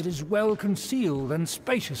Mondstadt that is well concealed and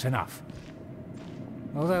spacious enough.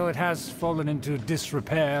 Although it has fallen into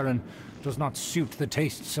disrepair and does not suit the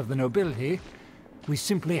tastes of the nobility, we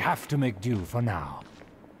simply have to make do for now.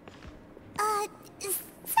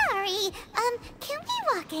 Sorry, can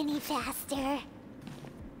we walk any faster?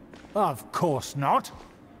 Of course not.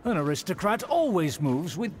 An aristocrat always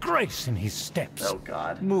moves with grace in his steps. Oh,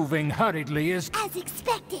 God. Moving hurriedly is... As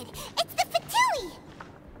expected. It's the Fatui!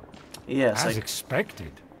 Yes, As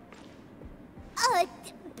expected.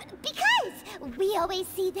 Because we always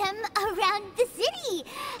see them around the city.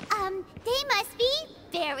 They must be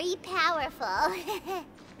very powerful.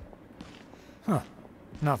 Huh.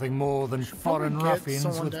 Nothing more than foreign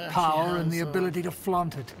ruffians with power and the ability to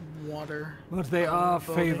flaunt it. Water. But they are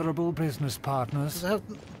favorable business partners. I have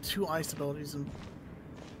 2 ice abilities and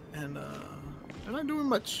they're not doing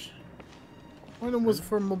much. One of them was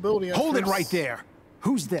for mobility. Hold it right there.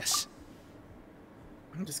 Who's this?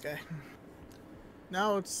 I'm this guy.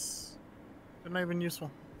 Now they're not even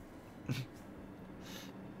useful.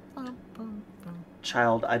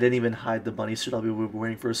 Child, I didn't even hide the bunny suit I'll be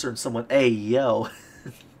wearing for a certain someone. Hey, yo.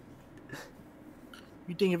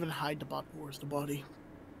 You didn't even hide the body. Where's the body?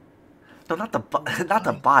 No, not the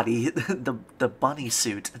body. The bunny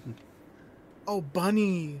suit. Oh,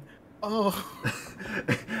 bunny. Oh.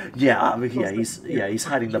 Yeah, he's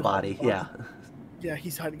hiding the body. Yeah. Yeah,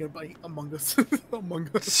 he's hiding a body among us. Among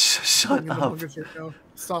us. Shut up. Among us right now.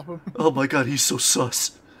 Stop him. Oh my God, he's so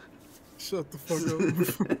sus. Shut the fuck up.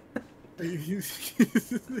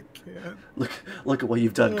 Can't. Look at what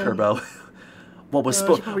you've done, Kerbo. What was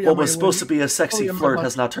supposed to be a sexy flirt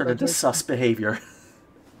has now turned into sus behavior.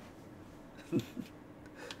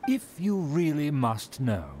 If you really must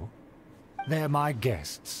know, they're my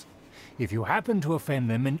guests. If you happen to offend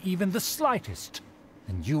them in even the slightest,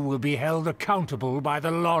 then you will be held accountable by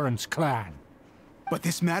the Lawrence clan. But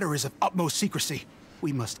this matter is of utmost secrecy.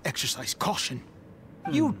 We must exercise caution.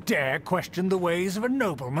 You dare question the ways of a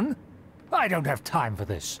nobleman? I don't have time for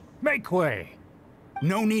this. Make way.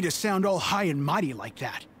 No need to sound all high and mighty like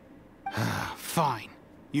that. Fine.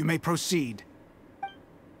 You may proceed.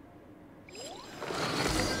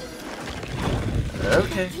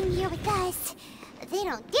 Okay. Come here with us. They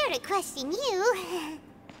don't dare to question you.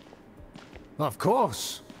 Of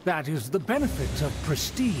course. That is the benefit of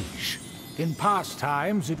prestige. In past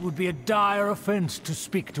times, it would be a dire offense to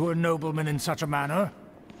speak to a nobleman in such a manner.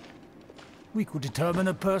 We could determine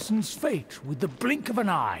a person's fate with the blink of an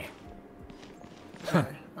eye.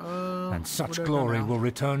 And such glory will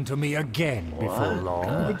return to me again before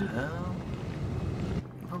long.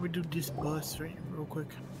 Probably do this bus right real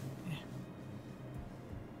quick.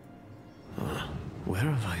 Where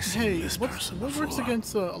have I seen this person what before? works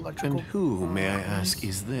against electrical? And who, may I ask,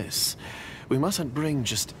 is this? We mustn't bring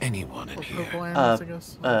just anyone in here. Purple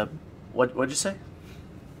enemies, I guess. What'd you say?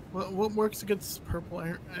 What works against purple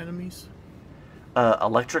enemies?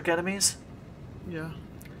 Electric enemies? Yeah.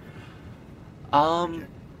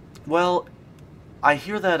 Well, I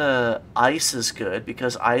hear that ice is good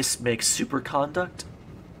because ice makes superconduct.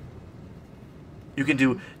 You can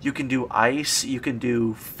do ice, you can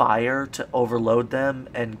do fire to overload them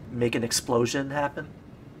and make an explosion happen.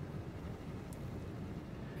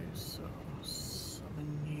 Okay, so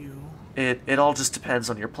summon you. It all just depends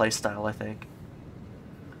on your playstyle, I think.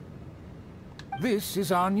 This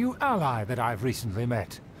is our new ally that I've recently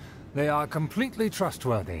met. They are completely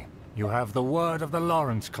trustworthy. You have the word of the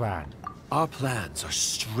Lawrence clan. Our plans are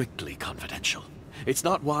strictly confidential. It's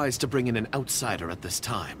not wise to bring in an outsider at this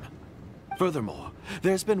time. Furthermore,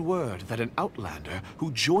 there's been word that an outlander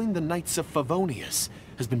who joined the Knights of Favonius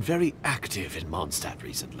has been very active in Mondstadt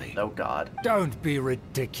recently. Oh God. Don't be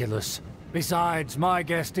ridiculous. Besides, my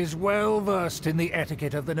guest is well versed in the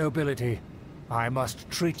etiquette of the nobility. I must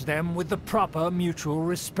treat them with the proper mutual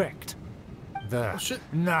respect. The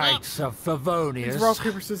Knights of Favonius rock,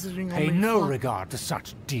 paper, scissors, pay no regard to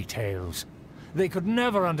such details. They could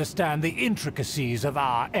never understand the intricacies of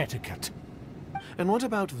our etiquette. And what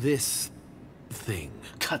about this thing?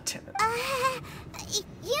 God damn it.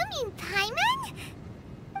 You mean Paimon?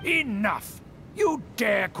 Enough! You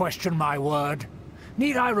dare question my word?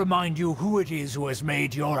 Need I remind you who it is who has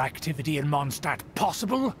made your activity in Mondstadt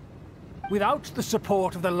possible? Without the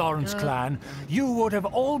support of the Lawrence clan, you would have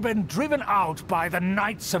all been driven out by the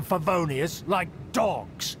Knights of Favonius like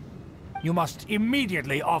dogs. You must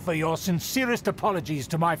immediately offer your sincerest apologies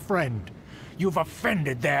to my friend. You've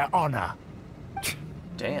offended their honor.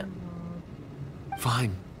 Damn.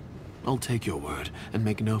 Fine. I'll take your word and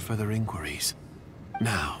make no further inquiries.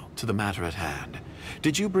 Now, to the matter at hand.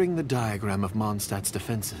 Did you bring the diagram of Mondstadt's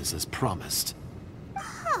defenses as promised?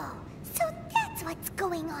 Oh, so that's what's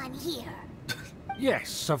going on here.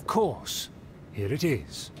 Yes, of course. Here it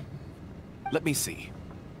is. Let me see.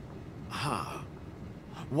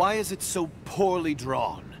 Why is it so poorly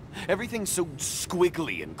drawn? Everything's so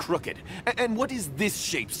squiggly and crooked. And what is this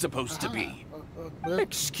shape supposed to be?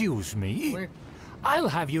 Excuse me? I'll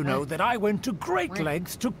have you know that I went to great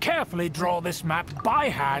lengths to carefully draw this map by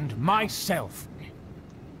hand myself.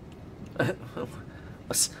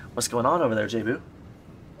 What's going on over there, JBUU?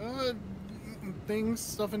 Things,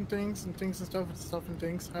 stuff and things, and things and stuff and stuff and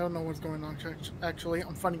things. I don't know what's going on, actually.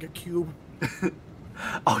 I'm fighting a cube.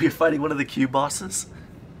 Oh, you're fighting one of the cube bosses?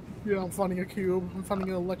 Yeah, I'm fighting a cube. I'm fighting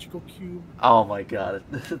an electrical cube. Oh my God.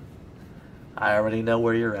 I already know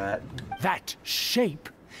where you're at. That shape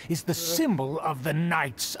is the symbol of the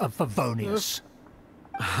Knights of Favonius.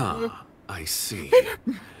 I see.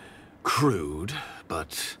 Crude,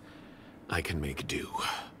 but I can make do.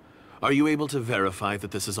 Are you able to verify that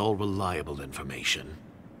this is all reliable information?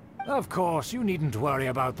 Of course, you needn't worry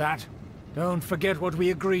about that. Don't forget what we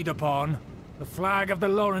agreed upon. The flag of the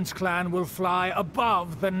Lawrence clan will fly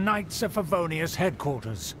above the Knights of Favonius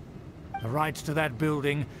headquarters. The rights to that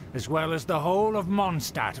building, as well as the whole of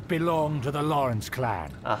Mondstadt, belong to the Lawrence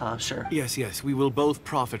clan. Sure. Yes, we will both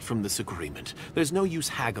profit from this agreement. There's no use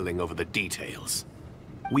haggling over the details.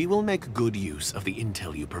 We will make good use of the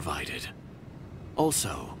intel you provided.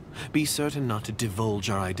 Also, be certain not to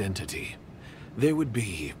divulge our identity. There would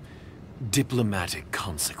be diplomatic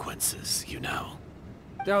consequences, you know.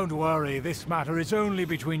 Don't worry, this matter is only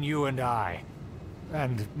between you and I.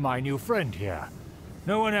 And my new friend here.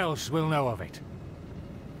 No one else will know of it.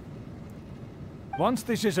 Once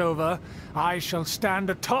this is over, I shall stand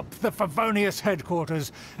atop the Favonius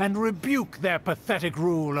headquarters and rebuke their pathetic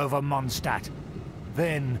rule over Mondstadt.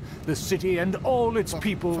 Then, the city and all its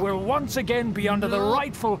people will once again be under the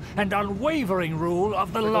rightful and unwavering rule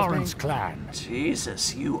of the Lawrence clan.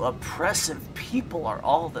 Jesus, you oppressive people are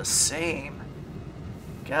all the same.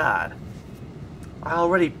 God. I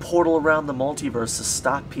already portal around the multiverse to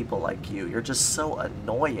stop people like you. You're just so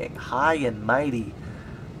annoying, high and mighty.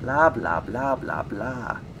 Blah, blah, blah, blah,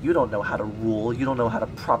 blah. You don't know how to rule. You don't know how to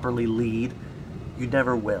properly lead. You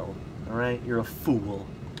never will. Alright? You're a fool.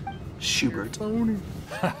 Schubert.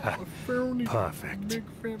 Perfect.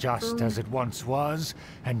 Just as it once was,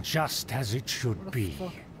 and just as it should be.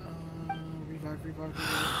 Revive.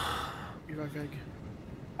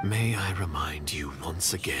 May I remind you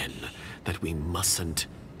once again that we mustn't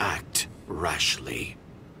act rashly.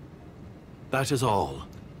 That is all.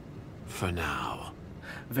 For now.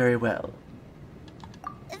 Very well.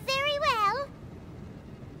 Very well.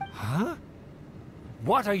 Huh?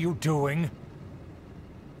 What are you doing?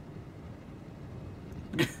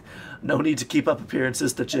 No need to keep up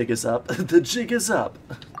appearances. The jig is up. The jig is up.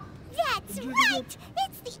 That's right!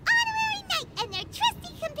 It's the honorary knight and their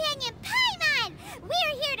trusty companion, Paimon!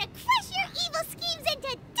 We're here to crush your evil schemes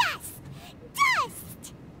into dust! Dust!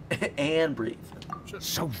 And breathe.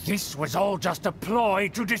 So this was all just a ploy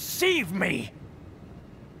to deceive me!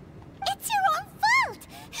 It's your own fault!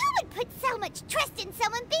 Who would put so much trust in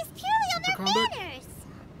someone based purely on their manners?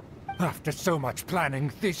 After so much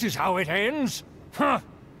planning, this is how it ends? Huh!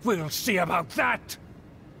 We'll see about that!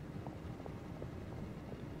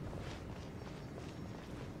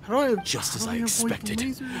 Just as I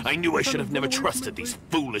expected. I knew I should have never trusted these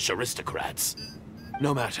foolish aristocrats.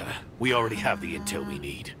 No matter. We already have the intel we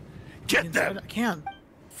need. Get them! I can't.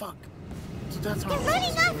 Fuck. So that's how They're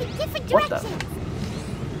running off in different directions.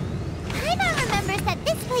 Paimon remembers that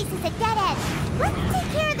this place is a dead end. Let's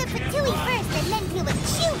take care of the Fatui first and then deal with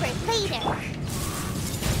Schubert later.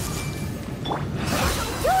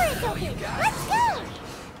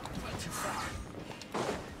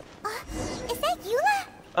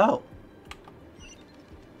 Oh.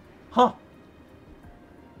 Huh.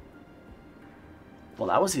 Well,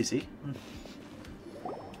 that was easy.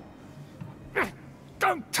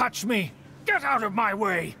 Don't touch me! Get out of my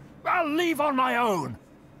way! I'll leave on my own!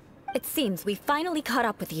 It seems we finally caught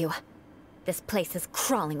up with you. This place is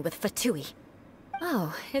crawling with Fatui.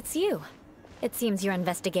 Oh, it's you. It seems your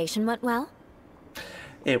investigation went well.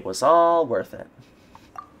 It was all worth it.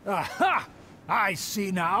 Aha! I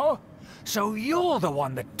see now. So you're the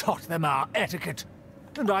one that taught them our etiquette.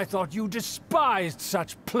 And I thought you despised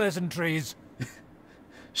such pleasantries.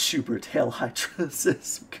 Schubert, Hail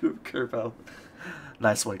Hydrosis, Curvo.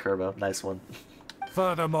 Nice one, Curvo. Nice one.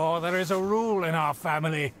 Furthermore, there is a rule in our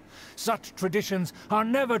family. Such traditions are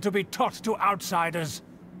never to be taught to outsiders.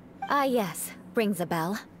 Ah, yes. Rings a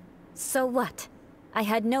bell. So what? I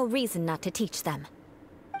had no reason not to teach them.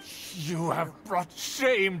 You have brought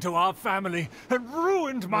shame to our family and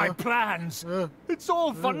ruined my plans. It's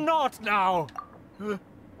all for naught now.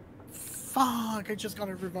 Fuck, I just got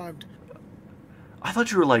it revived. I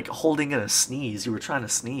thought you were like holding in a sneeze. You were trying to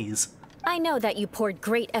sneeze. I know that you poured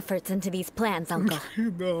great efforts into these plans, Uncle.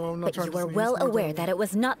 No, I'm not but you were well aware that it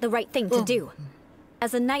was not the right thing to do.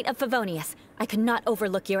 As a Knight of Favonius, I could not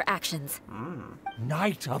overlook your actions.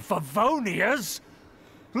 Knight of Favonius?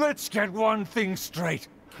 Let's get one thing straight.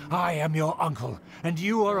 I am your uncle, and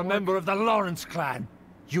you are a member of the Lawrence clan.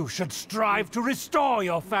 You should strive to restore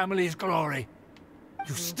your family's glory.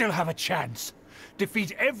 You still have a chance.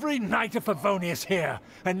 Defeat every Knight of Favonius here,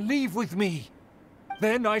 and leave with me.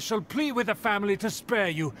 Then I shall plead with the family to spare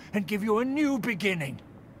you, and give you a new beginning.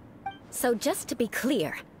 So just to be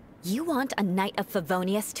clear, you want a Knight of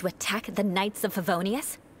Favonius to attack the Knights of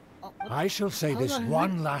Favonius? I shall say this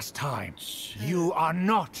one last time. You are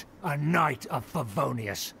not a Knight of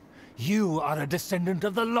Favonius. You are a descendant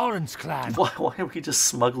of the Lawrence clan. Why are we just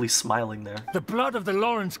smugly smiling there? The blood of the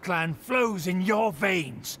Lawrence clan flows in your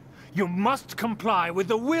veins. You must comply with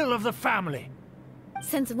the will of the family.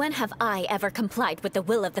 Since when have I ever complied with the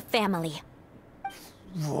will of the family?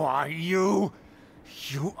 Why, you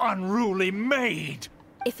unruly maid!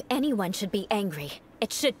 If anyone should be angry,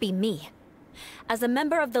 it should be me. As a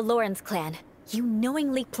member of the Lawrence clan, you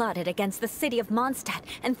knowingly plotted against the city of Mondstadt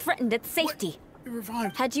and threatened its safety.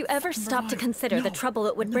 Had you ever stopped to consider the trouble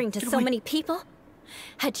it would bring to so many people?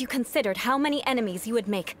 Had you considered how many enemies you would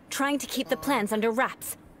make trying to keep the plans under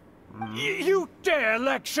wraps? You dare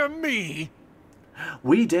lecture me?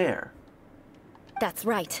 We dare. That's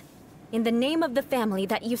right. In the name of the family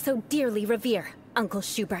that you so dearly revere, Uncle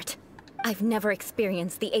Schubert. I've never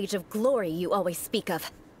experienced the age of glory you always speak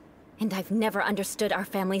of. And I've never understood our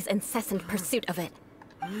family's incessant pursuit of it.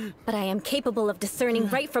 But I am capable of discerning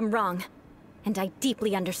right from wrong. And I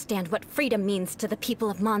deeply understand what freedom means to the people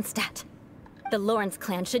of Mondstadt. The Lawrence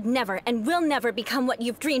clan should never and will never become what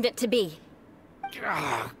you've dreamed it to be.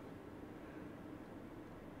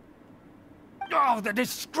 Oh, the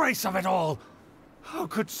disgrace of it all! How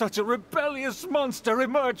could such a rebellious monster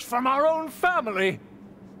emerge from our own family?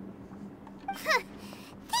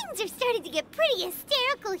 Things are starting to get pretty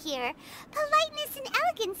hysterical here. Politeness and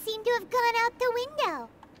elegance seem to have gone out the window.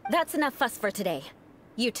 That's enough fuss for today.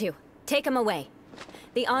 You two, take him away.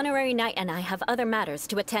 The honorary knight and I have other matters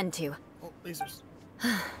to attend to. Oh, lasers.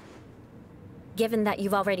 Given that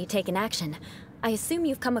you've already taken action, I assume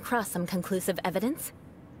you've come across some conclusive evidence?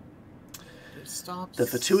 The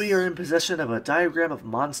Fatui are in possession of a diagram of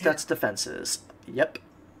Mondstadt's defenses. Yep.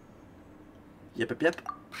 Yep.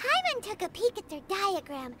 Paimon took a peek at their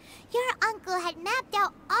diagram. Your uncle had mapped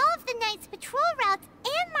out all of the Knight's patrol routes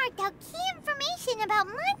and marked out key information about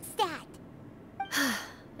Mondstadt.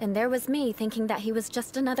 And there was me thinking that he was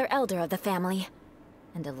just another elder of the family.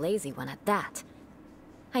 And a lazy one at that.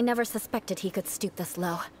 I never suspected he could stoop this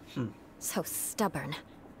low. So stubborn.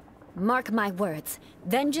 Mark my words,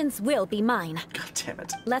 vengeance will be mine. God damn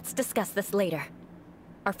it. Let's discuss this later.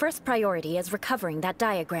 Our first priority is recovering that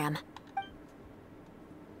diagram.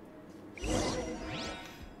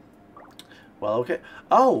 Well, okay.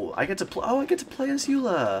 Oh, I get to play. Oh, I get to play as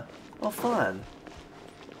Eula. Oh, fun.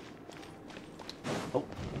 Oh.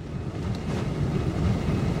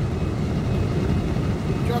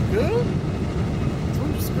 Job good? It's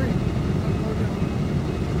on your screen.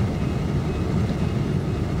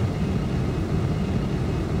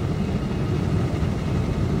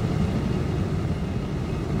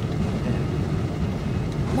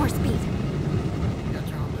 More speed. Yeah,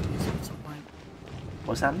 turn on the music at some point.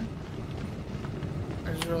 What's happening?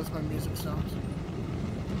 I just realized my music stops.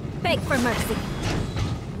 Beg for mercy.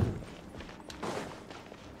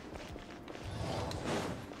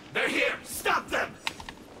 They're here! Stop them!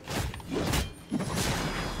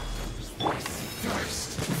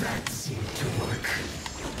 First.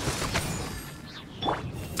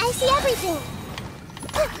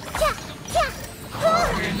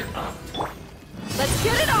 Let's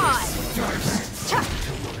get it on!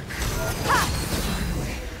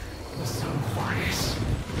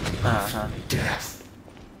 Uh-huh. Death.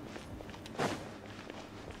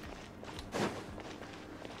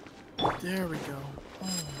 There we go. Oh.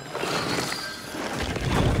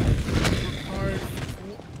 Required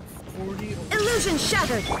 40. Illusion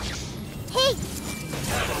shattered! Hey!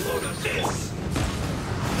 Have a load of this.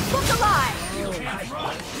 Look alive!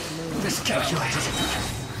 Miscalculated.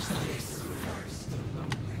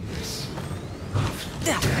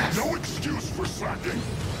 No excuse for slacking.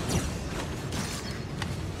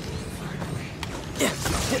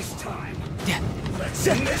 Waste time. Let's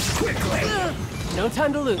end this quickly. No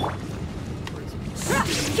time to lose.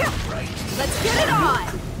 Let's get it on!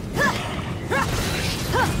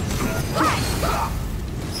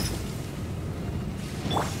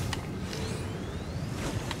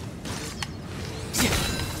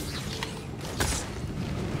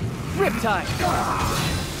 Riptide!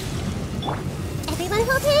 Everyone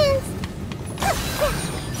hold hands!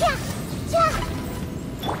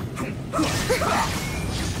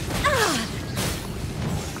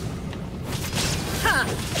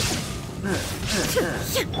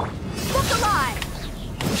 Look alive!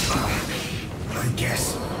 I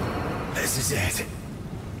guess this is it.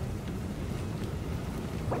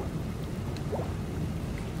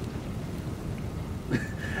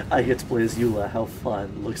 I get to play as Eula, how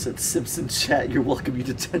fun. Looks at Simpson chat, you're welcome, you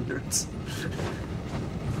degenerates.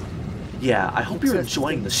 Yeah, I hope you're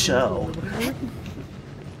enjoying the show.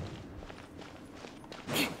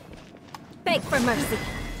 Beg for mercy.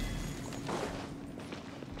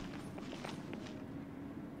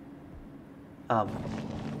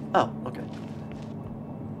 Oh, okay.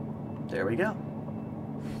 There we go.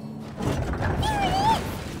 There it is!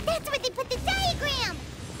 That's where they put the diagram!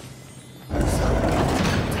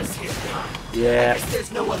 Yeah. I guess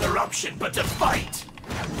there's no other option but to fight.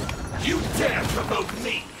 You dare provoke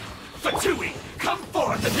me! Fatui, come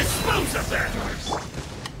forth and dispose of them!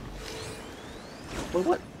 Well,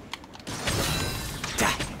 what?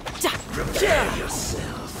 Prepare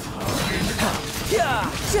yourself.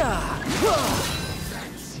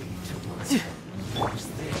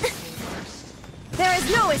 There is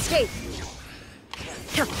no escape!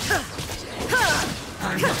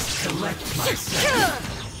 I must collect myself.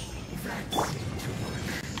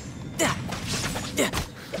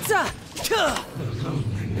 The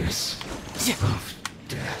loneliness of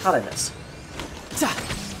death. How'd I miss?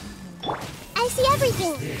 I see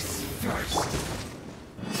everything! This first.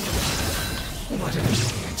 What an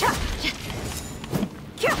idiot.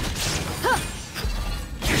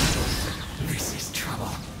 This is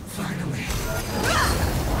trouble. Finally.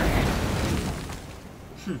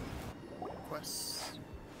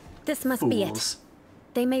 This must be it. Fools.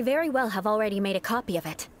 They may very well have already made a copy of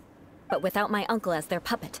it. But without my uncle as their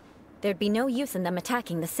puppet, there'd be no use in them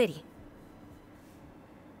attacking the city.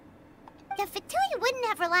 The Fatui wouldn't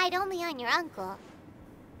have relied only on your uncle.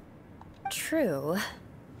 True.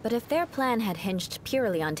 But if their plan had hinged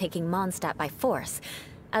purely on taking Mondstadt by force,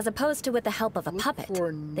 as opposed to with the help of a puppet,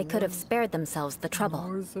 they could have spared themselves the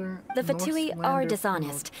trouble. The Fatui are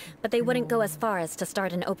dishonest, but they wouldn't go as far as to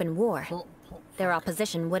start an open war. Their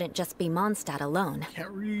opposition wouldn't just be Mondstadt alone. Can't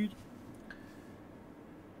read.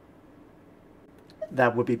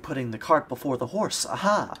 That would be putting the cart before the horse.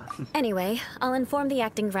 Aha! Anyway, I'll inform the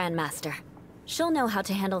acting Grandmaster. She'll know how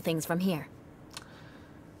to handle things from here.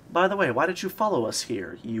 By the way, why did you follow us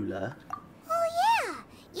here, Eula? Oh yeah!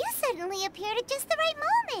 You suddenly appeared at just the right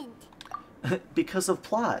moment! Because of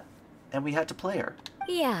plot. And we had to play her.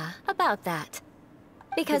 Yeah, about that.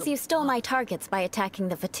 Because you stole my targets by attacking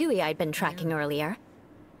the Fatui I'd been tracking earlier.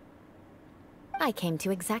 I came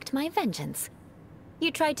to exact my vengeance.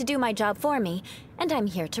 You tried to do my job for me, and I'm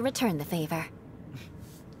here to return the favor.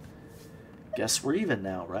 Guess we're even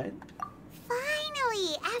now, right?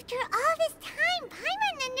 Finally! After all this time,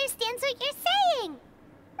 Paimon understands what you're saying!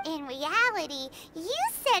 In reality, you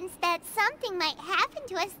sensed that something might happen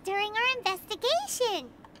to us during our investigation.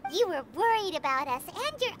 You were worried about us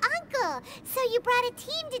and your uncle, so you brought a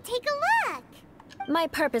team to take a look. My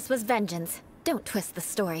purpose was vengeance. Don't twist the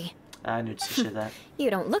story. I knew to say that. You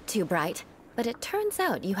don't look too bright, but it turns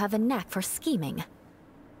out you have a knack for scheming.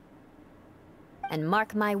 And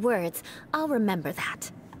mark my words, I'll remember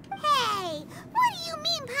that. Hey, what do you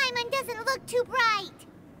mean Paimon doesn't look too bright?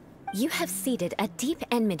 You have seeded a deep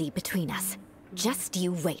enmity between us. Just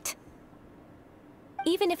you wait.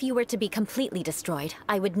 Even if you were to be completely destroyed,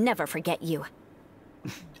 I would never forget you.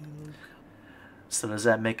 So does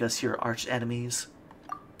that make us your arch enemies?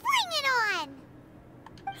 Bring it on!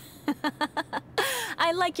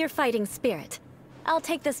 I like your fighting spirit. I'll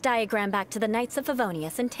take this diagram back to the Knights of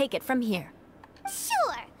Favonius and take it from here.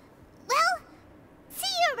 Sure. Well, see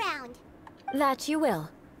you around. That you will.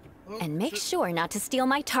 And make sure not to steal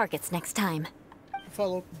my targets next time.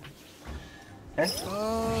 Follow.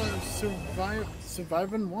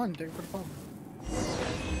 Surviving one. Take it for the phone.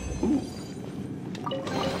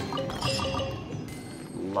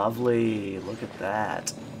 Lovely. Look at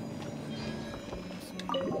that.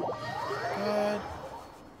 God.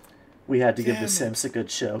 We had to give the Damn it. Sims a good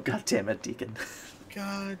show. God damn it, Deacon.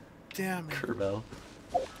 God damn it. Kerbo.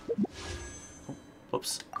 Oh,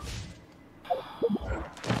 whoops.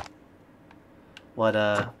 What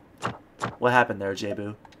happened there,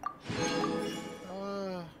 JBUU?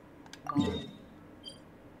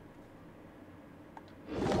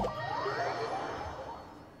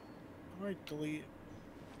 Alright, delete.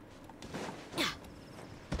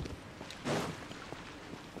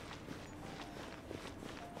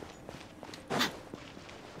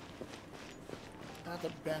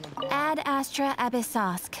 Ad Astra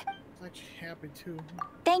Abyssosk. I'm actually happy too.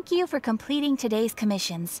 Thank you for completing today's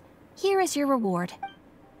commissions. Here is your reward.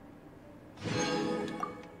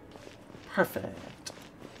 Perfect.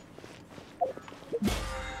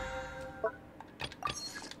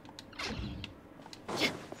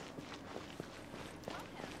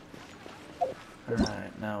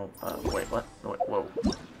 Alright, now, wait, what? Wait, whoa.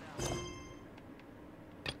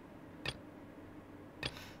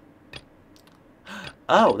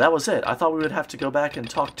 Oh, that was it. I thought we would have to go back and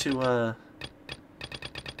talk to,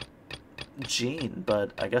 Jean,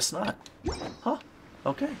 but I guess not. Huh.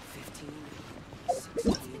 Okay.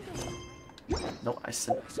 No, I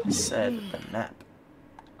said the map.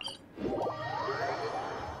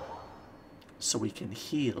 So we can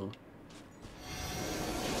heal.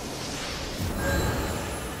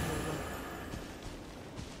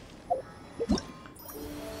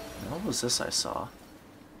 What was this I saw?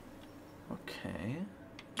 Okay.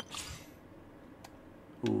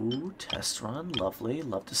 Ooh, test run. Lovely.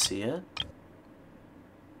 Love to see it.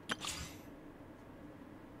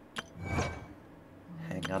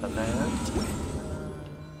 Hang out event.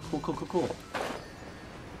 Cool, cool, cool, cool.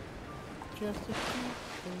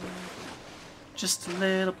 Just a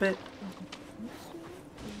little bit.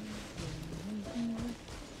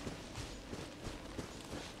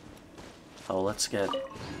 Oh, let's get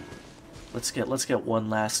one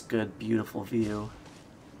last good, beautiful view.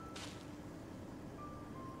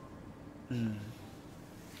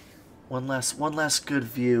 One last good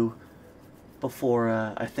view before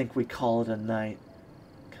I think we call it a night.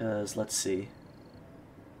 'Cause let's see.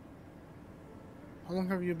 How long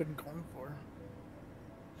have you been going for?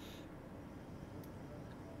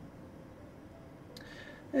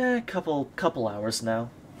 Couple hours now.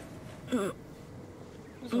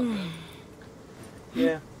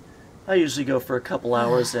 Yeah. I usually go for a couple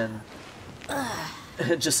hours and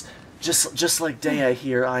just like Day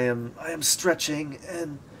here, I am stretching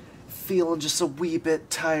and feeling just a wee bit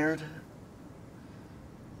tired.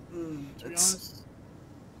 To be honest,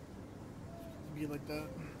 be like that.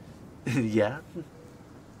 Yeah.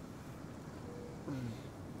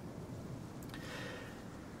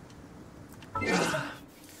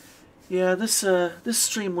 Yeah, this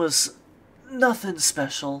stream was nothing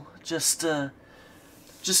special. Just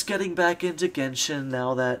getting back into Genshin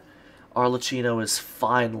now that Arlecchino is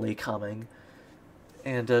finally coming.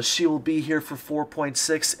 And she will be here for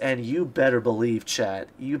 4.6, and you better believe, chat,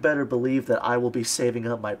 you better believe that I will be saving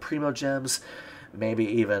up my Primo Gems, maybe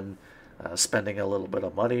even spending a little bit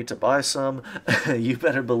of money to buy some. You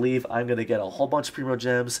better believe I'm going to get a whole bunch of Primo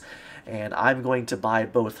Gems, and I'm going to buy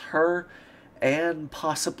both her and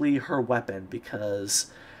possibly her weapon,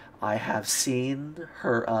 because I have seen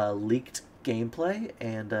her leaked gameplay,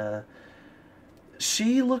 and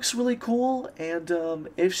she looks really cool, and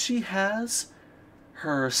if she has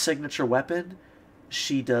her signature weapon,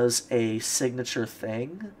 she does a signature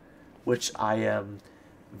thing, which I am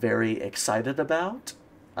very excited about.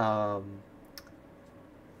 I'm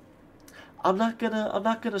not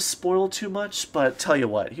gonna spoil too much, but tell you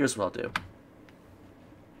what, here's what I'll do.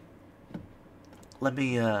 Let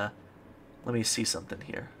me see something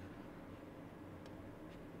here.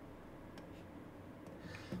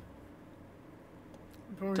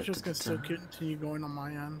 We're just gonna still continue going on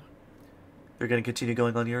my end. You're gonna continue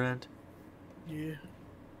going on your end? Yeah.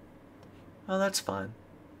 Oh, that's fine.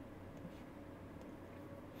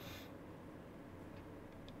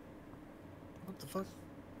 What the fuck?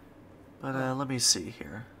 But let me see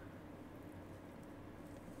here.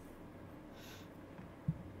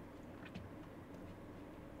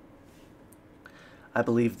 I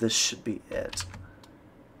believe this should be it.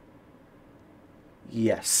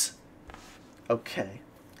 Yes. Okay.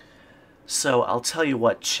 So I'll tell you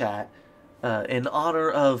what, chat. In honor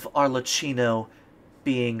of Arlecchino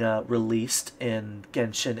being released in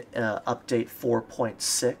Genshin Update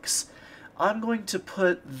 4.6, I'm going to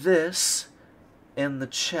put this in the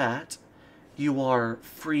chat. You are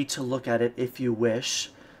free to look at it if you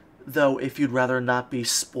wish, though if you'd rather not be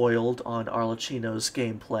spoiled on Arlecchino's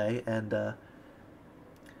gameplay and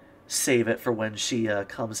save it for when she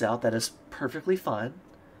comes out, that is perfectly fine.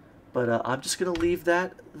 But I'm just going to leave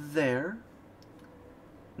that there.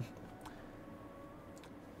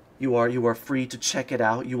 You are free to check it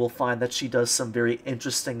out. You will find that she does some very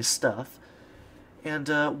interesting stuff. And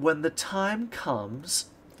when the time comes,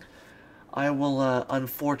 I will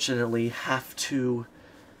unfortunately have to.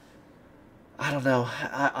 I don't know.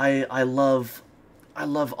 I love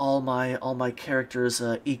all my characters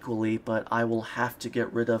equally, but I will have to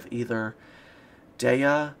get rid of either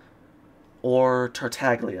Dea or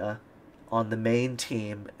Tartaglia on the main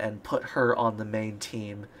team and put her on the main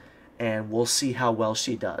team, and we'll see how well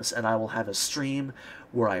she does. And I will have a stream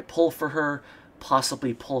where I pull for her,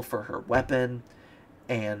 possibly pull for her weapon,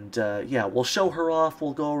 and yeah, we'll show her off.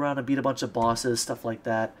 We'll go around and beat a bunch of bosses, stuff like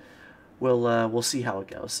that. We'll see how it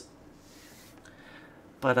goes.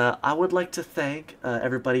 But I would like to thank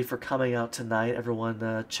everybody for coming out tonight.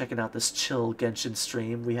 Everyone checking out this chill Genshin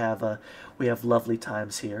stream. We have lovely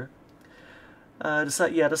times here.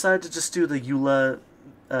 Decided to just do the Eula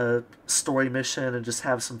story mission and just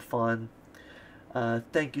have some fun.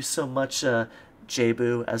 Thank you so much,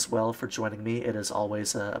 JBUU, as well, for joining me. It is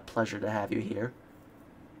always a pleasure to have you here.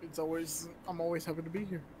 I'm always happy to be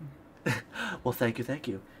here. Well, thank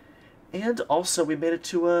you. And also, we made it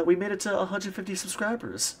to 150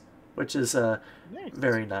 subscribers, which is nice.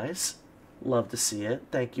 Very nice. Love to see it.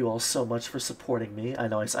 Thank you all so much for supporting me. I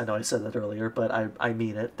know I said that earlier, but I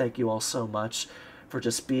mean it. Thank you all so much for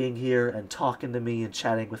just being here and talking to me and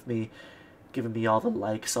chatting with me, giving me all the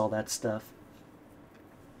likes, all that stuff.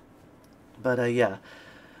 But yeah,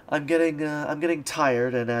 I'm getting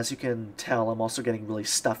tired, and as you can tell, I'm also getting really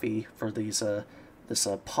stuffy for these this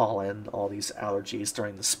pollen, all these allergies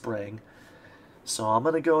during the spring. So I'm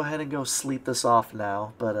gonna go ahead and go sleep this off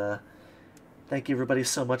now. But thank you everybody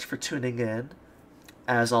so much for tuning in.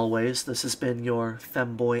 As always, this has been your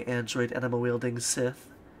femboy android enema-wielding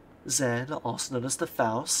Sith, Zenn, also known as the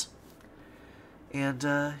Faust. And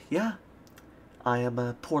yeah, I am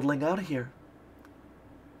portaling out of here.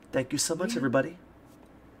 Thank you so much, everybody.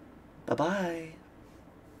 Bye-bye.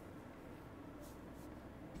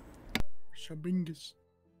 Shabingus.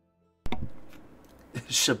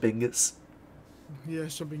 Shabingus. Yeah,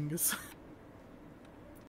 Shabingus.